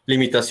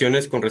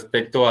limitaciones con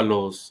respecto a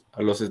los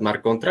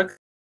Smart Contracts,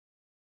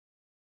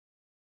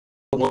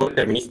 como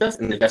deterministas,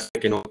 en el caso de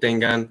que no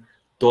tengan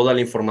toda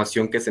la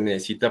información que se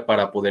necesita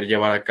para poder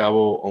llevar a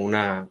cabo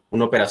una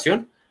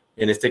operación.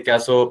 En este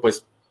caso,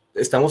 pues,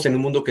 estamos en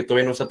un mundo que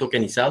todavía no está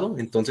tokenizado,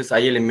 entonces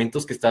hay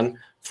elementos que están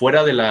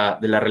fuera de la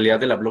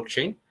realidad de la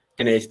blockchain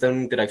que necesitan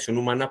una interacción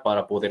humana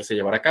para poderse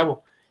llevar a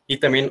cabo. Y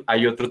también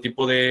hay otro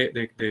tipo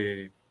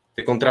de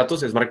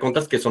contratos, smart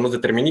contracts, que son los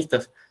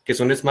deterministas, que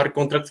son smart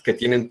contracts que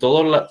tienen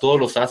todos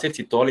los assets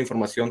y toda la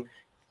información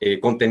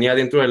contenida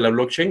dentro de la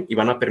blockchain y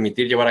van a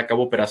permitir llevar a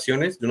cabo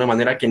operaciones de una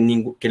manera que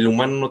el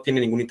humano no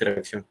tiene ninguna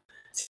interacción.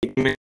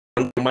 Simplemente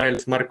van a tomar el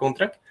smart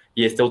contract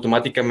y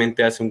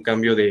automáticamente hace un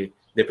cambio de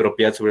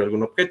propiedad sobre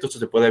algún objeto. Esto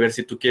se puede ver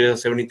si tú quieres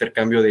hacer un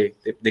intercambio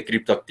de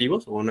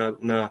criptoactivos o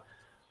una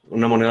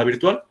moneda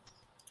virtual.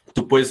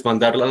 Tú puedes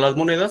mandar las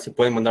monedas, se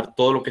puede mandar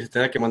todo lo que se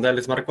tenga que mandar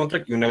al smart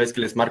contract y una vez que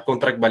el smart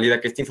contract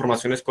valida que esta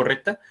información es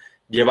correcta,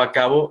 lleva a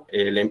cabo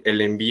el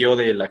envío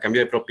de la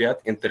cambio de propiedad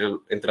entre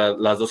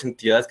las dos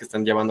entidades que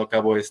están llevando a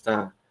cabo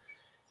esta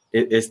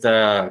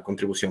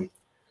contribución.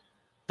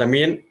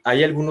 También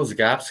hay algunos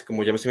gaps,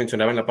 como ya se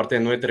mencionaba en la parte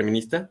de no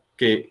determinista,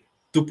 que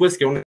tú puedes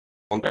crear un smart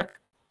contract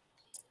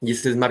y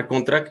ese smart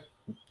contract,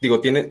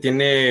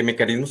 tiene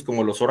mecanismos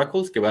como los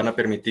oracles que van a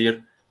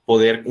permitir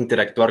poder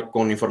interactuar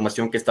con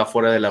información que está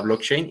fuera de la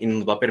blockchain y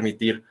nos va a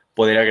permitir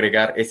poder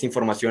agregar esa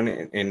información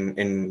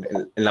en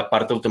la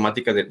parte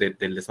automática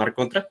del smart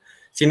contract.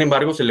 Sin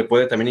embargo, se le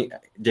puede también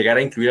llegar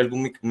a incluir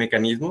algún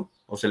mecanismo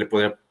o se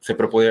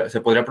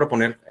podría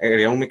proponer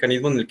agregar un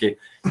mecanismo en el que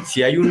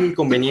si hay un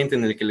inconveniente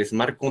en el que el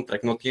smart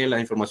contract no tiene la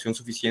información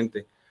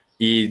suficiente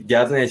y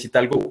ya necesita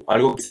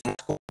algo que sea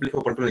más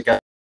complejo, por ejemplo, en el caso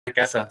de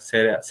casa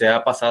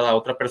sea pasada a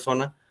otra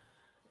persona,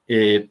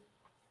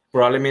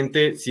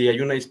 probablemente si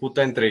hay una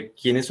disputa entre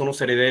quiénes son los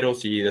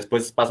herederos y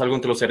después pasa algo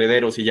entre los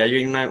herederos y ya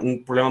hay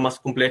un problema más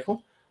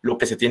complejo, lo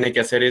que se tiene que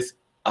hacer es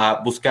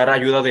buscar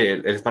ayuda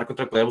el smart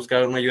contract, poder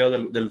buscar una ayuda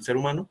del ser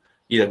humano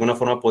y de alguna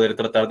forma poder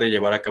tratar de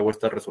llevar a cabo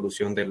esta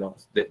resolución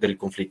del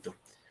conflicto.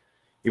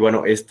 Y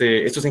bueno, esto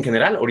es en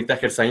general. Ahorita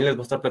Gersain les va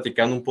a estar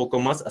platicando un poco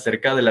más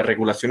acerca de las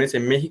regulaciones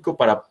en México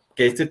para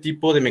que este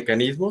tipo de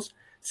mecanismos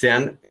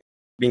sean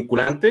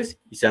vinculantes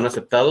y sean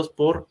aceptados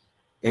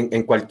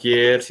en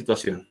cualquier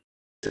situación.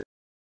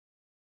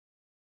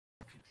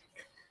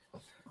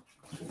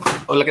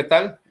 Hola, ¿qué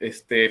tal?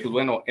 Pues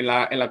bueno, en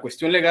la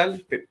cuestión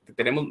legal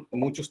tenemos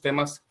muchos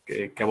temas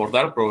que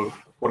abordar,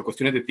 por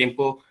cuestiones de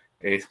tiempo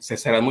se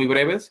serán muy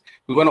breves.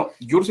 Pues bueno,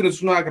 Jursen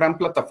es una gran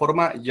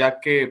plataforma ya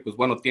que, pues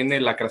bueno, tiene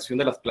la creación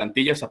de las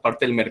plantillas,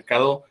 aparte del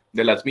mercado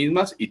de las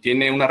mismas y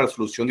tiene una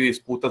resolución de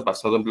disputas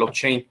basado en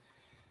blockchain.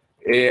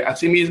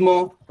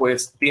 Asimismo,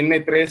 pues tiene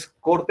 3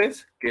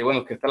 cortes, que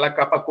bueno, que está la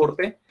capa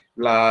corte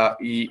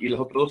y las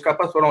otras 2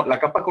 capas. Bueno, la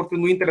capa corte es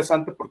muy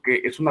interesante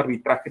porque es un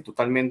arbitraje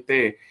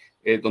totalmente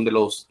donde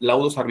los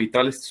laudos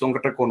arbitrales son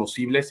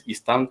reconocibles y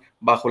están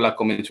bajo la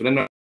convención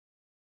de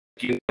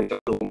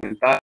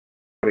documental,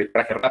 el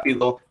arbitraje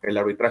rápido, el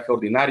arbitraje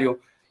ordinario.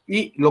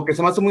 Y lo que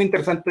se me hace muy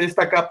interesante de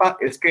esta capa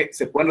es que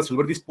se pueden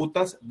resolver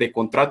disputas de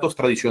contratos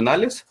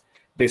tradicionales,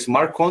 de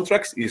smart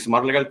contracts y de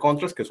smart legal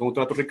contracts, que son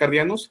contratos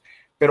ricardianos,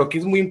 pero aquí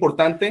es muy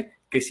importante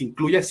que se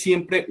incluya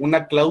siempre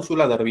una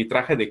cláusula de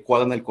arbitraje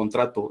adecuada en el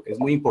contrato. Es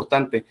muy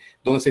importante,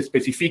 donde se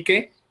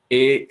especifique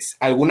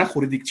alguna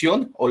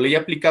jurisdicción o ley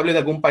aplicable de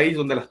algún país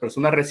donde las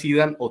personas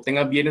residan o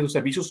tengan bienes o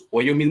servicios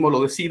o ellos mismos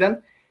lo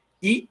decidan,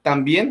 y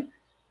también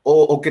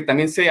o que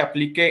también se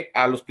aplique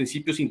a los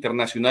principios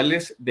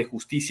internacionales de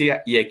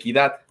justicia y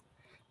equidad.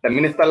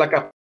 También está la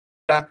capa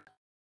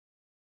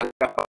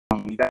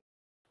comunidad,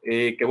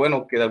 que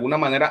bueno, que de alguna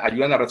manera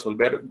ayudan a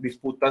resolver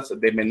disputas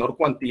de menor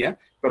cuantía,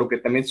 pero que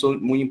también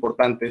son muy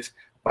importantes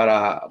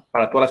para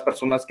todas las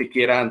personas que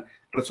quieran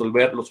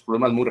resolver los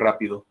problemas muy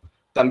rápido.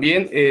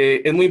 También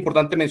es muy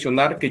importante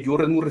mencionar que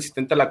YUR es muy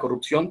resistente a la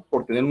corrupción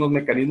por tener unos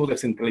mecanismos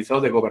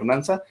descentralizados de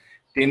gobernanza.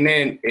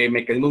 Tienen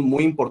mecanismos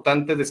muy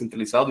importantes,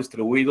 descentralizados,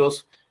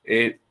 distribuidos,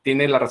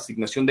 tiene la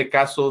reasignación de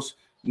casos,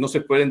 no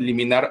se pueden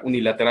eliminar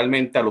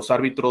unilateralmente a los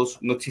árbitros,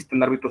 no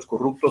existen árbitros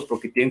corruptos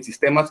porque tienen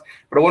sistemas.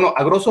 Pero bueno,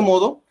 a grosso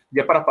modo,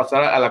 ya para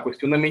pasar a la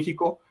cuestión de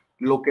México,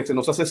 lo que se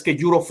nos hace es que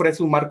YUR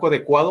ofrece un marco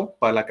adecuado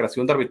para la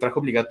creación de arbitraje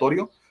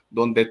obligatorio,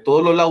 donde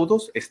todos los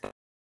laudos están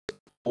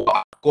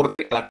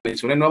acorde a la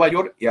Convención de Nueva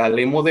York y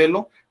al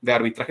modelo de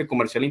arbitraje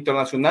comercial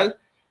internacional,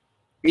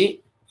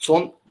 y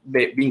son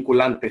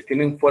vinculantes,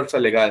 tienen fuerza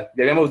legal.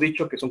 Ya habíamos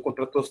dicho que son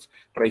contratos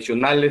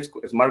tradicionales,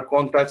 smart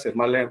contracts,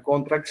 smart legal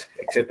contracts,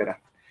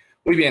 etcétera.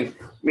 Muy bien,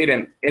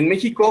 miren, en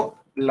México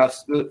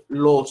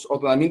los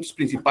ordenamientos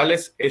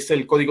principales es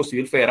el Código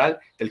Civil Federal,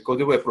 el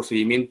Código de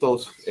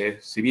Procedimientos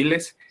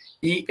Civiles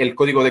y el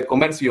Código de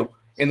Comercio.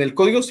 En el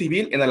Código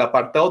Civil, en el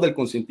apartado del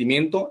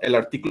consentimiento, el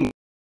artículo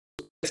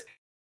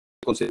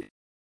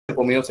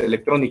por medios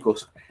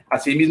electrónicos.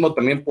 Asimismo,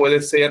 también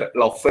puede ser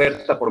la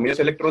oferta por medios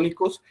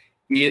electrónicos,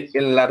 y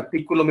en el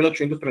artículo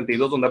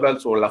 1832, donde habla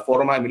sobre la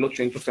forma de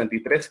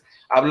 1833,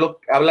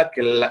 habla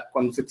que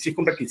cuando se exige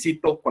un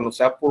requisito, cuando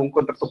sea por un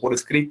contrato por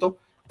escrito,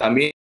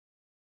 también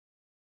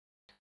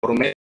por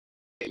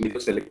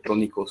medios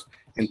electrónicos.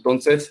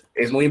 Entonces,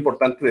 es muy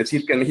importante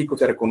decir que en México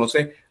se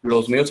reconoce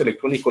los medios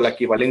electrónicos, la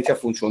equivalencia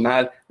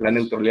funcional, la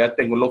neutralidad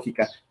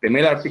tecnológica.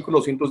 También el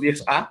artículo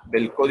 210A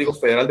del Código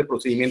Federal de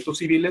Procedimientos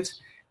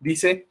Civiles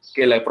dice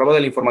que la prueba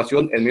de la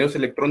información en medios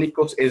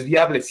electrónicos es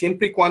viable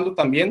siempre y cuando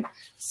también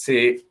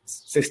se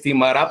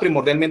estimará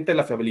primordialmente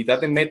la fiabilidad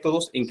de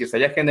métodos en que se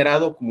haya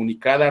generado,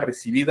 comunicada,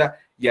 recibida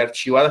y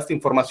archivada esta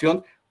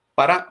información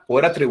para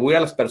poder atribuir a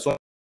las personas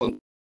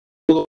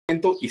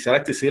documento y será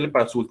accesible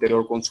para su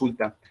ulterior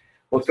consulta.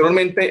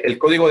 Posteriormente, el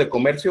Código de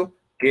Comercio,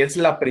 que es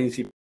la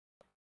principal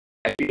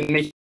aquí en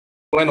México,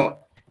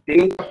 bueno,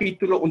 tiene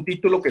un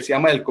título que se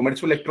llama el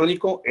comercio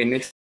electrónico. En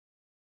este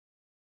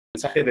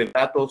mensaje de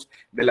datos,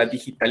 de la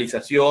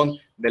digitalización,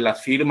 de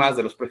las firmas,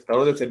 de los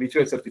prestadores de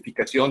servicios de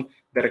certificación,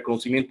 de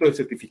reconocimiento de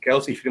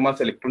certificados y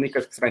firmas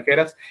electrónicas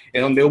extranjeras,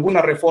 en donde hubo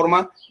una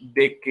reforma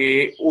de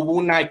que hubo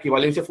una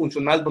equivalencia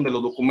funcional donde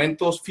los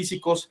documentos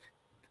físicos,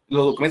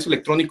 los documentos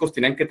electrónicos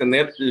tenían que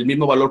tener el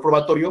mismo valor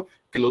probatorio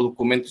que los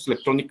documentos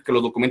electrónicos, que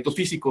los documentos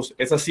físicos.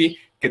 Es así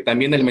que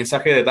también el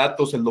mensaje de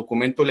datos, el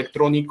documento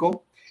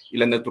electrónico y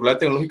la neutralidad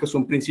tecnológica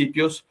son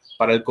principios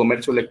para el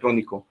comercio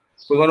electrónico.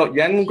 Pues bueno,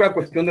 ya en una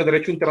cuestión de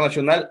derecho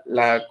internacional,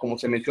 como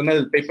se menciona en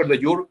el paper de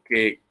YUR,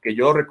 que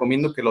yo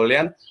recomiendo que lo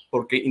lean,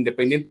 porque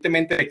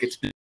independientemente de que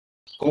explique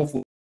cómo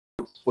funciona,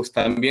 pues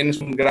también es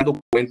un gran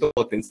documento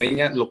que te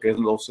enseña lo que es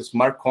los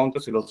smart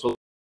contracts y los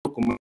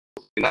documentos.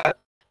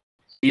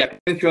 Y aquí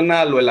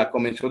menciona lo de la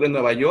Convención de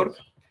Nueva York.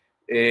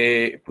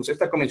 Pues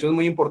esta convención es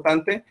muy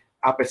importante,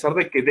 a pesar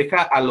de que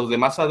deja a los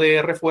demás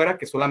ADR fuera,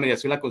 que son la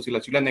mediación, la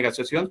conciliación y la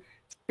negociación,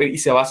 y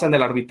se basa en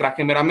el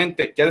arbitraje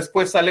meramente. Ya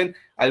después salen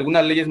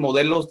algunas leyes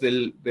modelos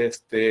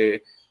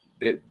de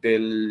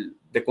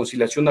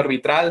conciliación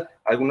arbitral,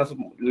 algunas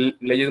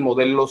leyes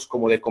modelos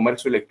como de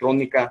comercio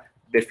electrónica,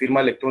 de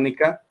firma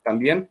electrónica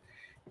también.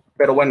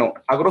 Pero bueno,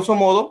 a grosso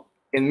modo,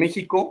 en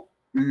México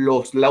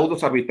los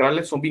laudos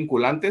arbitrales son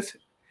vinculantes.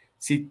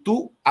 Si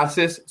tú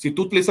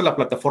utilizas la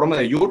plataforma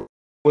de YUR,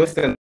 puedes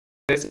tener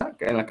esa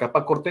en la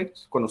capa corte,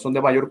 cuando son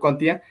de mayor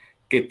cuantía,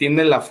 que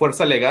tiene la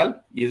fuerza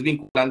legal y es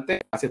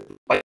vinculante hacia tu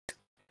país.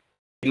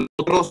 Y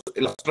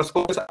las otras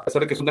cosas, a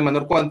pesar de que son de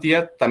menor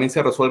cuantía, también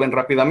se resuelven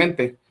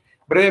rápidamente.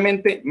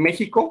 Brevemente,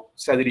 México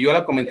se adhirió a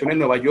la Convención de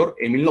Nueva York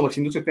en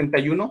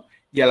 1971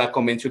 y a la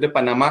Convención de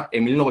Panamá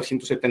en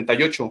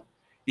 1978.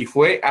 Y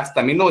fue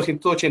hasta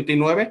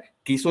 1989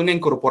 que hizo una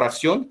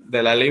incorporación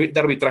de la ley de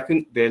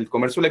arbitraje del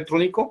comercio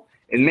electrónico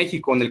en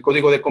México, en el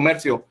Código de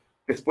Comercio.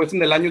 Después,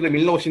 en el año de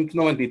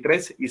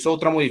 1993, hizo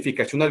otra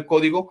modificación al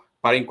código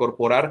para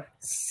incorporar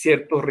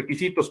ciertos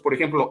requisitos. Por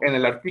ejemplo, en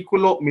el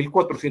artículo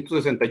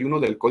 1461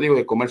 del Código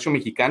de Comercio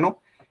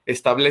Mexicano,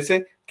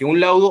 establece que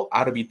un laudo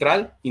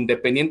arbitral,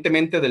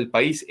 independientemente del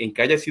país en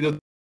que haya sido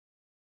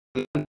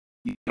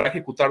para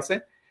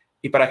ejecutarse,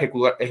 y para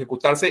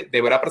ejecutarse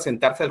deberá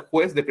presentarse al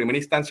juez de primera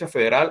instancia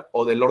federal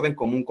o del orden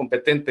común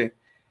competente.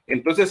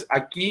 Entonces,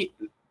 aquí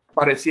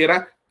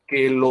pareciera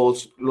que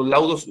los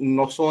laudos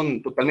no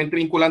son totalmente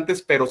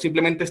vinculantes, pero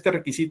simplemente este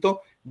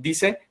requisito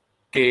dice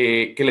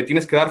que le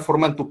tienes que dar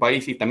forma en tu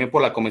país y también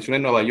por la Convención de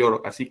Nueva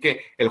York. Así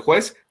que el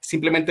juez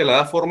simplemente le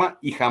da forma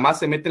y jamás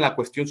se mete en la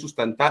cuestión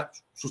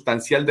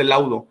sustancial del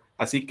laudo.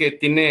 Así que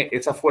tiene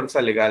esa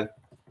fuerza legal.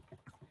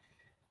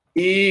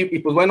 Y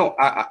pues bueno,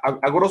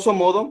 a grosso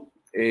modo,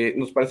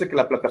 nos parece que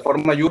la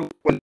plataforma YUR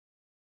cuenta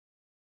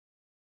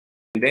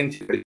con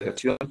tendencia,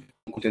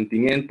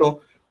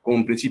 consentimiento,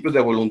 con principios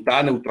de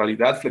voluntad,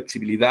 neutralidad,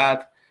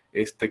 flexibilidad,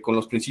 con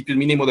los principios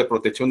mínimos de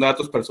protección de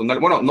datos personales,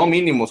 bueno, no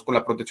mínimos, con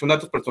la protección de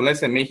datos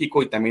personales en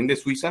México y también de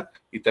Suiza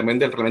y también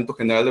del Reglamento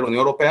General de la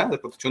Unión Europea de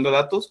protección de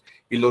datos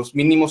y los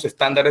mínimos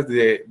estándares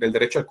del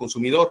derecho al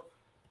consumidor.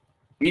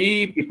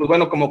 Y pues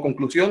bueno, como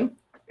conclusión,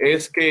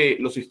 es que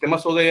los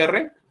sistemas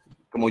ODR,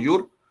 como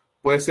YUR,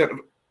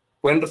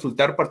 pueden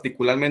resultar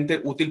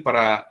particularmente útil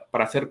para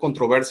hacer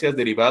controversias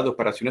derivadas de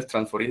operaciones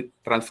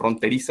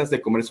transfronterizas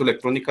de comercio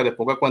electrónico de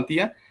poca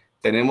cuantía.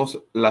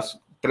 Tenemos las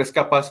 3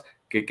 capas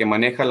que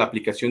maneja la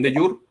aplicación de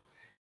YUR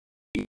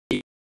y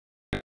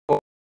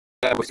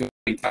la cuestión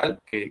vital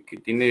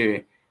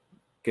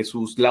que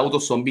sus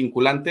laudos son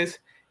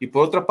vinculantes. Y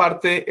por otra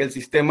parte, el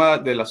sistema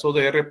de las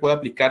ODR puede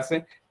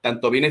aplicarse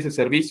tanto a bienes y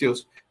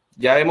servicios.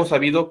 Ya hemos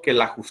sabido que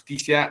la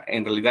justicia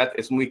en realidad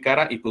es muy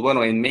cara y pues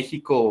bueno, en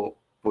México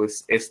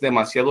pues es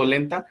demasiado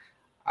lenta.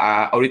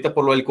 Ahorita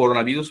por lo del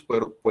coronavirus,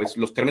 pero pues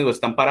los términos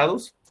están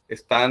parados,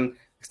 están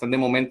de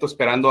momento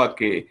esperando a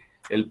que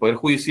el Poder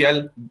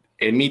Judicial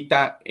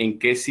emita en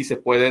qué sí se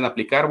pueden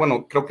aplicar.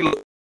 Bueno, creo que los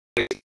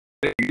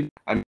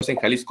al menos en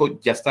Jalisco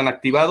ya están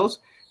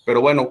activados,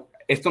 pero bueno,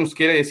 esto nos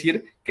quiere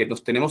decir que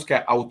nos tenemos que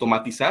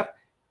automatizar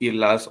y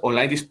las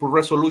Online Dispute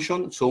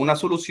Resolution son una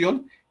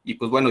solución. Y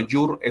pues bueno,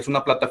 YUR es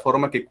una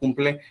plataforma que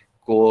cumple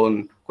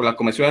con la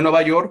Convención de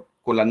Nueva York,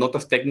 con las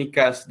notas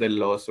técnicas de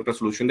la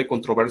resolución de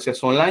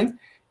controversias online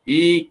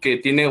y que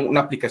tiene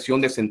una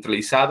aplicación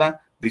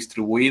descentralizada,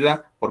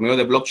 distribuida por medio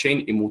de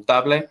blockchain,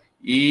 inmutable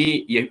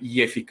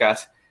y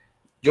eficaz.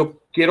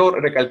 Yo quiero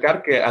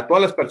recalcar que a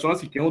todas las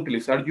personas que quieren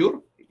utilizar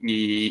YUR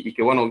y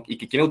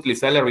que quieren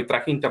utilizar el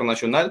arbitraje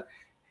internacional,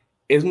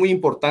 es muy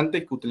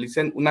importante que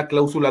utilicen una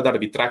cláusula de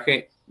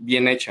arbitraje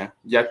bien hecha,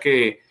 ya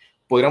que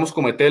podríamos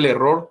cometer el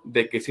error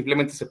de que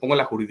simplemente se ponga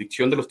la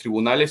jurisdicción de los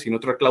tribunales y en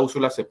otra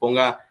cláusula se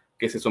ponga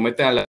que se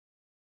someten a la...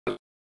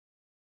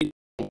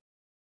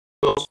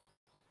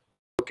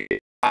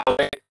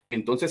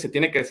 Entonces se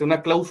tiene que hacer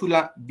una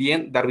cláusula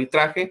bien de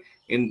arbitraje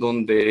en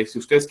donde si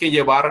ustedes quieren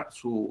llevar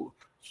su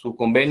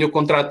convenio o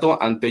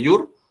contrato ante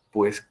YUR,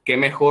 pues qué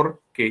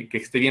mejor que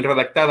esté bien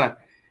redactada.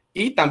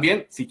 Y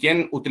también si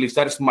quieren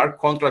utilizar Smart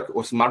Contract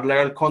o Smart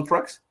Legal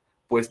Contracts,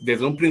 pues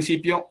desde un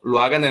principio lo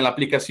hagan en la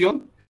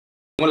aplicación,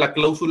 la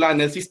cláusula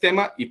en el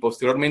sistema y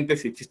posteriormente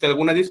si existe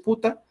alguna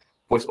disputa,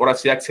 pues ahora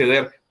sí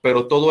acceder,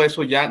 pero todo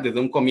eso ya desde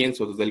un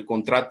comienzo, desde el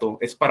contrato,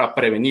 es para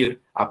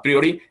prevenir. A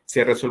priori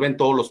se resuelven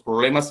todos los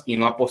problemas y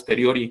no a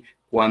posteriori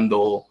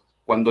cuando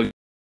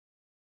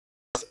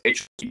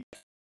hecho.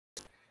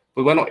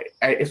 Pues bueno,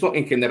 eso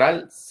en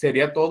general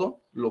sería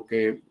todo lo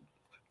que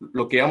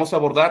vamos a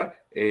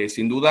abordar.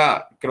 Sin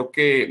duda, creo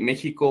que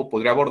México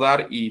podría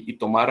abordar y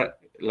tomar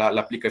la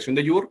aplicación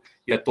de YUR,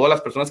 y a todas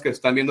las personas que se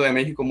están viendo de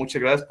México,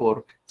 muchas gracias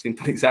por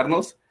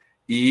sintonizarnos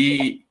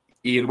y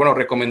bueno,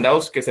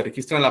 recomendados que se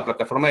registren en la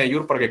plataforma de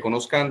YUR para que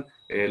conozcan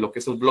lo que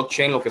es el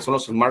blockchain, lo que son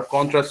los smart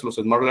contracts, los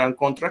smart legal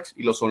contracts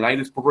y los online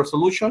dispute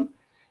resolution,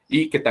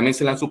 y que también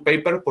se lean su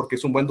paper porque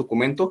es un buen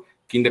documento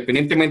que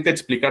independientemente de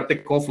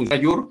explicarte cómo funciona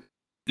YUR,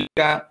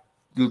 explica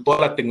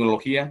toda la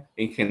tecnología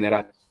en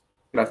general.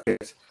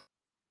 Gracias.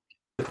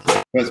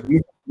 Pues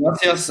muchas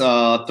gracias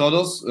a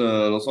todos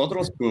los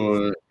otros.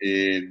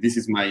 This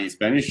is my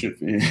Spanish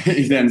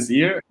events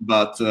here,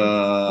 but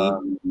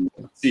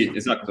sí,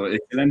 exacto,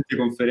 excelente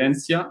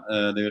conferencia,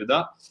 de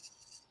verdad.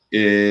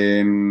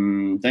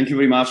 Thank you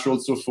very much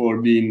also for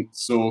being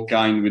so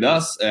kind with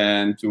us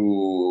and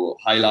to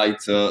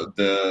highlight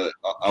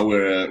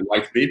our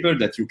white paper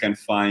that you can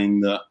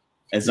find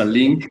as a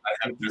link.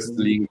 I have just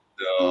linked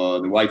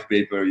the white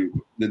paper,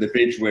 the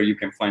page where you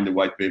can find the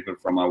white paper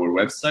from our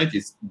website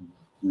is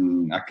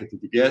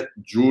https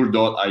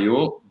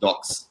jur.io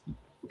docs.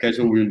 Okay,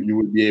 so you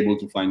will be able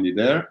to find it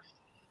there.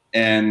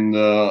 And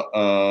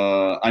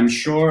I'm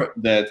sure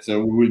that we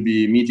will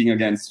be meeting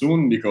again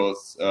soon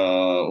because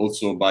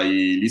also by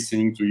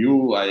listening to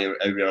you,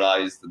 I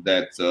realized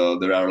that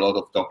there are a lot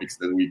of topics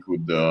that we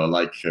could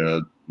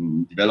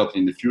develop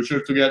in the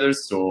future together.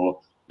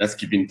 So let's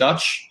keep in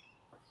touch.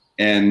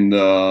 And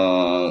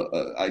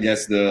I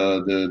guess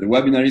the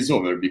webinar is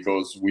over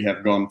because we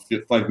have gone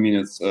 5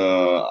 minutes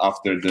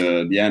after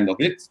the end of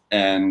it,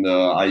 and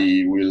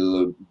I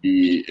will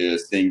be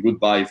saying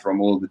goodbye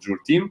from all the Jur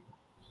team.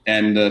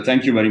 And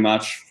thank you very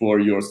much for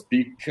your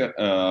speech.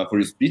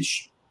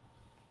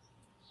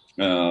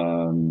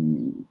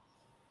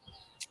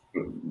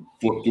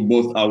 To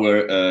both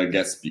our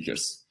guest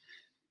speakers.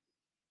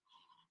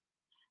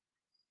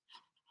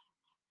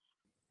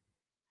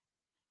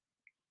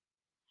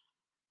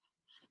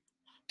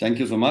 Thank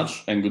you so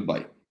much, and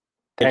goodbye.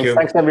 Thanks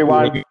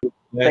everyone.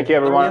 Thank you,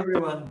 everyone. Bye,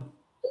 everyone.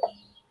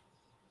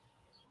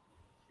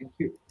 Thank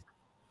you.